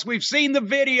chaos. We've seen the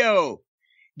video.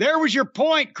 There was your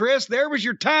point, Chris. There was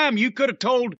your time. You could have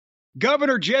told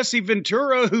Governor Jesse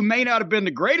Ventura, who may not have been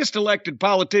the greatest elected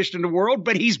politician in the world,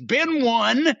 but he's been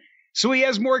one, so he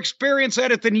has more experience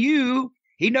at it than you.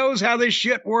 He knows how this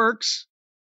shit works.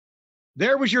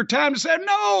 There was your time to say,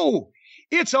 no,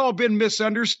 it's all been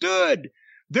misunderstood.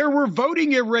 There were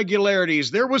voting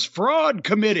irregularities. There was fraud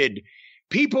committed.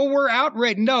 People were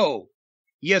outraged. No,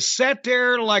 you sat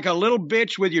there like a little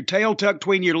bitch with your tail tucked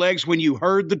between your legs when you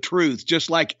heard the truth, just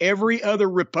like every other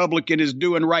Republican is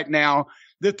doing right now,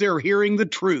 that they're hearing the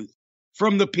truth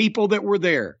from the people that were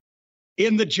there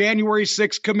in the January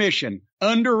 6th commission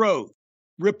under oath.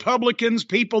 Republicans,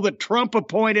 people that Trump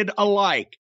appointed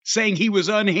alike, saying he was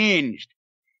unhinged,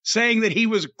 saying that he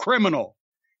was a criminal,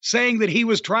 saying that he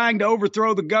was trying to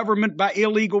overthrow the government by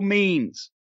illegal means.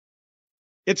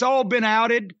 It's all been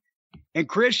outed. And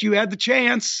Chris, you had the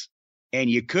chance and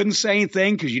you couldn't say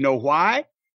anything because you know why?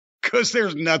 Because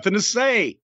there's nothing to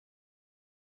say.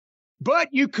 But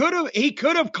he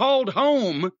could have called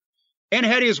home and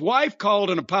had his wife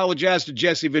called and apologized to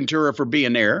Jesse Ventura for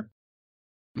being there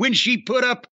when she put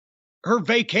up her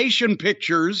vacation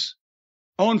pictures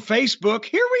on Facebook.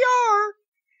 Here we are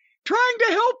trying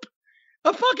to help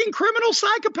a fucking criminal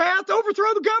psychopath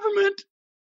overthrow the government.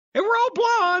 And we're all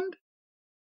blonde.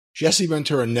 Jesse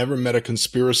Ventura never met a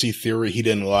conspiracy theory he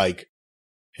didn't like.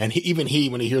 And when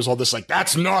he hears all this, like,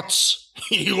 that's nuts.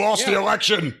 He lost the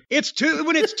election.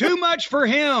 When it's too much for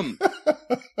him.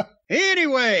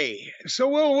 Anyway, so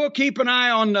we'll keep an eye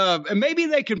on, and maybe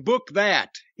they can book that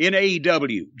in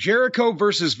AEW. Jericho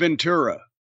versus Ventura.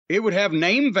 It would have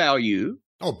name value.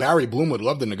 Oh, Barry Bloom would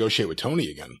love to negotiate with Tony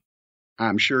again.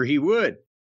 I'm sure he would.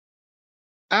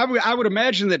 I would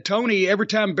imagine that Tony, every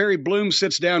time Barry Bloom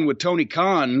sits down with Tony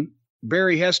Khan,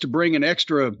 Barry has to bring an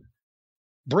extra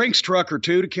Brinks truck or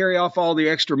two to carry off all the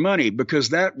extra money, because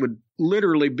that would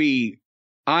literally be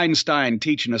Einstein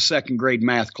teaching a second grade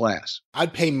math class.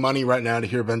 I'd pay money right now to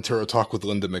hear Ventura talk with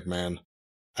Linda McMahon.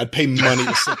 I'd pay money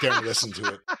to sit there and listen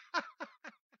to it. Our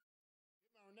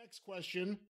next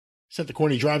question, sent to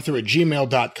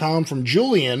cornydrivethru@gmail.com from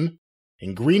Julian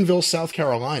in Greenville, South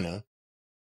Carolina.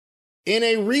 In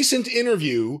a recent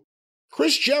interview,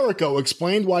 Chris Jericho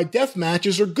explained why death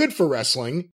matches are good for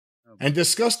wrestling and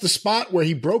discussed the spot where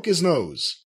he broke his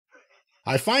nose.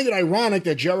 I find it ironic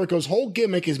that Jericho's whole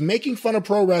gimmick is making fun of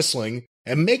pro wrestling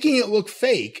and making it look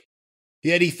fake,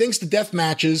 yet he thinks the death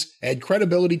matches add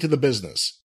credibility to the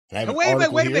business. Wait a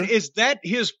minute. Is that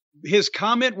his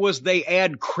comment was they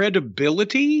add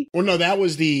credibility? Well, no, that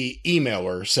was the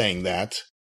emailer saying that.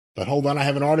 But hold on, I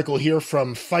have an article here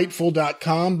from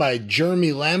Fightful.com by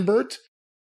Jeremy Lambert.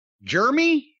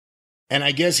 Jeremy? And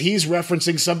I guess he's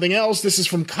referencing something else. This is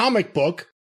from Comic Book.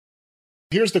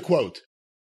 Here's the quote.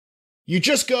 You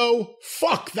just go,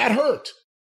 fuck, that hurt.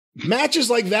 Matches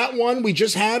like that one we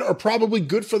just had are probably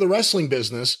good for the wrestling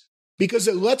business because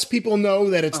it lets people know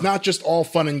that it's not just all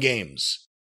fun and games.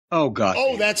 Oh, God.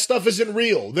 Oh, that stuff isn't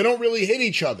real. They don't really hit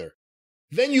each other.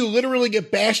 Then you literally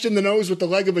get bashed in the nose with the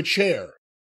leg of a chair.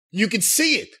 You could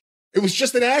see it. It was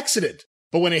just an accident.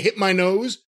 But when it hit my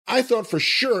nose, I thought for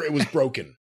sure it was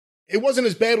broken. It wasn't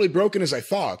as badly broken as I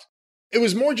thought. It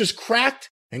was more just cracked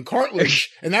and cartilage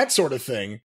and that sort of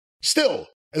thing. Still,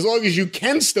 as long as you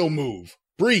can still move,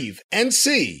 breathe, and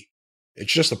see,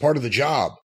 it's just a part of the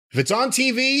job. If it's on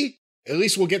TV, at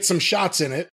least we'll get some shots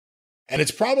in it. And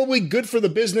it's probably good for the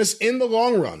business in the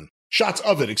long run. Shots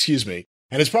of it, excuse me.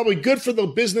 And it's probably good for the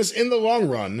business in the long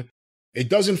run. It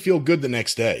doesn't feel good the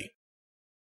next day.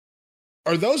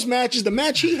 Are those matches, the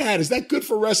match he had, is that good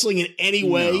for wrestling in any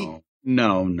way?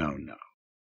 No.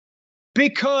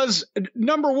 Because,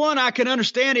 number one, I can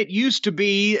understand it used to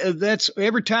be that's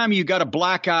every time you got a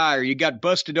black eye or you got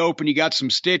busted open, you got some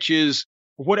stitches,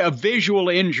 a visual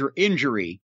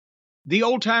injury, the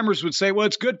old timers would say, well,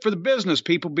 it's good for the business.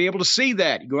 People be able to see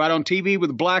that. You go out on TV with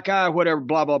a black eye, whatever,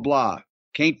 blah, blah, blah.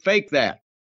 Can't fake that.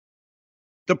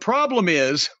 The problem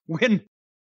is when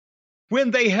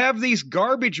they have these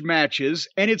garbage matches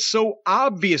and it's so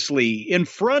obviously in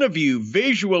front of you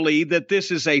visually that this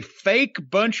is a fake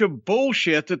bunch of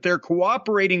bullshit, that they're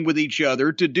cooperating with each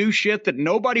other to do shit that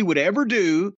nobody would ever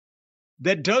do,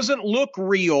 that doesn't look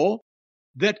real,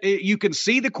 that you can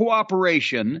see the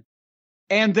cooperation,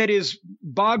 and that is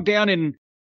bogged down in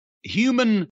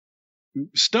human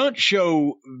stunt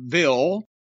showville.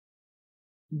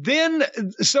 Then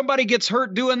somebody gets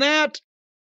hurt doing that.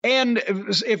 And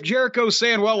if Jericho's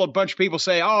saying, well, a bunch of people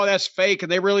say, oh, that's fake,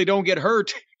 and they really don't get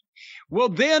hurt. Well,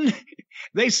 then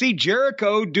they see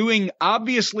Jericho doing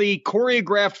obviously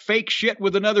choreographed fake shit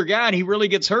with another guy, and he really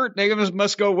gets hurt. And they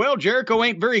must go, well, Jericho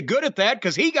ain't very good at that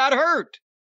because he got hurt.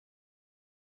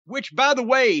 Which, by the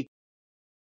way,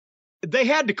 they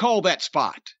had to call that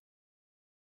spot.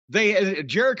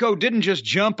 Jericho didn't just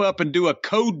jump up and do a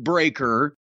code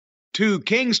breaker to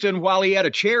Kingston while he had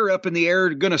a chair up in the air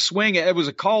going to swing it. It was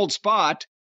a called spot.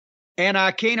 And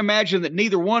I can't imagine that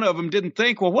neither one of them didn't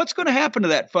think, well, what's going to happen to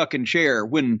that fucking chair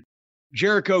when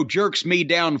Jericho jerks me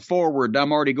down forward?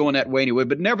 I'm already going that way anyway.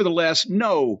 But nevertheless,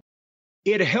 no,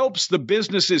 it helps the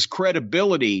business's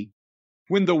credibility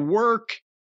when the work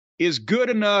is good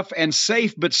enough and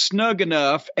safe but snug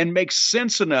enough and makes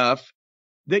sense enough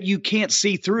that you can't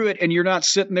see through it, and you're not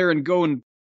sitting there and going,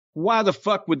 why the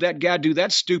fuck would that guy do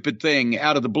that stupid thing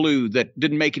out of the blue that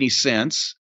didn't make any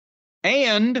sense?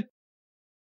 And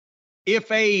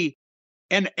if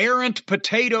an errant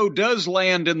potato does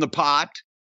land in the pot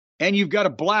and you've got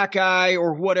a black eye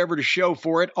or whatever to show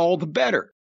for it, all the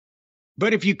better.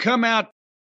 But if you come out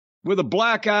with a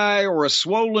black eye or a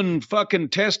swollen fucking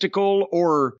testicle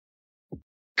or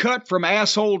cut from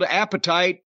asshole to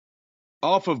appetite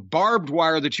off of barbed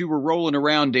wire that you were rolling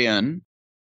around in,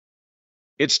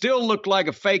 it still looked like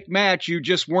a fake match. You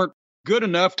just weren't good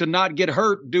enough to not get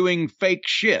hurt doing fake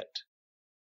shit.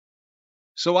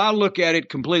 So I look at it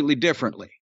completely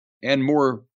differently and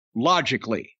more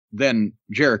logically than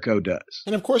Jericho does.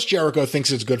 And of course, Jericho thinks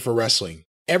it's good for wrestling.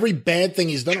 Every bad thing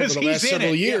he's done over the last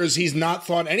several years, he's not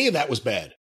thought any of that was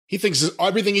bad. He thinks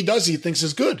everything he does, he thinks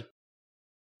is good.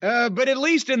 But at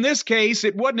least in this case,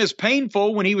 it wasn't as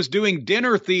painful when he was doing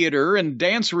dinner theater and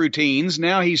dance routines.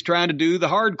 Now he's trying to do the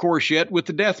hardcore shit with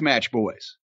the Deathmatch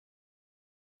Boys.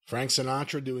 Frank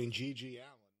Sinatra doing G.G. Allen.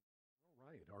 All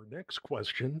right, our next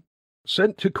question,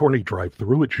 sent to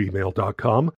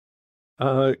cornydrivetthru@gmail.com,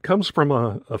 comes from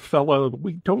a fella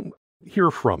we don't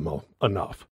hear from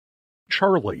enough.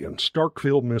 Charlie in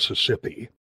Starkville, Mississippi.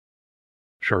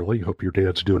 Charlie, hope your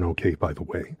dad's doing okay, by the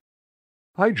way.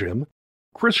 Hi, Jim.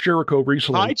 Chris Jericho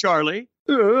recently... Hi, Charlie.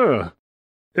 Hello,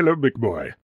 big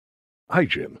boy. Hi,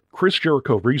 Jim. Chris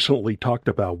Jericho recently talked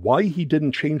about why he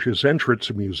didn't change his entrance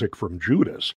music from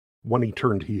Judas when he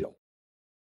turned heel.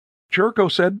 Jericho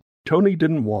said Tony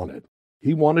didn't want it.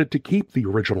 He wanted to keep the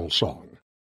original song.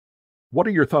 What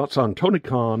are your thoughts on Tony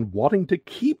Khan wanting to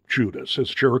keep Judas as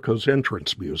Jericho's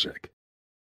entrance music?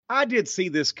 I did see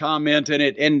this comment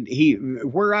and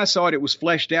where I saw it, it was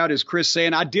fleshed out as Chris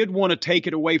saying, I did want to take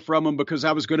it away from him because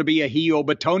I was going to be a heel,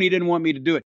 but Tony didn't want me to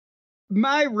do it.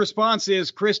 My response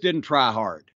is Chris didn't try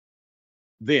hard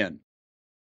then,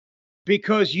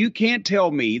 because you can't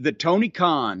tell me that Tony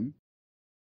Khan,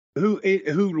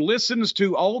 who listens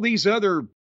to all these other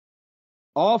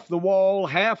off the wall,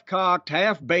 half cocked,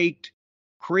 half baked,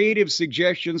 creative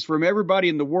suggestions from everybody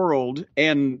in the world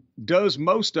and does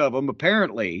most of them,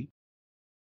 apparently.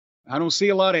 I don't see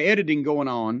a lot of editing going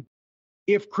on.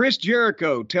 If Chris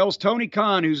Jericho tells Tony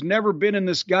Khan, who's never been in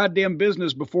this goddamn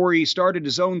business before he started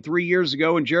his own 3 years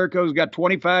ago, and Jericho's got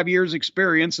 25 years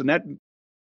experience, and that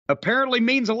apparently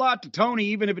means a lot to Tony,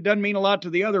 even if it doesn't mean a lot to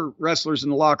the other wrestlers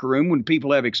in the locker room when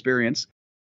people have experience.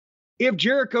 If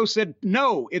Jericho said,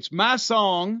 no, it's my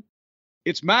song,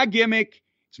 it's my gimmick,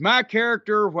 it's my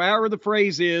character, however the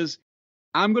phrase is.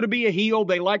 I'm going to be a heel.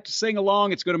 They like to sing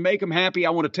along. It's going to make them happy.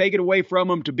 I want to take it away from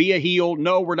them to be a heel.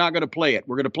 No, we're not going to play it.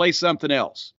 We're going to play something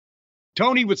else.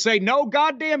 Tony would say, no,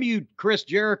 goddamn you, Chris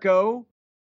Jericho.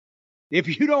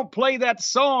 If you don't play that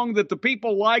song that the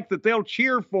people like, that they'll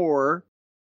cheer for,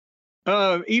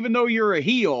 even though you're a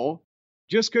heel,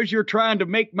 just because you're trying to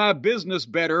make my business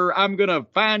better, I'm going to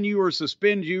fine you or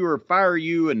suspend you or fire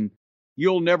you, and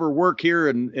you'll never work here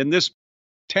in this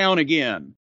town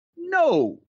again.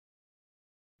 No,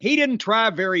 he didn't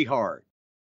try very hard.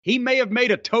 He may have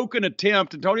made a token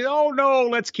attempt and told you, oh no,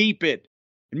 let's keep it.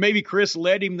 And maybe Chris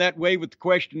led him that way with the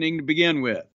questioning to begin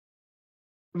with.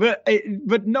 But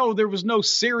no, there was no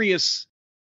serious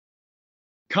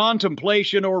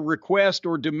contemplation or request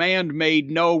or demand made.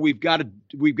 No, we've got to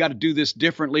do this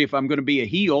differently if I'm going to be a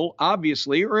heel,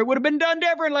 obviously, or it would have been done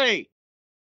differently.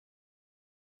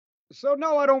 So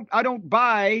no, I don't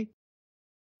buy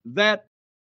that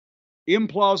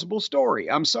implausible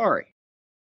story. I'm sorry.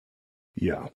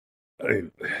 Yeah.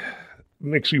 It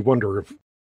makes you wonder if,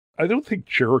 I don't think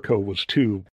Jericho was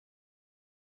too,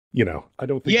 I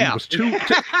don't think he was too,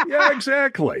 yeah,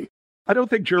 exactly. I don't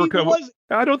think Jericho,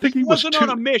 he wasn't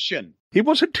on a mission. He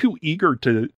wasn't too eager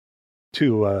to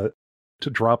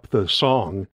drop the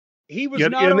song. He was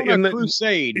not on a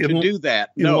crusade to do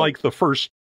that. In like the first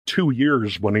 2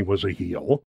 years when he was a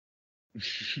heel.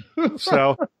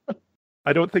 So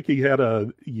I don't think he had a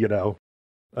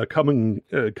coming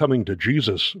to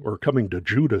Jesus or coming to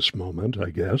Judas moment,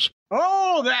 I guess.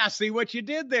 Oh, I see what you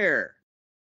did there.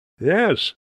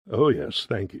 Yes. Oh, yes.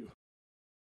 Thank you.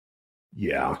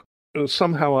 Yeah.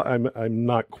 Somehow I'm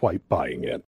not quite buying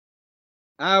it.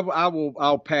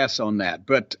 I'll pass on that.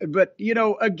 But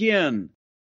again,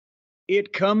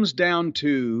 it comes down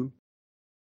to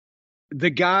the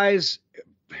guys.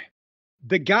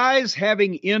 the guys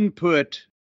having input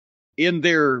in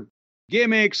their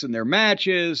gimmicks and their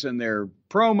matches and their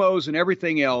promos and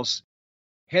everything else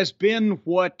has been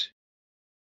what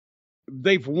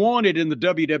they've wanted in the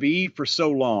WWE for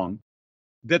so long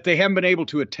that they haven't been able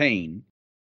to attain.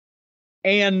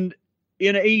 And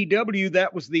in AEW,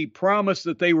 that was the promise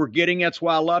that they were getting. That's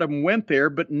why a lot of them went there.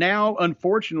 But now,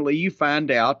 unfortunately, you find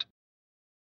out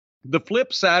the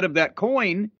flip side of that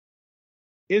coin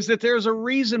is that there's a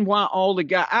reason why all the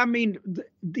guys, I mean,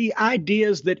 the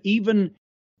ideas that even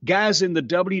guys in the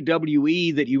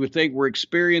WWE that you would think were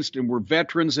experienced and were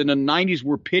veterans in the 90s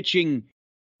were pitching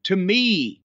to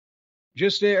me,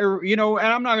 just, you know, and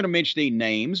I'm not going to mention any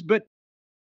names, but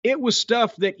it was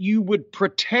stuff that you would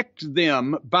protect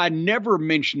them by never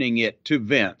mentioning it to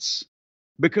Vince,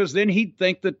 because then he'd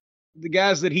think that the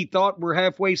guys that he thought were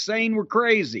halfway sane were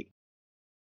crazy.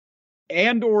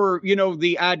 And, or, you know,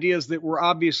 the ideas that were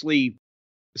obviously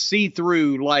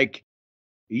see-through, like,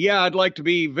 yeah, I'd like to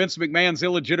be Vince McMahon's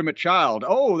illegitimate child.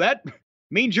 Oh, that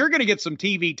means you're going to get some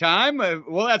TV time.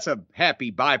 Well, that's a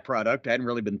happy byproduct. I hadn't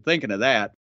really been thinking of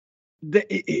that.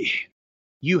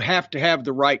 You have to have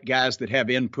the right guys that have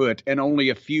input, and only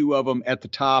a few of them at the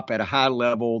top at a high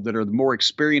level that are the more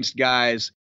experienced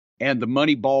guys and the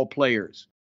money ball players.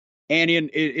 And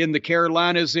in the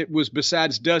Carolinas, it was,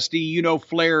 besides Dusty, you know,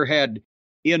 Flair had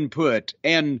input,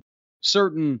 and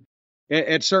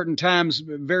at certain times,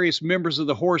 various members of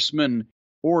the Horsemen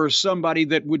or somebody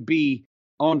that would be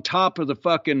on top of the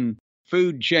fucking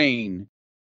food chain.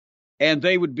 And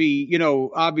they would be, you know,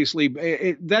 obviously,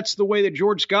 that's the way that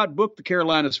George Scott booked the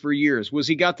Carolinas for years, was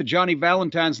he got the Johnny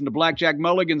Valentines and the Blackjack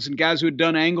Mulligans and guys who had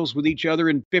done angles with each other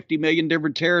in 50 million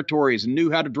different territories and knew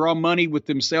how to draw money with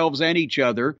themselves and each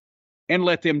other, and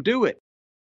let them do it.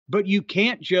 But you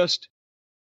can't just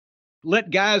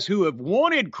let guys who have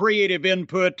wanted creative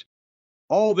input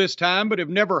all this time but have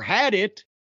never had it,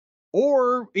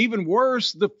 or even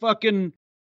worse, the fucking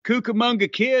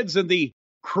Cucamonga Kids and the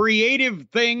creative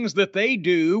things that they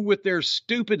do with their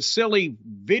stupid, silly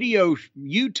video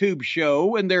YouTube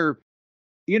show and their,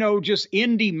 you know, just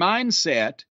indie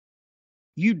mindset.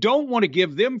 You don't want to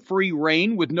give them free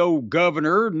reign with no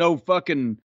governor, no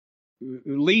fucking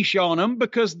leash on them,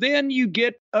 because then you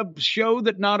get a show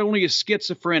that not only is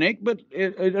schizophrenic, but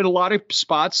in a lot of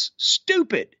spots,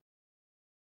 stupid.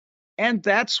 And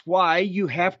that's why you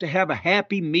have to have a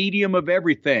happy medium of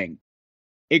everything.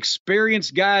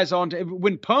 Experienced guys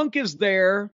when Punk is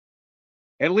there,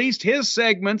 at least his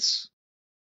segments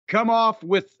come off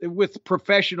with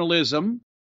professionalism,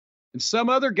 and some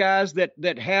other guys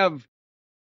that have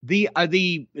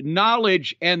the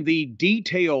knowledge and the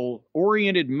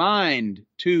detail-oriented mind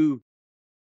to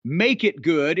make it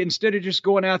good instead of just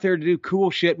going out there to do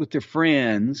cool shit with their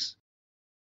friends.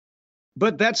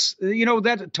 But that's, you know,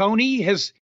 that Tony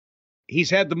he's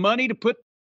had the money to put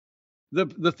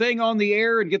the thing on the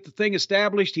air and get the thing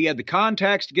established. He had the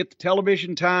contacts to get the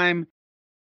television time.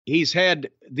 He's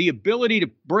had the ability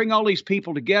to bring all these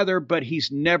people together, but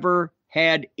he's never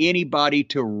had anybody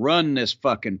to run this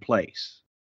fucking place.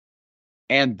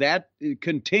 And that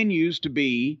continues to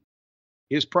be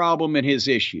his problem and his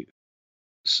issue.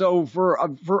 So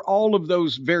for all of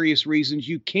those various reasons,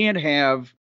 you can't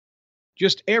have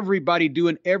just everybody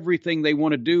doing everything they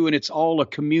want to do, and it's all a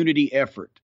community effort.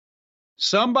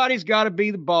 Somebody's got to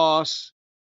be the boss.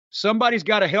 Somebody's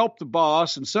got to help the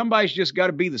boss, and somebody's just got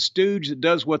to be the stooge that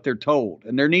does what they're told.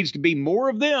 And there needs to be more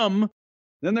of them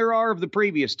than there are of the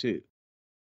previous two.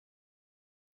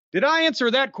 Did I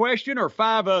answer that question or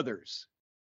 5 others?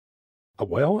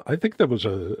 Well, I think that was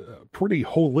a pretty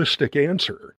holistic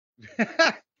answer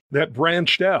that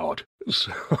branched out.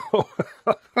 So.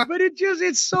 But it's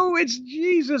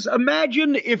Jesus.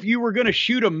 Imagine if you were going to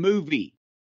shoot a movie.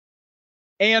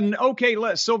 And okay,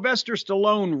 Sylvester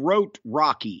Stallone wrote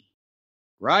Rocky,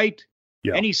 right?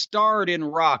 Yeah. And he starred in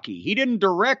Rocky. He didn't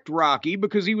direct Rocky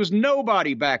because he was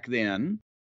nobody back then.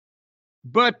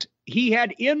 But he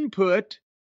had input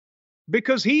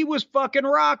because he was fucking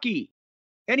Rocky.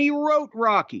 And he wrote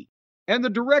Rocky. And the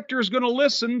director is going to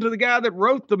listen to the guy that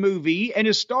wrote the movie and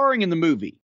is starring in the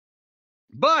movie.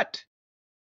 But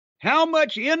how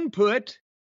much input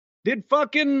did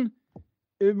fucking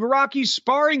Rocky's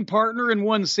sparring partner in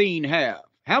one scene have?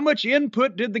 How much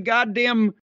input did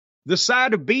the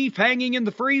side of beef hanging in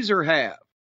the freezer have?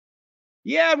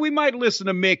 Yeah, we might listen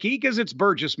to Mickey because it's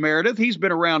Burgess Meredith. He's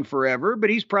been around forever, but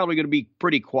he's probably going to be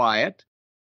pretty quiet.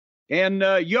 And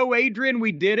Yo Adrian,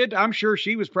 we did it. I'm sure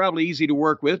she was probably easy to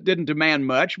work with, didn't demand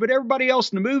much, but everybody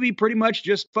else in the movie pretty much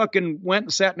just fucking went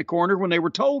and sat in the corner when they were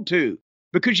told to,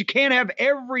 because you can't have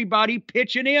everybody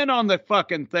pitching in on the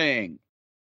fucking thing.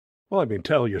 Well, I mean,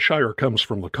 Talia Shire comes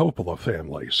from the Coppola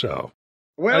family, so.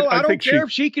 Well, I don't think care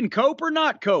if she can cope or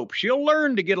not cope. She'll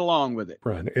learn to get along with it.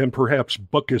 Right, and perhaps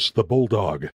Buckus the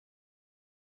Bulldog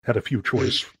had a few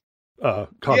choice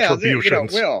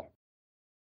contributions. Well,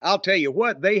 I'll tell you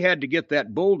what, they had to get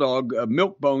that Bulldog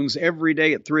milk bones every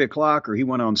day at 3:00 or he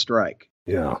went on strike.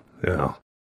 Yeah.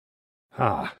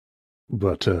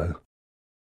 But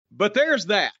there's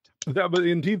that. But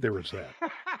indeed there is that.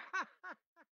 Before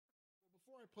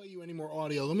I play you any more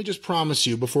audio, let me just promise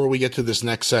you before we get to this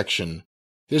next section,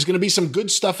 there's going to be some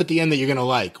good stuff at the end that you're going to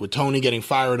like, with Tony getting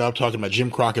fired up, talking about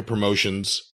Jim Crockett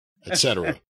promotions,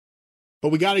 etc. But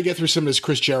we got to get through some of this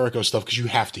Chris Jericho stuff because you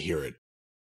have to hear it.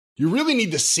 You really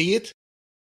need to see it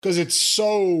because it's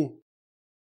so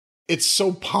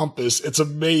pompous. It's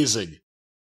amazing.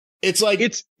 It's like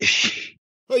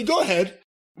Hey, go ahead.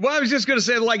 Well, I was just going to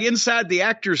say, like inside the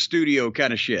actor's studio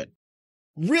kind of shit.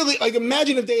 Really, like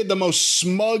imagine if they had the most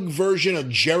smug version of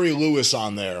Jerry Lewis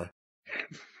on there.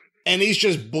 And he's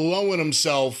just blowing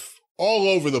himself all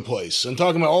over the place and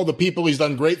talking about all the people he's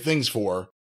done great things for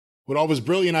with all his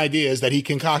brilliant ideas that he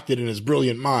concocted in his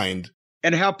brilliant mind.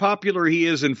 And how popular he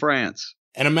is in France.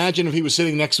 And imagine if he was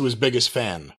sitting next to his biggest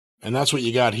fan. And that's what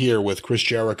you got here with Chris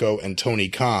Jericho and Tony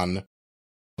Khan.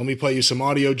 Let me play you some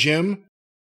audio, Jim.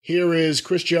 Here is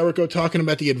Chris Jericho talking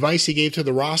about the advice he gave to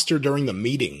the roster during the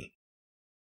meeting.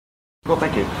 Well,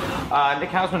 thank you. Nick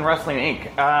Hausman, Wrestling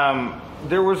Inc.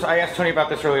 I asked Tony about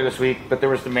this earlier this week, but there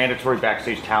was the mandatory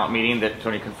backstage talent meeting that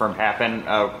Tony confirmed happened.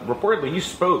 Reportedly, you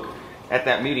spoke at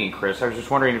that meeting, Chris. I was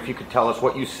just wondering if you could tell us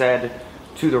what you said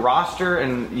to the roster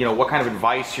and, what kind of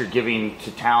advice you're giving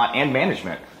to talent and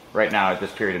management right now at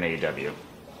this period in AEW.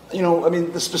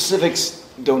 The specifics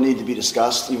don't need to be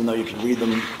discussed, even though you can read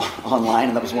them online,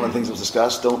 and that was one of the things that was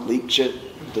discussed. Don't leak shit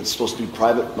that's supposed to be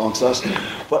private amongst us.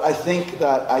 But I think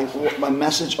that my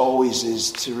message always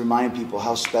is to remind people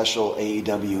how special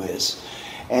AEW is.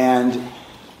 And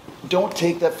don't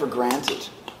take that for granted,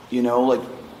 like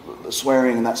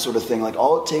swearing and that sort of thing. Like,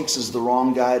 all it takes is the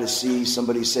wrong guy to see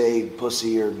somebody say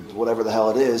pussy or whatever the hell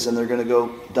it is, and they're going to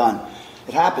go, done.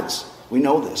 It happens. We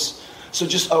know this. So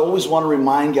I always want to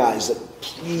remind guys that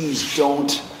please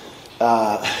don't...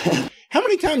 How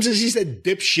many times has he said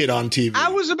dipshit on TV? I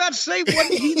was about to say,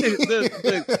 wasn't he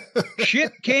the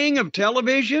shit king of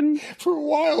television? For a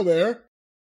while there.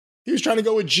 He was trying to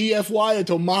go with GFY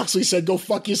until Moxley said, go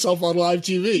fuck yourself on live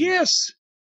TV. Yes.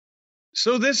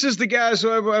 So this is the guy,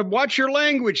 watch your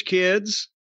language, kids.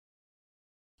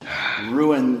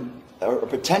 Ruin, or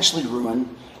potentially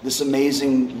ruin, this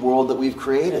amazing world that we've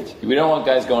created. We don't want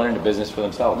guys going into business for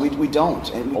themselves. We don't,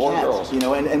 and we or can't. Girls.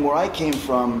 And where I came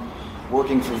from,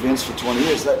 working for Vince for 20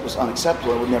 years, that was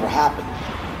unacceptable. It would never happen.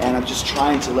 And I'm just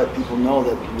trying to let people know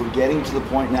that we're getting to the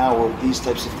point now where these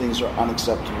types of things are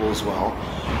unacceptable as well.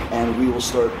 And we will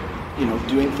start,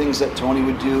 doing things that Tony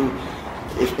would do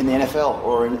if in the NFL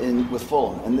or with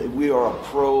Fulham. And we are a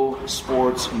pro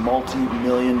sports,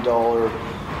 multi-million-dollar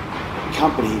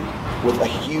company with a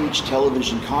huge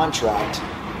television contract,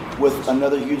 with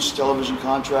another huge television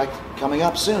contract coming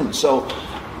up soon. So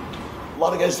a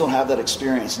lot of guys don't have that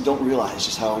experience and don't realize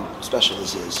just how special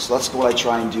this is. So that's what I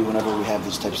try and do whenever we have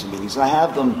these types of meetings. And I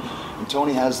have them, and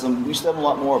Tony has them. We used to have them a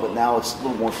lot more, but now it's a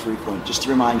little more frequent. Just to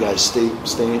remind guys,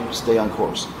 stay on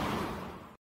course.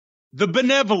 The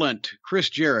benevolent Chris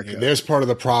Jericho. Hey, there's part of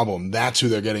the problem. That's who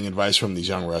they're getting advice from, these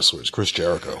young wrestlers. Chris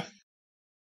Jericho.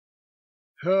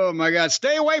 Oh, my God.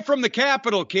 Stay away from the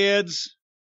Capitol, kids.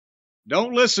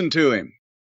 Don't listen to him.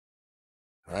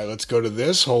 All right, let's go to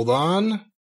this. Hold on.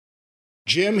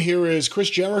 Jim, here is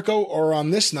Chris Jericho, or on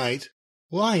this night,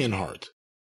 Lionheart.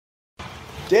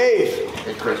 Dave.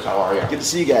 Hey, Chris, how are you? Good to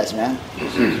see you guys, man. Good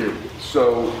to see you too.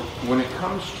 So, when it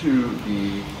comes to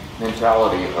the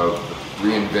mentality of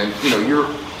you're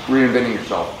reinventing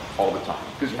yourself all the time,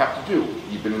 because you have to do.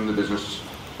 You've been in the business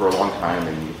for a long time,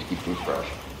 and you have to keep things fresh.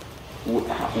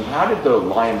 How did the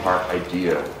Lionheart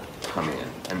idea come in?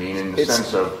 I mean, in the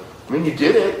sense of, you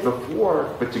did it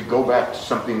before, but to go back to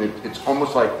something that it's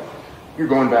almost like you're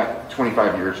going back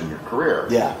 25 years in your career.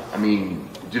 Yeah. I mean,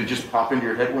 did it just pop into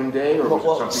your head one day, or was it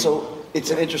something? So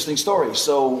it's an interesting story.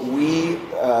 So we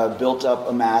built up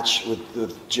a match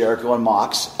with Jericho and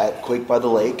Mox at Quake by the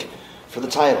Lake for the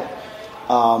title.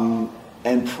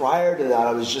 And prior to that,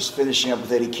 I was just finishing up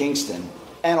with Eddie Kingston.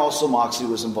 And also Moxley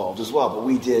was involved as well. But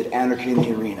we did Anarchy in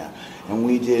the Arena, and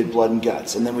we did Blood and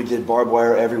Guts, and then we did Barbed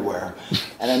Wire Everywhere.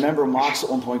 And I remember Mox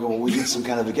at one point going, well, we did some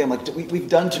kind of a game. Like, we've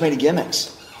done too many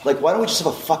gimmicks. Like, why don't we just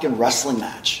have a fucking wrestling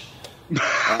match? And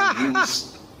he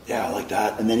was, yeah, like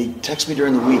that. And then he texted me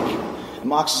during the week.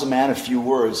 Mox is a man of few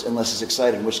words unless he's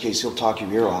excited, in which case he'll talk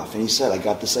your ear off. And he said, I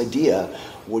got this idea.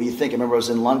 What do you think? I remember I was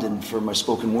in London for my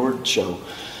spoken word show.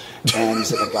 And he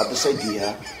said, I got this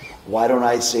idea. Why don't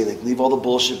I say, like, leave all the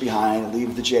bullshit behind,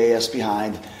 leave the JS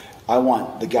behind. I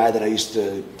want the guy that I used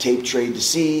to tape trade to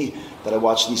see, that I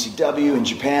watched in ECW in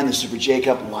Japan, the Super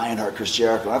J-Cup, Lionheart, Chris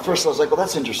Jericho. And at first I was like, well,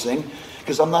 that's interesting,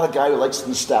 because I'm not a guy who likes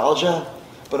nostalgia.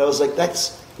 But I was like,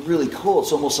 that's really cool.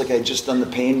 It's almost like I'd just done the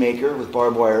Painmaker with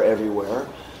barbed wire everywhere.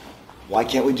 Why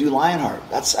can't we do Lionheart?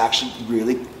 That's actually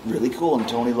really, really cool. And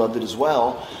Tony loved it as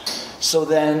well. So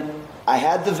then I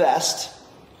had the vest.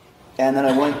 And then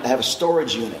I have a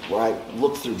storage unit where I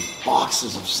looked through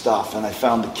boxes of stuff and I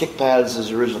found the kick pads,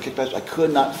 his original kick pads. I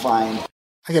could not find.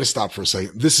 I got to stop for a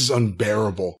second. This is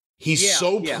unbearable. He's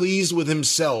so pleased with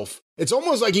himself. It's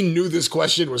almost like he knew this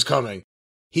question was coming.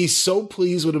 He's so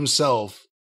pleased with himself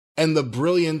and the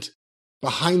brilliant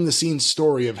behind the scenes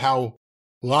story of how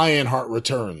Lionheart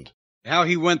returned. How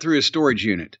he went through his storage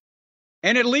unit.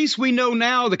 And at least we know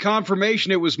now the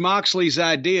confirmation it was Moxley's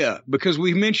idea, because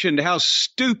we mentioned how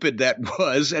stupid that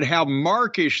was and how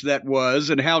markish that was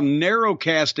and how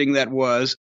narrow-casting that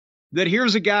was, that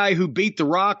here's a guy who beat The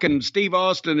Rock and Steve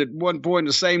Austin at one point in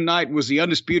the same night, was the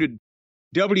undisputed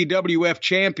WWF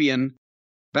champion,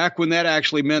 back when that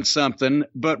actually meant something,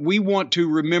 but we want to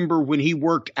remember when he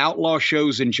worked outlaw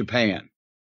shows in Japan.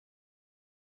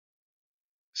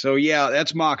 So yeah,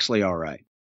 that's Moxley, all right.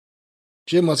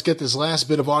 Jim, let's get this last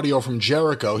bit of audio from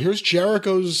Jericho. Here's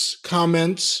Jericho's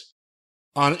comments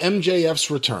on MJF's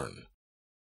return.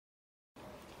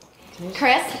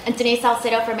 Chris and Denise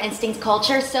Salcedo from Instinct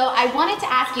Culture. So I wanted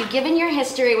to ask you, given your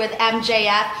history with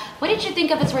MJF, what did you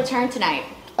think of his return tonight?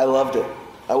 I loved it.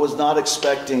 I was not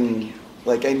expecting,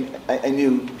 like, I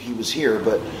knew he was here,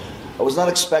 but I was not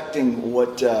expecting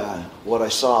what I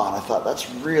saw, and I thought, that's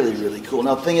really, really cool.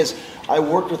 Now, the thing is, I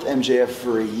worked with MJF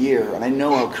for a year, and I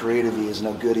know how creative he is and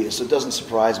how good he is, so it doesn't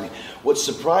surprise me. What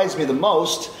surprised me the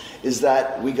most is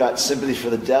that we got Sympathy for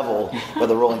the Devil by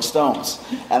the Rolling Stones.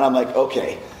 And I'm like,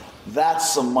 okay,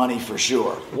 that's some money for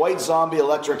sure. White Zombie,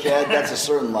 Electric Head, that's a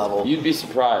certain level. You'd be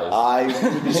surprised. I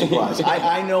would be surprised.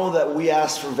 I know that we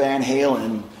asked for Van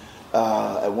Halen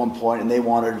at one point, and they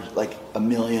wanted like $1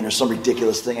 million or some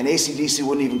ridiculous thing, and AC/DC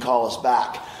wouldn't even call us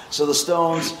back. So the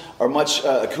Stones are much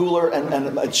cooler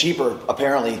and cheaper,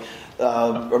 apparently,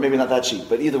 or maybe not that cheap.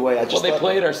 But either way, I just they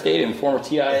played at our stadium, former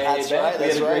TIA. That's right.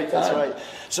 That's right.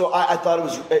 So I thought it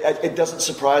was. It doesn't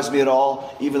surprise me at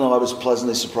all, even though I was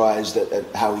pleasantly surprised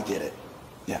at how he did it.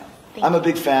 Yeah. I'm a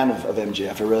big fan of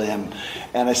MJF, I really am.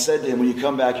 And I said to him, when you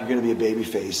come back, you're going to be a baby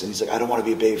face. And he's like, I don't want to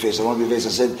be a baby face. I want to be a face. I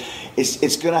said,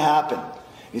 it's going to happen.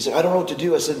 He's like, I don't know what to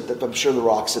do. I said, I'm sure The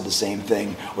Rock said the same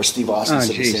thing, or Steve Austin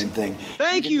said the same thing.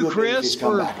 Thank you, Chris.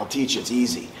 Come back. I'll teach you. It's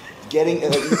easy.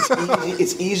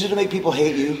 It's easier to make people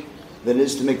hate you than it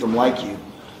is to make them like you.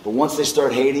 But once they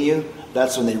start hating you,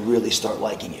 that's when they really start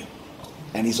liking you.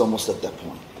 And he's almost at that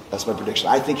point. That's my prediction.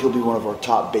 I think he'll be one of our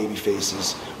top baby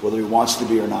faces, whether he wants to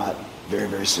be or not, very,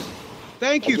 very soon.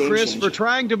 Thank you, Chris, for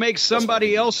trying to make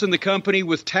somebody else in the company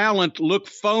with talent look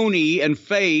phony and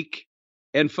fake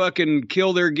and fucking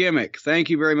kill their gimmick. Thank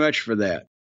you very much for that.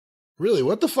 Really,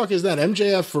 what the fuck is that?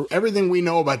 MJF, for everything we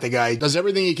know about the guy, does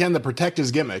everything he can to protect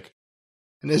his gimmick.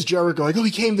 And there's Jericho like, oh,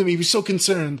 he came to me, he was so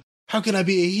concerned. How can I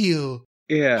be a heel?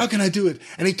 Yeah. How can I do it?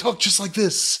 And he talked just like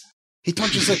this. He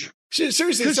talked just like,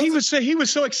 seriously. Because he was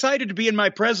so excited to be in my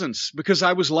presence because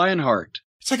I was Lionheart.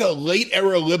 It's like a late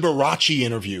era Liberace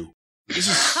interview. This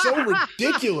is so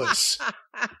ridiculous.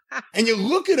 And you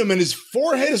look at him and his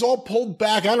forehead is all pulled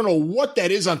back. I don't know what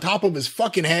that is on top of his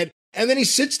fucking head. And then he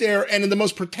sits there and in the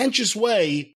most pretentious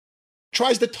way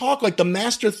tries to talk like the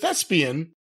master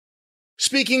thespian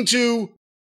speaking to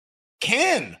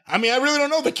Cannes. I mean, I really don't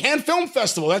know. The Cannes Film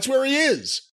Festival. That's where he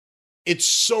is. It's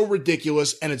so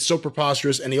ridiculous and it's so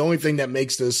preposterous. And the only thing that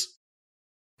makes this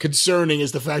concerning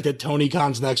is the fact that Tony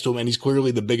Khan's next to him and he's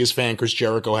clearly the biggest fan Chris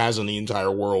Jericho has in the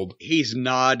entire world. He's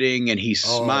nodding and he's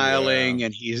smiling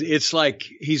and it's like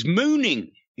he's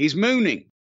mooning. He's mooning.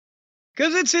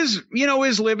 Because it's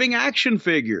his living action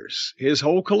figures, his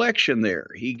whole collection there.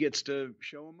 He gets to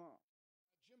show them off.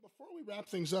 Jim, before we wrap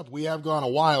things up, we have gone a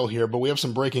while here, but we have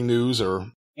some breaking news or...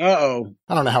 Uh-oh.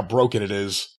 I don't know how broken it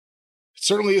is. It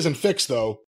certainly isn't fixed,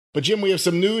 though. But Jim, we have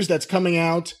some news that's coming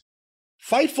out.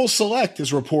 Fightful Select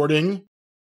is reporting,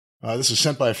 this is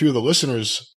sent by a few of the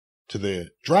listeners to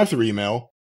the drive-thru email,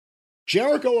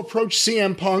 Jericho approached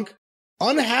CM Punk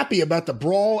unhappy about the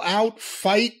brawl-out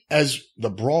fight as the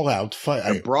brawl-out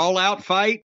fight. The brawl-out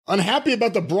fight? Unhappy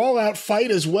about the brawl-out fight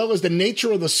as well as the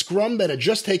nature of the scrum that had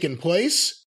just taken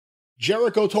place.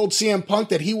 Jericho told CM Punk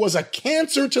that he was a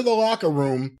cancer to the locker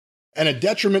room and a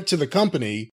detriment to the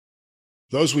company.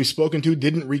 Those we've spoken to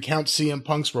didn't recount CM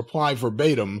Punk's reply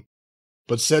verbatim,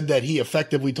 but said that he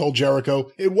effectively told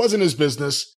Jericho it wasn't his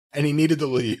business and he needed to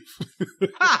leave.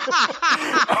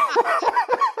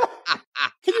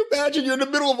 Can you imagine you're in the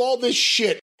middle of all this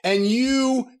shit and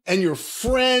you and your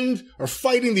friend are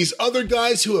fighting these other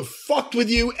guys who have fucked with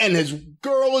you, and his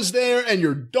girl is there and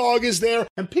your dog is there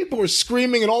and people are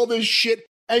screaming and all this shit,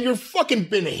 and you're fucking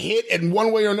been hit in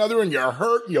one way or another and you're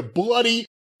hurt and you're bloody,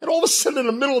 and all of a sudden in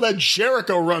the middle of that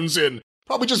Jericho runs in,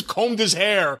 probably just combed his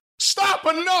hair. Stop,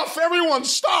 enough, everyone,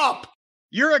 stop!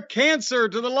 You're a cancer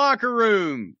to the locker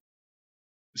room,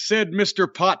 said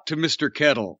Mr. Pot to Mr.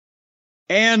 Kettle.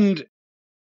 And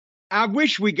I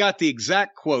wish we got the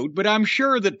exact quote, but I'm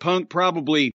sure that Punk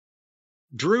probably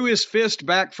drew his fist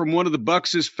back from one of the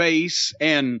Bucks' face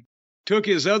and took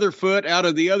his other foot out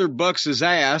of the other Bucks'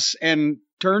 ass and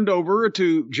turned over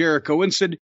to Jericho and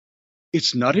said,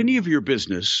 "It's not any of your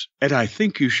business, and I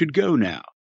think you should go now."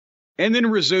 And then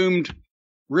resumed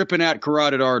ripping out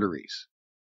carotid arteries.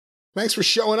 Thanks for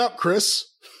showing up, Chris.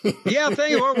 Yeah,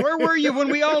 thank you. Where were you when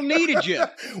we all needed you?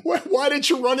 Why didn't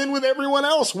you run in with everyone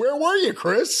else? Where were you,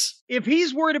 Chris? If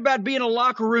he's worried about being a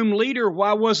locker room leader,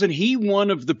 why wasn't he one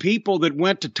of the people that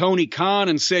went to Tony Khan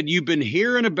and said, "You've been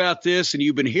hearing about this, and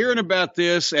you've been hearing about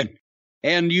this,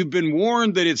 and you've been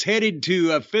warned that it's headed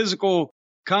to a physical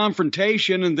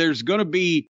confrontation, and there's going to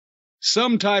be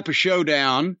some type of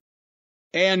showdown,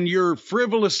 and you're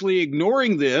frivolously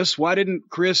ignoring this"? Why didn't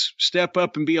Chris step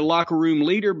up and be a locker room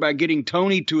leader by getting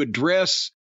Tony to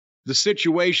address the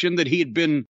situation that he had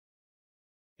been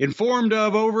informed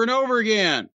of over and over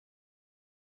again?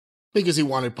 Because he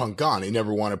wanted Punk gone. He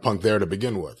never wanted Punk there to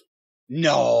begin with.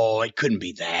 No, it couldn't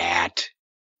be that.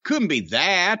 Couldn't be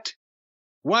that.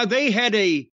 Why, they had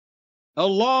a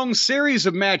long series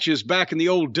of matches back in the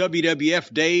old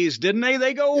WWF days, didn't they?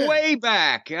 They go way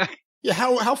back. Yeah,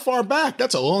 how far back?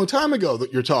 That's a long time ago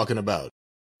that you're talking about.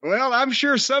 Well, I'm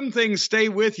sure some things stay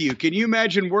with you. Can you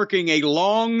imagine working a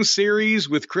long series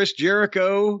with Chris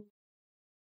Jericho?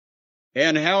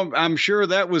 And how I'm sure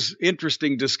that was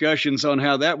interesting discussions on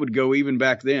how that would go even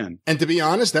back then. And to be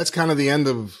honest, that's kind of the end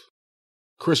of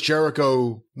Chris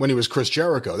Jericho when he was Chris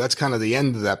Jericho. That's kind of the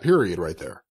end of that period right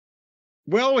there.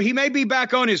 Well, he may be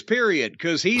back on his period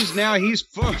because he's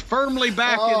firmly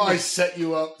back I set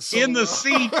you up so in the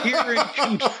seat here in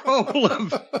control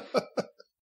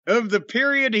of the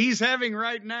period he's having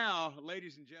right now,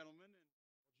 ladies and gentlemen.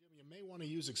 You may want to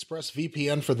use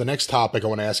ExpressVPN for the next topic I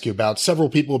want to ask you about. Several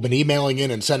people have been emailing in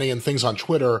and sending in things on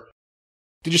Twitter.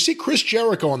 Did you see Chris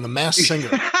Jericho on The Masked Singer?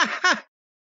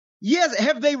 Yes.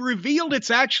 Have they revealed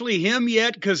it's actually him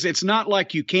yet? Because it's not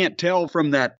like you can't tell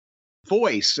from that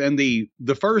voice and the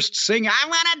first sing, "I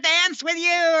want to dance with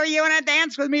you," or "You want to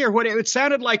dance with me," or what it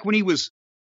sounded like when he was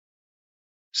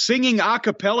singing a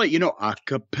cappella, a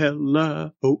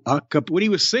cappella, when he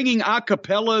was singing a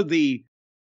cappella the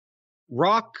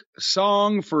rock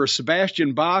song for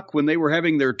Sebastian Bach when they were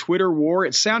having their Twitter war.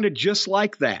 It sounded just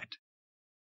like that.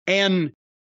 And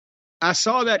I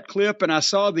saw that clip and I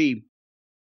saw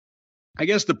I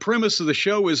guess the premise of the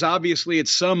show is obviously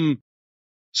it's some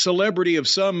celebrity of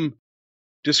some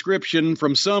description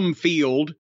from some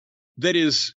field that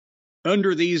is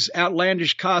under these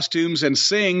outlandish costumes and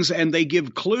sings, and they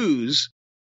give clues,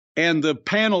 and the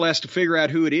panel has to figure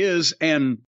out who it is.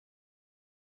 And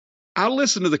I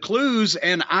listen to the clues,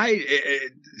 and I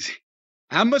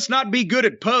must not be good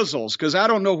at puzzles because I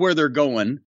don't know where they're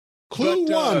going. Clue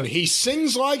one, he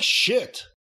sings like shit.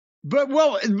 But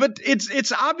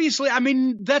it's obviously, I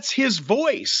mean, that's his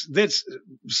voice. That's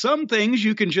some things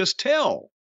you can just tell.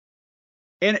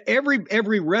 And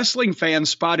every wrestling fan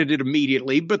spotted it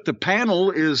immediately, but the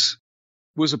panel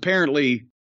was apparently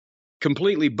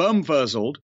completely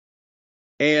bumfuzzled.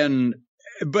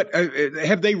 But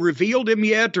have they revealed him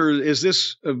yet, or is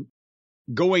this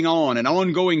going on, an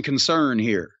ongoing concern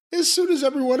here? As soon as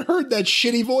everyone heard that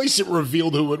shitty voice, it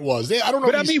revealed who it was. I don't know.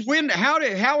 But I mean,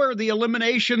 how are the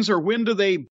eliminations, or when do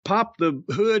they pop the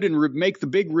hood and make the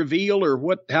big reveal, or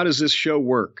what? How does this show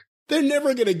work? They're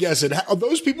never going to guess it. Are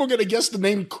those people going to guess the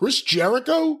name Chris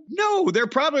Jericho? No, they're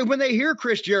probably, when they hear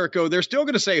Chris Jericho, they're still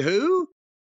going to say who?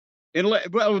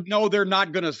 Well, no, they're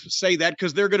not going to say that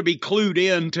because they're going to be clued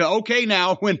in to, okay,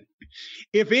 now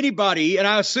if anybody, and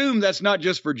I assume that's not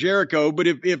just for Jericho, but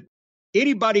if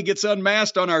anybody gets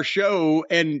unmasked on our show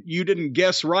and you didn't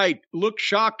guess right, look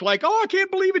shocked like, "Oh, I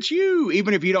can't believe it's you,"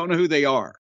 even if you don't know who they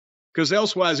are, because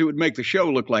elsewise it would make the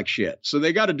show look like shit. So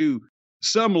they got to do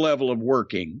some level of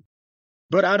working.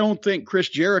 But I don't think Chris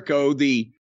Jericho,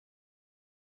 the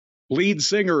lead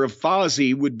singer of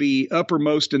Fozzy, would be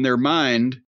uppermost in their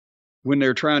mind when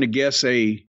they're trying to guess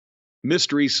a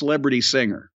mystery celebrity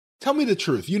singer. Tell me the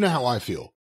truth. You know how I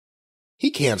feel.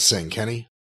 He can't sing, can he?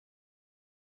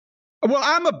 Well,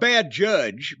 I'm a bad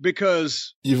judge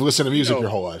because... You've listened to music your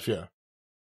whole life, yeah.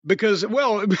 Because,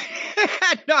 well, no,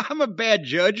 I'm a bad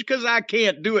judge because I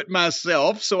can't do it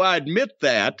myself, so I admit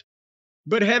that.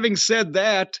 But having said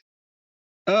that,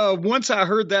 once I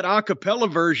heard that a cappella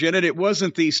version, and it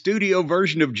wasn't the studio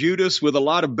version of Judas with a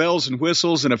lot of bells and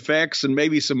whistles and effects and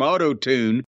maybe some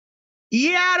auto-tune,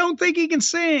 yeah, I don't think he can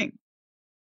sing.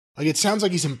 Like, it sounds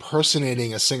like he's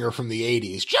impersonating a singer from the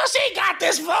 80s. Jussie got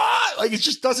this voice! Like, it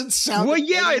just doesn't sound... Well,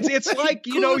 yeah, it's like,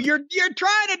 you know, you're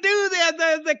trying to do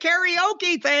the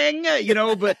karaoke thing, you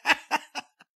know, but...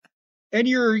 and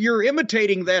you're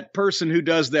imitating that person who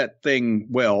does that thing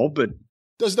well, but...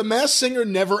 Does The Masked Singer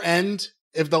never end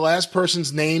if the last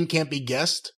person's name can't be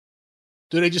guessed?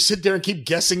 Do they just sit there and keep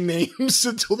guessing names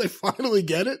until they finally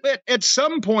get it? But at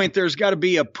some point, there's got to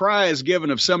be a prize given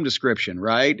of some description,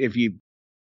 right? If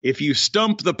you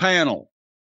stump the panel.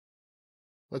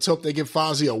 Let's hope they give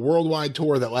Fozzie a worldwide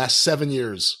tour that lasts 7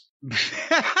 years.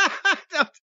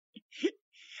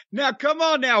 Now, come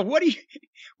on now. What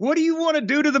do you want to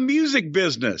do to the music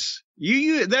business?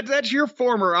 That's your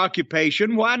former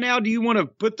occupation. Why now do you want to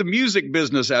put the music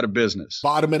business out of business?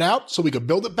 Bottom it out so we can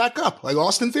build it back up, like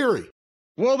Austin Theory.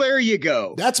 Well, there you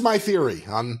go. That's my theory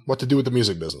on what to do with the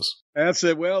music business. That's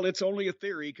it. Well, it's only a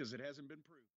theory because it hasn't been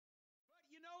proved. But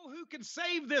you know who can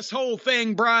save this whole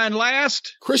thing, Brian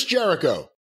Last? Chris Jericho.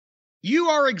 You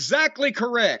are exactly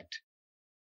correct.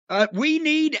 We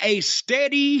need a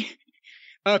steady,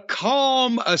 a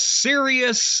calm, a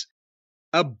serious,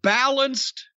 a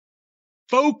balanced,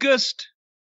 focused,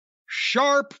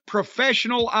 sharp,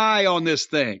 professional eye on this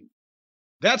thing.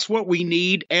 That's what we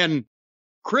need. And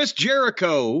Chris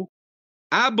Jericho,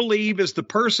 I believe, is the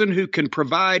person who can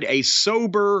provide a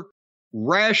sober,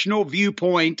 rational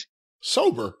viewpoint.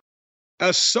 Sober?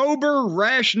 A sober,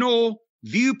 rational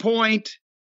viewpoint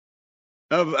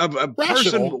of a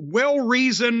person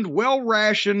well-reasoned,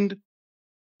 well-rationed.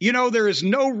 You know, there is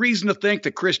no reason to think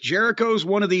that Chris Jericho is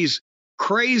one of these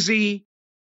crazy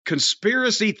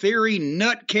conspiracy theory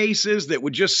nutcases that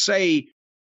would just say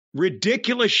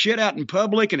ridiculous shit out in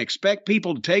public and expect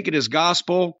people to take it as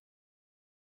gospel.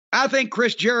 I think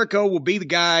Chris Jericho will be the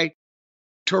guy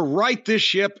to right this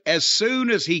ship as soon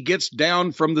as he gets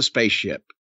down from the spaceship.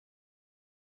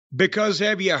 Because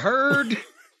have you heard...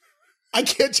 I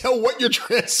can't tell what you're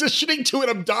transitioning to, and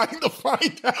I'm dying to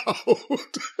find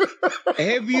out.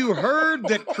 Have you heard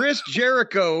that Chris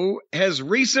Jericho has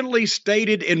recently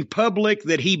stated in public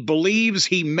that he believes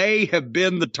he may have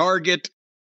been the target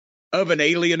of an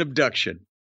alien abduction?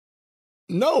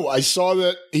 No, I saw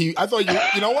that I thought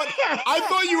you know what? I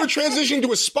thought you were transitioning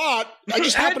to a spot. I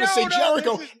just happened to say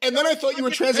Jericho, and then I thought you were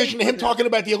transitioning to him talking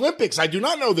about the Olympics. I do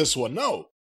not know this one, no.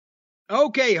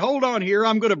 Okay, hold on here.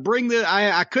 I'm going to bring the.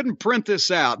 I couldn't print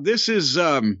this out. This is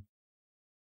a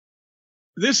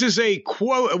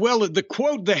quote. Well,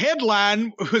 the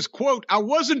headline was, quote, "I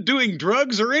wasn't doing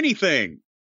drugs or anything,"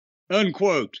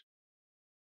 unquote.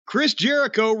 Chris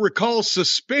Jericho recalls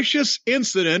suspicious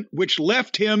incident which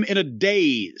left him in a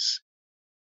daze.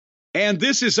 And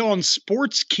this is on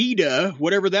Sportskeeda,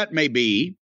 whatever that may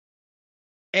be.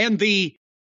 And the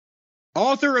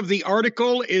author of the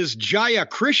article is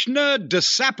Jayakrishna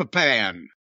Desapapan.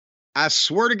 I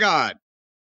swear to God.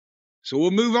 So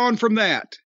we'll move on from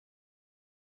that.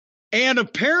 And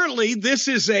apparently this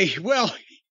is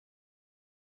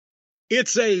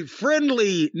it's a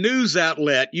friendly news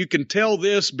outlet. You can tell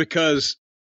this because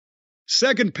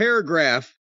second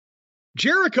paragraph,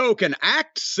 Jericho can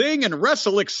act, sing, and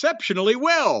wrestle exceptionally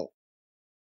well.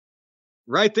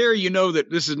 Right there, you know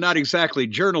that this is not exactly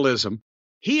journalism.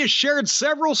 He has shared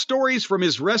several stories from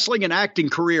his wrestling and acting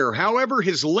career. However,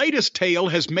 his latest tale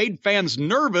has made fans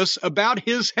nervous about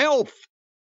his health.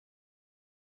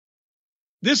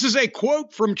 This is a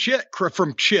quote from Chris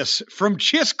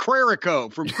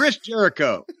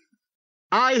Jericho.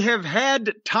 "I have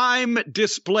had time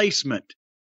displacement.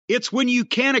 It's when you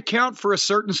can't account for a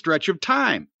certain stretch of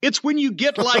time. It's when you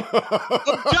get like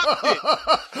abducted.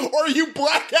 Or you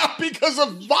black out because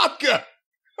of vodka.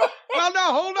 Well,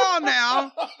 no, hold on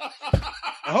now.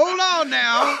 Hold on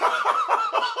now.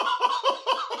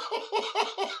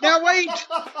 Now, wait.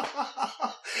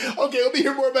 Okay, let me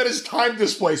hear more about his time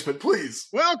displacement, please.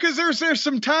 Well, because there's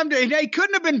some time he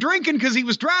couldn't have been drinking because he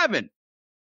was driving.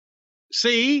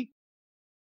 See?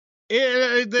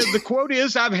 The quote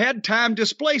is, "I've had time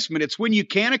displacement. It's when you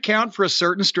can't account for a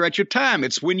certain stretch of time.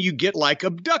 It's when you get like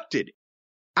abducted.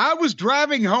 I was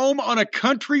driving home on a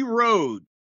country road.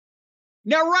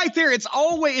 Now, right there,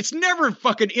 it's never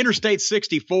fucking Interstate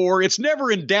 64. It's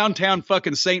never in downtown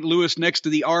fucking St. Louis next to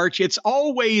the Arch. It's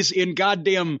always in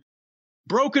goddamn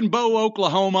Broken Bow,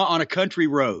 Oklahoma on a country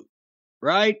road,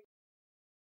 right?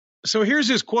 So here's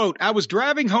his quote. I was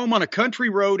driving home on a country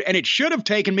road, and it should have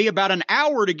taken me about an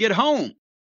hour to get home.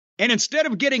 And instead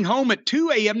of getting home at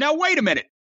 2 a.m., now wait a minute.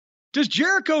 Does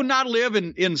Jericho not live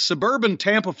in suburban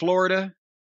Tampa, Florida?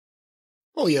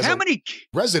 Well, he has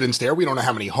residence there. We don't know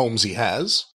how many homes he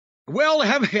has. Well,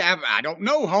 I don't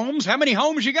know, Holmes. How many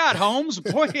homes you got, Holmes?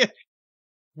 Boy,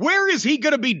 where is he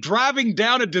going to be driving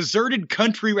down a deserted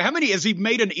country? Has he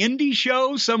made an indie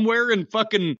show somewhere in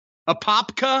fucking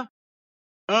Apopka?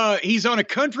 He's on a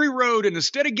country road, and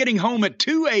instead of getting home at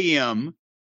 2 a.m.,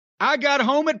 I got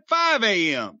home at 5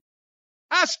 a.m.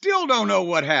 I still don't know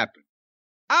what happened.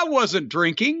 I wasn't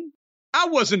drinking. I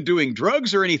wasn't doing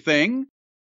drugs or anything.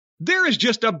 There is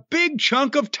just a big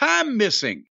chunk of time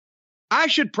missing. I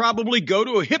should probably go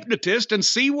to a hypnotist and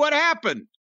see what happened.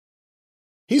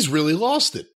 He's really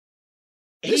lost it.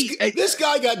 This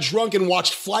guy got drunk and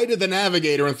watched Flight of the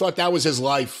Navigator and thought that was his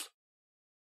life.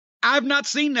 I've not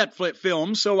seen that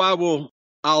film, so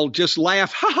I'll just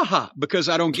laugh, ha ha ha, because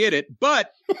I don't get it.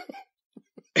 But,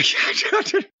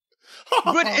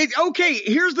 okay,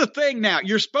 here's the thing now.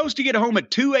 You're supposed to get home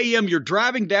at 2 a.m. You're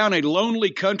driving down a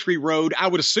lonely country road. I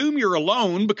would assume you're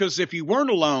alone, because if you weren't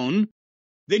alone,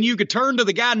 then you could turn to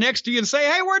the guy next to you and say,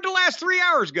 hey, where'd the last 3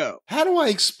 hours go? How do I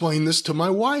explain this to my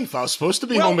wife? I was supposed to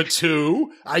be home at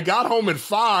 2. I got home at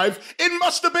 5. It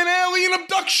must have been alien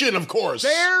abduction, of course.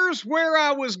 There's where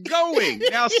I was going.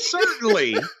 Now,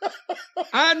 certainly,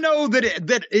 I know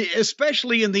that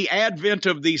especially in the advent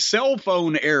of the cell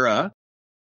phone era,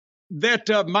 that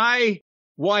my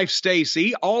wife,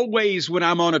 Stacy, always when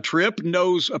I'm on a trip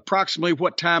knows approximately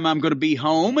what time I'm going to be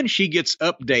home, and she gets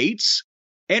updates.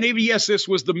 And yes, this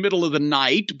was the middle of the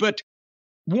night, but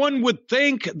one would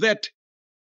think that,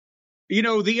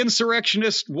 the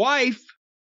insurrectionist wife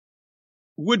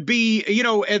would be,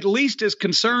 at least as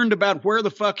concerned about where the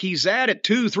fuck he's at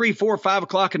 2, 3, 4, 5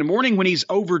 o'clock in the morning when he's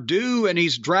overdue and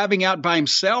he's driving out by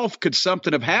himself. Could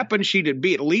something have happened? She'd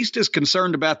be at least as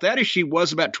concerned about that as she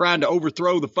was about trying to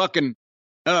overthrow the fucking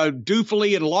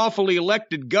doofully and lawfully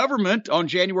elected government on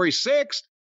January 6th.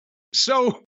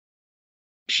 So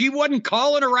she wasn't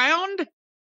calling around?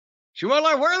 She was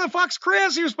like, where the fuck's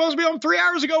Chris? He was supposed to be home 3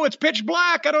 hours ago. It's pitch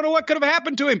black. I don't know what could have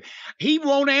happened to him. He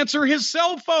won't answer his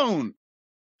cell phone.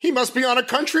 He must be on a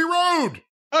country road.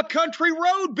 A country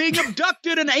road being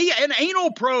abducted and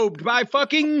anal probed by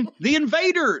fucking the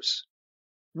invaders.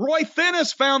 Roy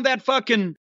Thinnis found that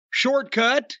fucking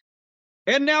shortcut,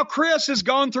 and now Chris has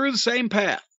gone through the same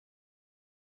path.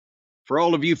 For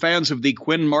all of you fans of the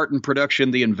Quinn Martin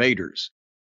production, The Invaders.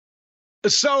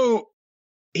 So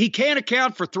he can't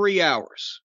account for 3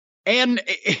 hours. And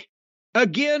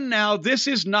again, now, this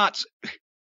is not...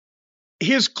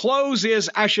 His close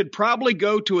is, I should probably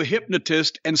go to a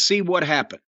hypnotist and see what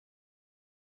happened.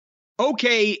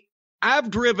 Okay,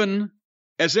 I've driven,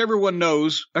 as everyone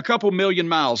knows, a couple million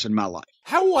miles in my life.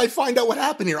 How will I find out what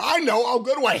happened here? I know, I'll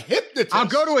go to a hypnotist. I'll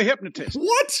go to a hypnotist.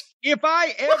 What? If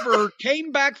I ever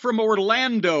came back from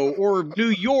Orlando or New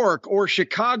York or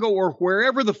Chicago or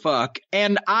wherever the fuck,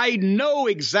 and I know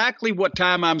exactly what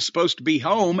time I'm supposed to be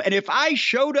home, and if I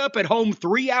showed up at home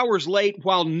 3 hours late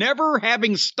while never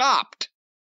having stopped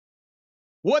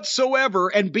whatsoever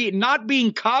and not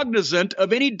being cognizant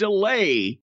of any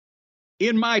delay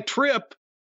in my trip,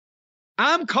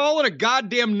 I'm calling a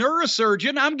goddamn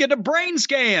neurosurgeon. I'm getting a brain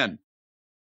scan.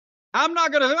 I'm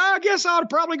not going to, I guess I'll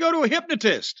probably go to a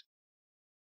hypnotist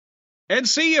and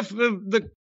see if the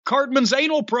Cartman's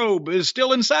anal probe is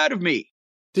still inside of me.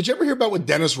 Did you ever hear about what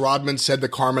Dennis Rodman said to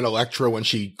Carmen Electra when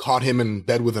she caught him in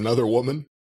bed with another woman?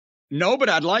 No, but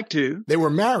I'd like to. They were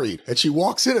married, and she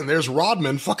walks in, and there's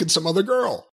Rodman fucking some other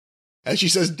girl. And she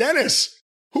says, Dennis,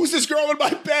 who's this girl in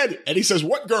my bed? And he says,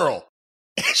 what girl?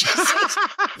 And she says,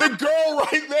 the girl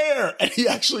right there. And he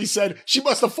actually said, she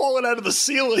must have fallen out of the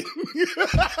ceiling.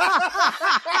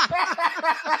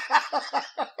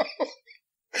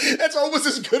 That's almost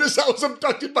as good as I was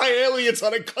abducted by aliens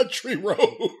on a country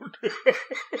road.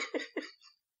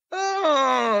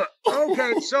 Oh,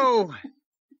 okay, so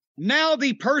now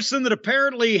the person that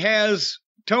apparently has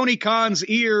Tony Khan's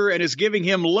ear and is giving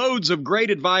him loads of great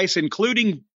advice,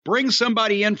 including bring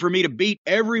somebody in for me to beat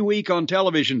every week on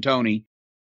television, Tony,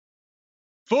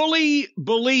 fully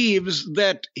believes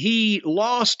that he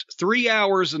lost 3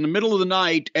 hours in the middle of the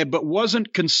night, but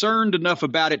wasn't concerned enough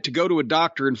about it to go to a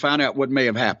doctor and find out what may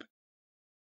have happened.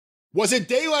 Was it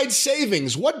daylight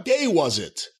savings? What day was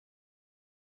it?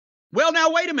 Well,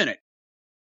 now, wait a minute.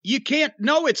 You can't,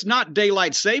 no, it's not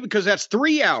daylight saving because that's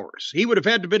 3 hours. He would have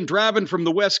had to been driving from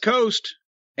the West Coast.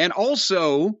 And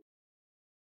also,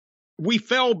 we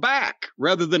fell back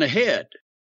rather than ahead.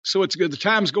 So it's good. The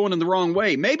time's going in the wrong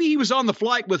way. Maybe he was on the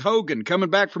flight with Hogan coming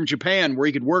back from Japan where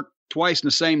he could work twice in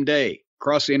the same day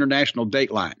across the international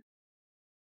date line.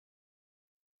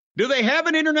 Do they have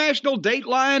an international date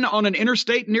line on an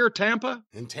interstate near Tampa?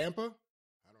 In Tampa?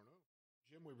 I don't know.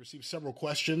 Jim, we received several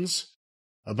questions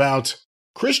about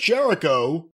Chris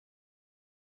Jericho,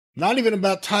 not even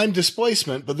about time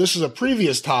displacement, but this is a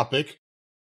previous topic.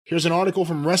 Here's an article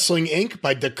from Wrestling Inc.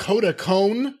 by Dakota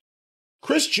Cone.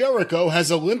 Chris Jericho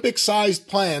has Olympic-sized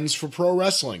plans for pro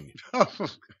wrestling.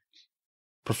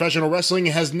 Professional wrestling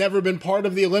has never been part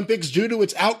of the Olympics due to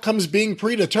its outcomes being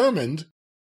predetermined.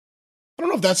 I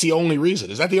don't know if that's the only reason.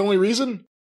 Is that the only reason?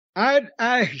 I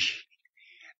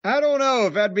don't know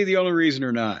if that'd be the only reason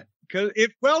or not. Because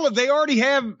if they already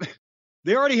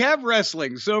have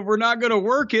wrestling, so if we're not going to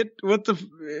work it, what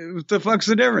the fuck's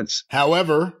the difference?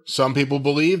 However, some people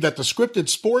believe that the scripted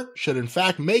sport should in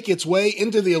fact make its way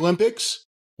into the Olympics,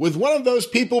 with one of those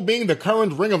people being the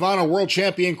current Ring of Honor World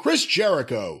Champion Chris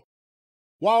Jericho.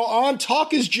 While on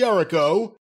Talk is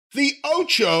Jericho, the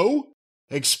Ocho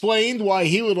explained why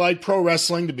he would like pro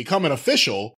wrestling to become an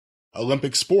official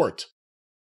Olympic sport.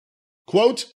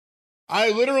 Quote, I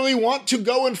literally want to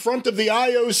go in front of the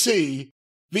IOC,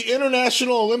 the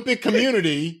International Olympic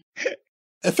Community.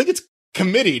 I think it's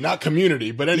committee, not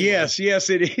community, but anyway. Yes,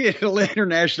 it is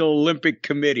International Olympic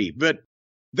Committee, but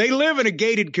they live in a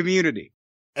gated community.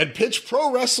 And pitch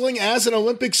pro wrestling as an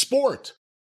Olympic sport.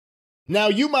 Now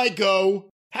you might go,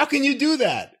 how can you do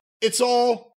that? It's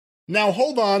all, now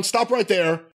hold on, stop right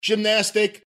there.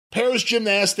 Gymnastic, pairs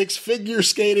gymnastics, figure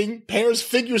skating, pairs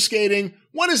figure skating.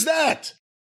 What is that?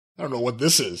 I don't know what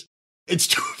this is. It's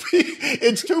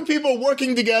two people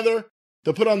working together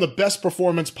to put on the best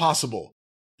performance possible.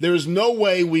 There is no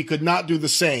way we could not do the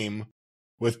same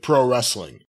with pro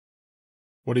wrestling.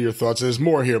 What are your thoughts? There's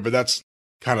more here, but that's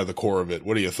kind of the core of it.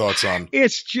 What are your thoughts on?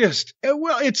 It's just,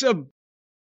 it's a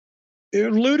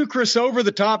ludicrous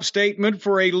over-the-top statement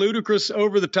for a ludicrous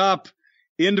over-the-top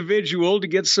individual to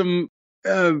get some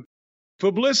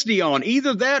publicity on.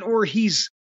 Either that or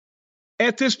he's,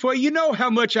 at this point, you know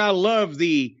how much I love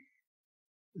the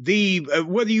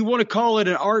whether you want to call it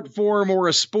an art form or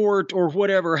a sport or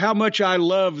whatever, how much I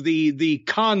love the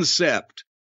concept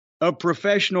of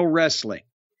professional wrestling.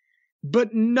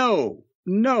 But no,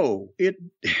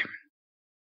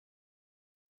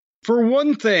 for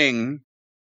one thing,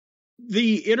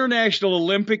 the International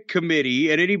Olympic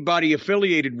Committee and anybody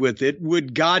affiliated with it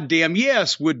would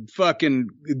fucking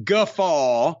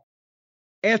guffaw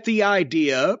at the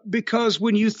idea, because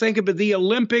when you think of it, the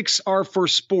Olympics are for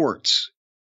sports.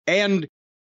 And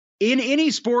in any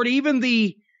sport, even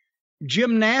the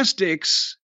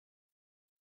gymnastics,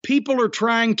 people are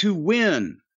trying to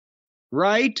win,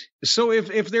 right? So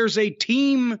if there's a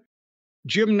team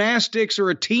gymnastics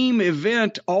or a team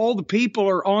event, all the people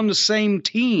are on the same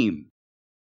team.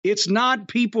 It's not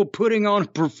people putting on a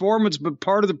performance, but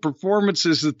part of the performance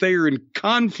is that they are in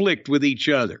conflict with each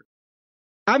other.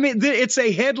 I mean, it's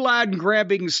a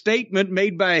headline-grabbing statement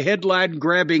made by a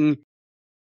headline-grabbing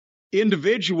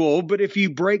individual, but if you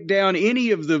break down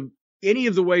any of the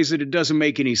ways that it doesn't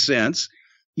make any sense,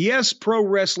 yes, pro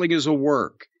wrestling is a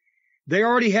work. They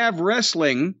already have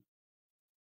wrestling,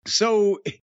 so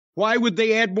why would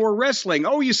they add more wrestling?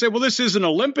 Oh, you say, well, this isn't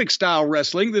Olympic-style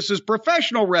wrestling. This is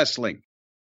professional wrestling.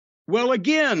 Well,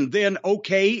 again, then,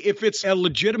 okay, if it's a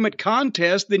legitimate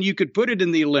contest, then you could put it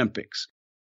in the Olympics.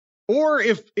 Or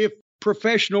if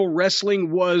professional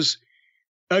wrestling was,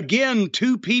 again,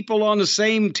 two people on the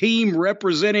same team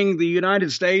representing the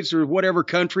United States or whatever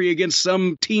country against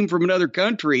some team from another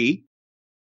country,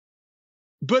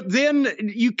 but then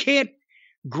you can't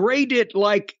grade it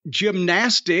like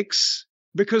gymnastics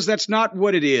because that's not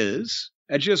what it is.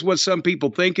 That's just what some people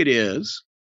think it is.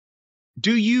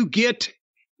 Do you get,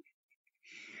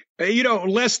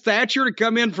 Les Thatcher to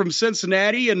come in from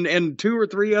Cincinnati and two or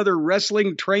three other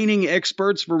wrestling training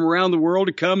experts from around the world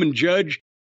to come and judge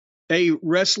a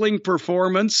wrestling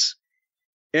performance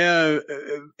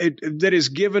that is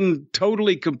given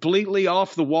totally, completely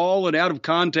off the wall and out of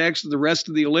context of the rest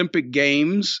of the Olympic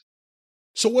Games?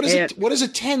 So what is a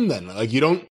 10 then? Like you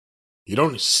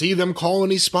don't see them call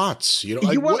any spots.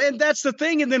 And that's the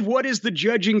thing. And then what is the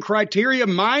judging criteria?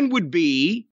 Mine would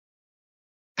be,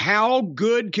 how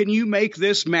good can you make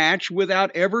this match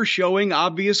without ever showing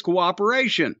obvious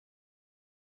cooperation?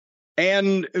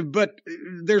 But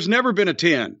there's never been a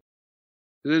 10.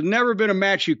 There's never been a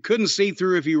match you couldn't see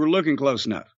through if you were looking close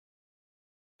enough.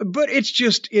 But it's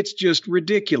just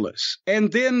ridiculous.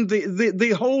 And then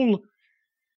the whole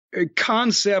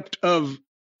concept of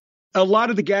a lot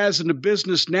of the guys in the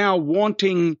business now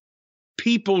wanting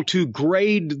people to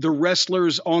grade the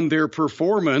wrestlers on their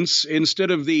performance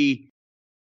instead of the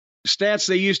stats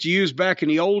they used to use back in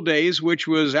the old days, which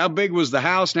was how big was the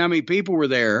house and how many people were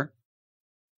there.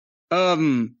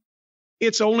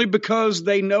 It's only because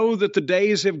they know that the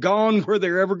days have gone where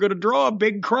they're ever going to draw a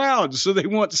big crowd. So they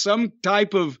want some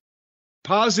type of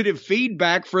positive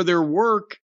feedback for their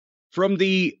work from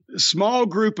the small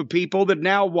group of people that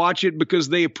now watch it because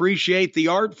they appreciate the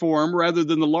art form rather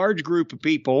than the large group of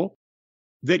people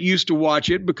that used to watch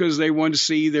it because they want to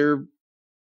see their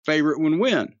favorite one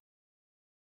win.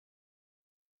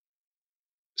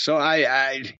 So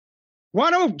why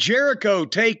don't Jericho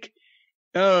take,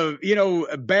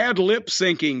 bad lip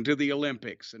syncing to the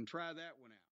Olympics and try that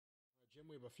one out? Jim,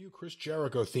 we have a few Chris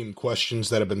Jericho themed questions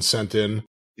that have been sent in.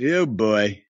 Oh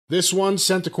boy. This one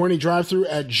sent to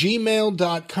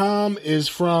cornydrivethru@gmail.com is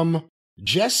from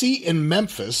Jesse in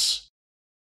Memphis.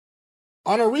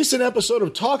 On a recent episode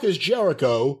of Talk is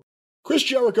Jericho, Chris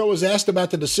Jericho was asked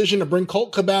about the decision to bring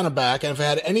Colt Cabana back and if it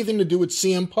had anything to do with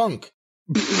CM Punk.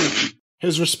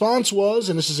 His response was,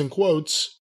 and this is in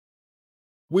quotes,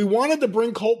 "We wanted to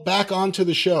bring Colt back onto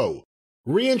the show,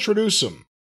 reintroduce him.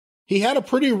 He had a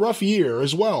pretty rough year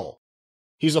as well.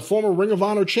 He's a former Ring of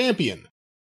Honor champion.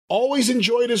 Always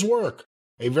enjoyed his work,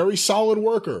 a very solid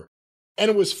worker,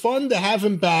 and it was fun to have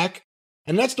him back,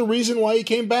 and that's the reason why he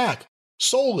came back,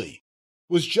 solely.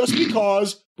 It was just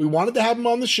because we wanted to have him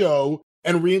on the show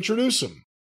and reintroduce him.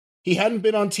 He hadn't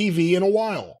been on TV in a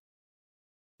while."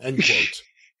 End quote.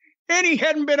 And he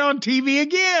hadn't been on TV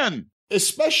again.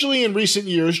 Especially in recent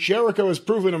years, Jericho has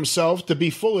proven himself to be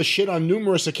full of shit on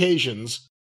numerous occasions,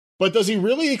 but does he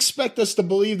really expect us to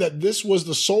believe that this was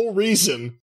the sole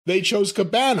reason they chose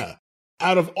Cabana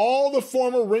out of all the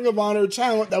former Ring of Honor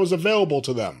talent that was available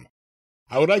to them?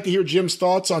 I would like to hear Jim's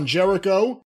thoughts on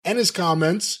Jericho and his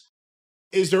comments.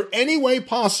 Is there any way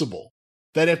possible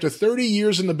that after 30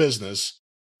 years in the business,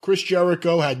 Chris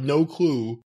Jericho had no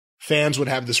clue fans would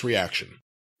have this reaction?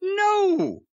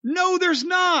 No, there's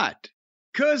not.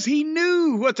 Because he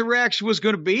knew what the reaction was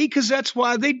going to be, because that's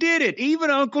why they did it. Even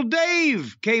Uncle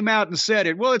Dave came out and said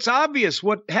it. Well, it's obvious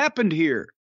what happened here.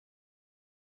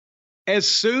 As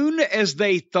soon as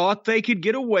they thought they could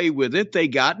get away with it, they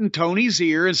got in Tony's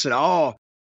ear and said,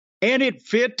 and it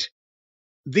fit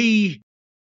the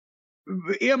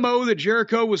MO that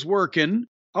Jericho was working.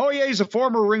 Oh, yeah, he's a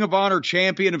former Ring of Honor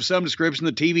champion of some description,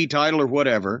 the TV title or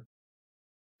whatever.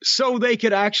 So they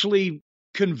could actually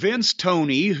convince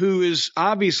Tony, who is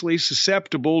obviously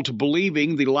susceptible to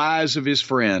believing the lies of his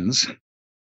friends.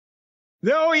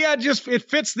 Oh, yeah, it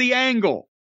fits the angle.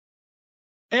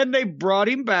 And they brought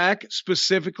him back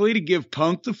specifically to give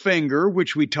Punk the finger,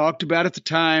 which we talked about at the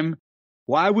time.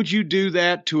 Why would you do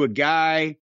that to a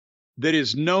guy that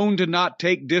is known to not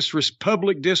take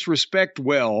public disrespect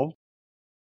well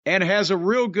and has a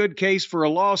real good case for a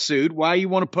lawsuit? Why you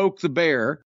want to poke the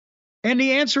bear? And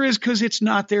the answer is because it's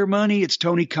not their money. It's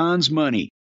Tony Khan's money.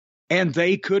 And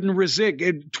they couldn't resist.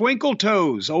 Twinkle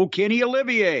Toes, old Kenny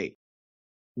Olivier,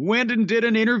 went and did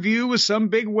an interview with some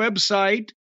big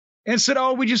website and said,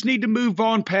 we just need to move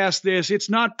on past this. It's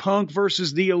not Punk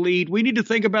versus the Elite. We need to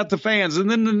think about the fans. And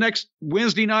then the next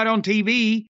Wednesday night on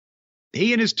TV,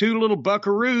 he and his two little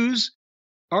buckaroos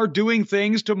are doing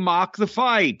things to mock the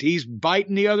fight. He's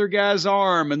biting the other guy's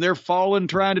arm, and they're falling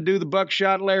trying to do the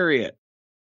buckshot lariat.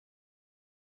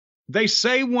 They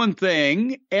say one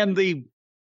thing, and the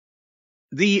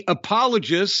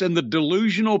apologists and the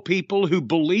delusional people who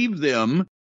believe them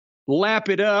lap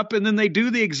it up, and then they do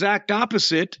the exact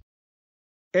opposite,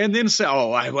 and then say,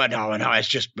 no, it's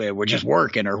just, we're just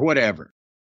working or whatever.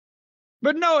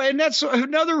 But no, and that's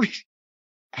another.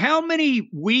 How many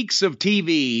weeks of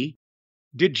TV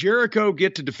did Jericho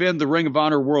get to defend the Ring of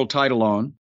Honor world title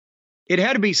on? It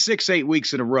had to be 6-8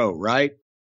 weeks in a row, right?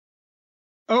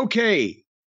 Okay.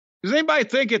 Does anybody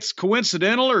think it's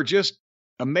coincidental or just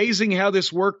amazing how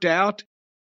this worked out?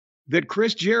 That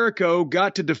Chris Jericho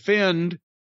got to defend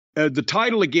the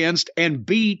title against and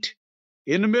beat,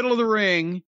 in the middle of the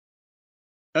ring,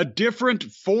 a different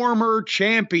former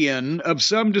champion of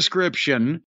some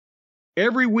description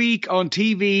every week on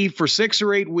TV for 6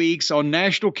 or 8 weeks on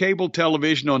national cable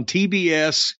television on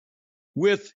TBS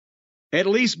with, at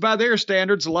least by their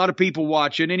standards, a lot of people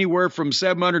watching, anywhere from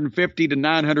 750 to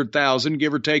 900,000,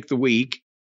 give or take the week.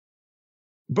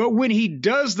 But when he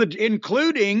does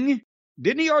including,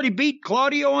 didn't he already beat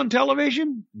Claudio on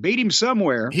television? Beat him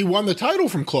somewhere. He won the title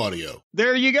from Claudio.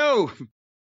 There you go.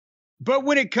 But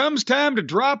when it comes time to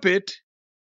drop it,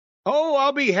 Oh,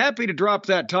 I'll be happy to drop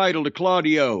that title to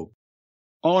Claudio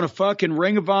on a fucking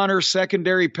Ring of Honor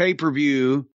secondary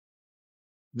pay-per-view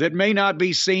that may not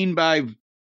be seen by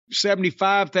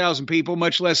 75,000 people,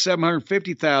 much less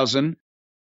 750,000.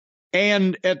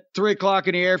 And at 3 o'clock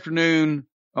in the afternoon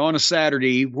on a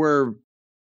Saturday where,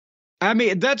 I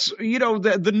mean, that's, you know,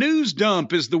 the news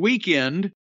dump is the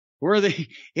weekend where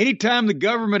anytime the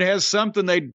government has something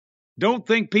they don't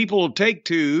think people will take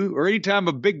to, or anytime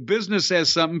a big business has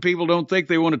something people don't think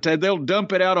they want to take, they'll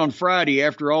dump it out on Friday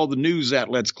after all the news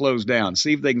outlets close down,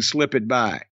 see if they can slip it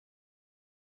by.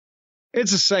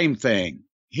 It's the same thing.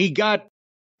 He got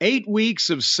 8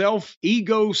 weeks of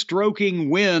self-ego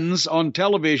stroking wins on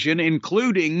television,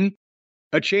 including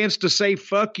a chance to say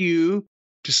fuck you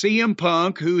to CM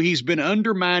Punk, who he's been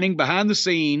undermining behind the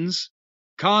scenes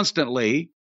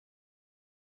constantly.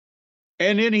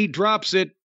 And then he drops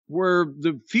it where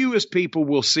the fewest people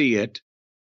will see it.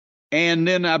 And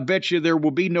then I bet you there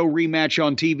will be no rematch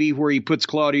on TV where he puts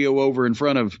Claudio over in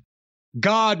front of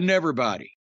God and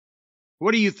everybody.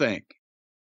 What do you think?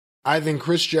 I think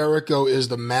Chris Jericho is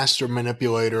the master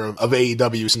manipulator of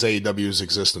AEW since AEW's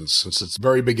existence. Since its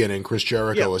very beginning, Chris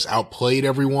Jericho has outplayed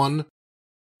everyone.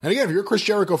 And again, if you're a Chris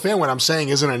Jericho fan, what I'm saying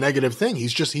isn't a negative thing.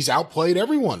 He's outplayed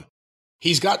everyone.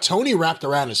 He's got Tony wrapped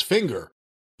around his finger.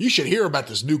 You should hear about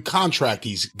this new contract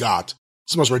he's got.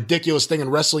 It's the most ridiculous thing in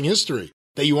wrestling history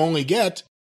that you only get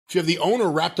if you have the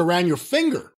owner wrapped around your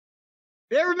finger.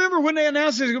 Yeah, remember when they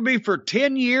announced it was going to be for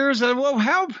 10 years?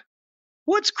 Well,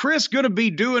 what's Chris going to be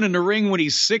doing in the ring when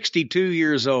he's 62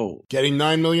 years old? Getting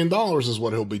 $9 million is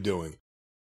what he'll be doing.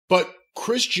 But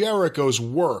Chris Jericho's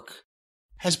work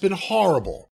has been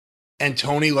horrible. And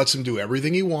Tony lets him do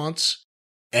everything he wants.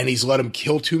 And he's let him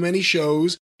kill too many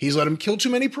shows. He's let him kill too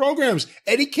many programs.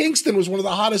 Eddie Kingston was one of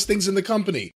the hottest things in the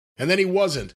company. And then he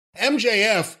wasn't.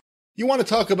 MJF, you want to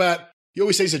talk about, you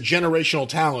always say he's a generational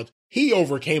talent. He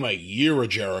overcame a year of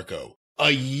Jericho. A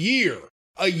year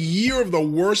of the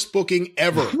worst booking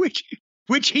ever.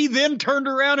 Which he then turned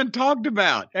around and talked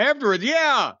about afterwards.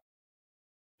 Yeah,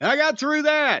 I got through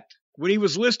that when he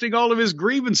was listing all of his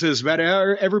grievances about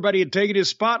how everybody had taken his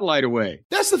spotlight away.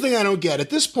 That's the thing I don't get.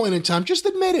 At this point in time, just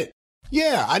admit it.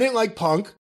 Yeah, I didn't like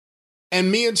Punk. And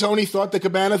me and Tony thought the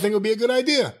Cabana thing would be a good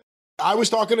idea. I was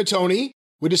talking to Tony.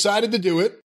 We decided to do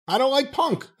it. I don't like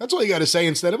Punk. That's all you got to say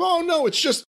instead of, oh, no, it's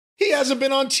just he hasn't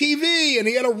been on TV and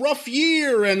he had a rough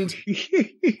year and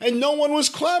no one was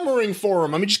clamoring for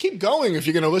him. I mean, just keep going if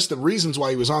you're going to list the reasons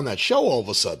why he was on that show all of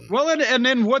a sudden. Well, and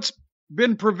then what's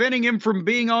been preventing him from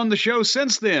being on the show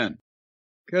since then?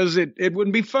 Because it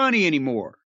wouldn't be funny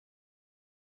anymore.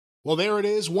 Well, there it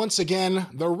is. Once again,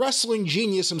 the wrestling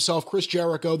genius himself, Chris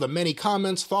Jericho, the many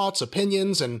comments, thoughts,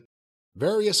 opinions, and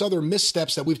various other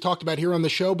missteps that we've talked about here on the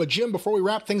show. But Jim, before we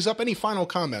wrap things up, any final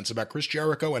comments about Chris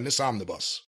Jericho and this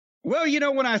omnibus? Well, you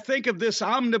know, when I think of this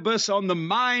omnibus on the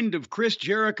mind of Chris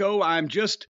Jericho, I'm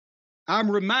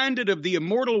reminded of the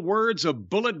immortal words of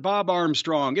Bullet Bob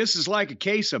Armstrong. This is like a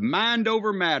case of mind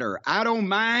over matter. I don't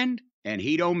mind, and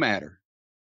he don't matter.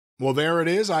 Well, there it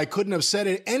is. I couldn't have said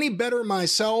it any better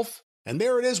myself. And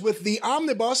there it is with the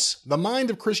omnibus, the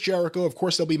mind of Chris Jericho. Of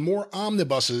course, there'll be more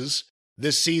omnibuses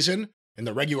this season in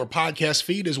the regular podcast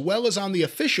feed, as well as on the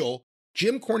official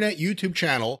Jim Cornette YouTube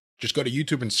channel. Just go to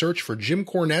YouTube and search for Jim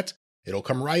Cornette. It'll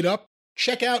come right up.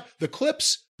 Check out the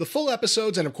clips, the full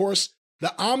episodes, and of course,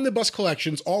 the omnibus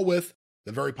collections, all with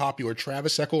the very popular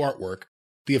Travis Eckel artwork,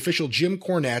 the official Jim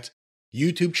Cornette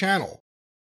YouTube channel.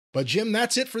 But Jim,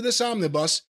 that's it for this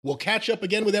omnibus. We'll catch up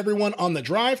again with everyone on the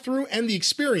drive-thru and the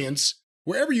experience,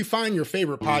 wherever you find your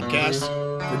favorite podcast.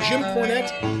 For Jim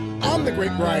Cornette, I'm the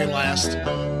great Brian Last.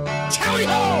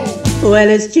 Tally-ho! Well,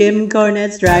 it's Jim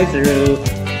Cornette's drive-thru.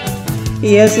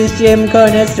 Yes, it's Jim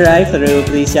Cornette's drive-thru.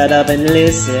 Please shut up and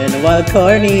listen while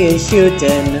Corny is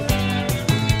shooting.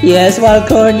 Yes, while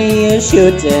Corny is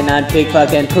shooting on Big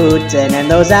fucking Putin and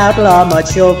those outlaw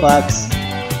macho fucks.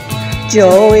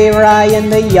 Joey, Ryan,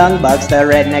 the young bucks, the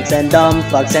rednecks and dumb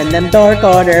fucks, and them door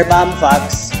corner bum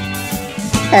fucks.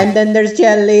 And then there's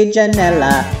Jelly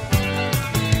Janela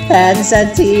and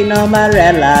Santino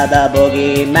Marella, the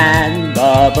boogeyman,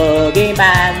 the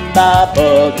boogeyman, the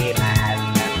boogeyman.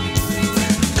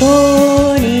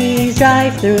 Corny's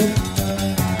drive-thru,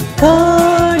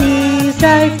 Corny's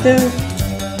drive-thru,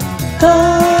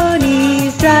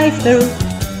 Corny's drive-thru.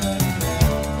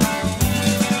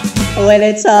 Well,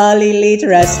 it's all elite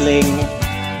wrestling.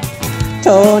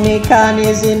 Tony Khan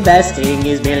is investing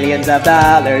his millions of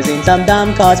dollars in some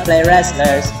dumb cosplay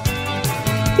wrestlers.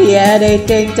 Yeah, they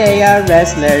think they are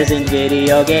wrestlers in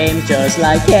video games just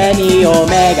like Kenny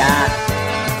Omega.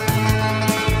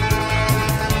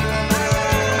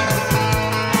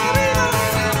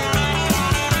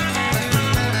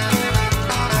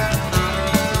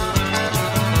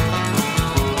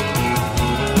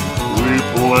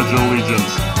 pledge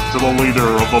allegiance to the leader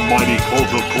of the mighty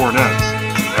cult of cornets,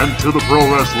 and to the pro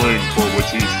wrestling for which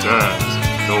he stands.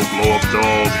 No blow-up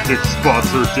dolls, dick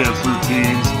spots, or dance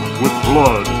routines, with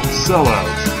blood,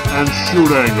 sellouts, and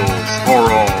shoot angles for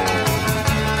all.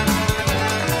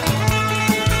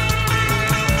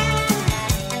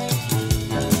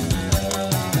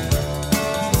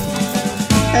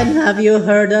 And have you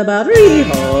heard about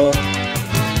Riho?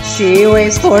 She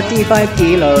weighs 45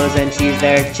 kilos and she's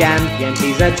their champion.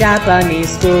 She's a Japanese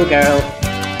schoolgirl.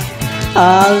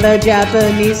 All the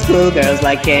Japanese schoolgirls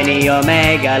like Kenny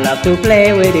Omega love to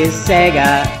play with his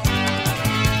Sega.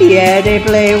 Yeah, they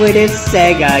play with his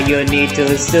Sega. You need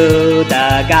to sue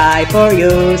the guy for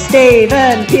you.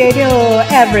 Steven, Pedro,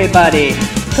 everybody.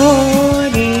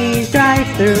 Corny's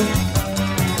drive-thru.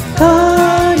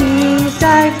 Corny's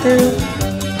drive-thru.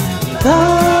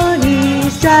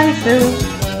 Corny's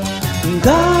drive-thru.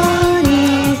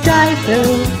 Corny's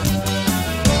drive-thru.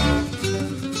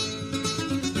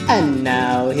 And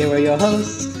now here are your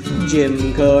hosts,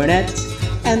 Jim Cornette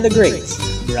and the great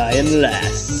Brian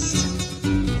Lass.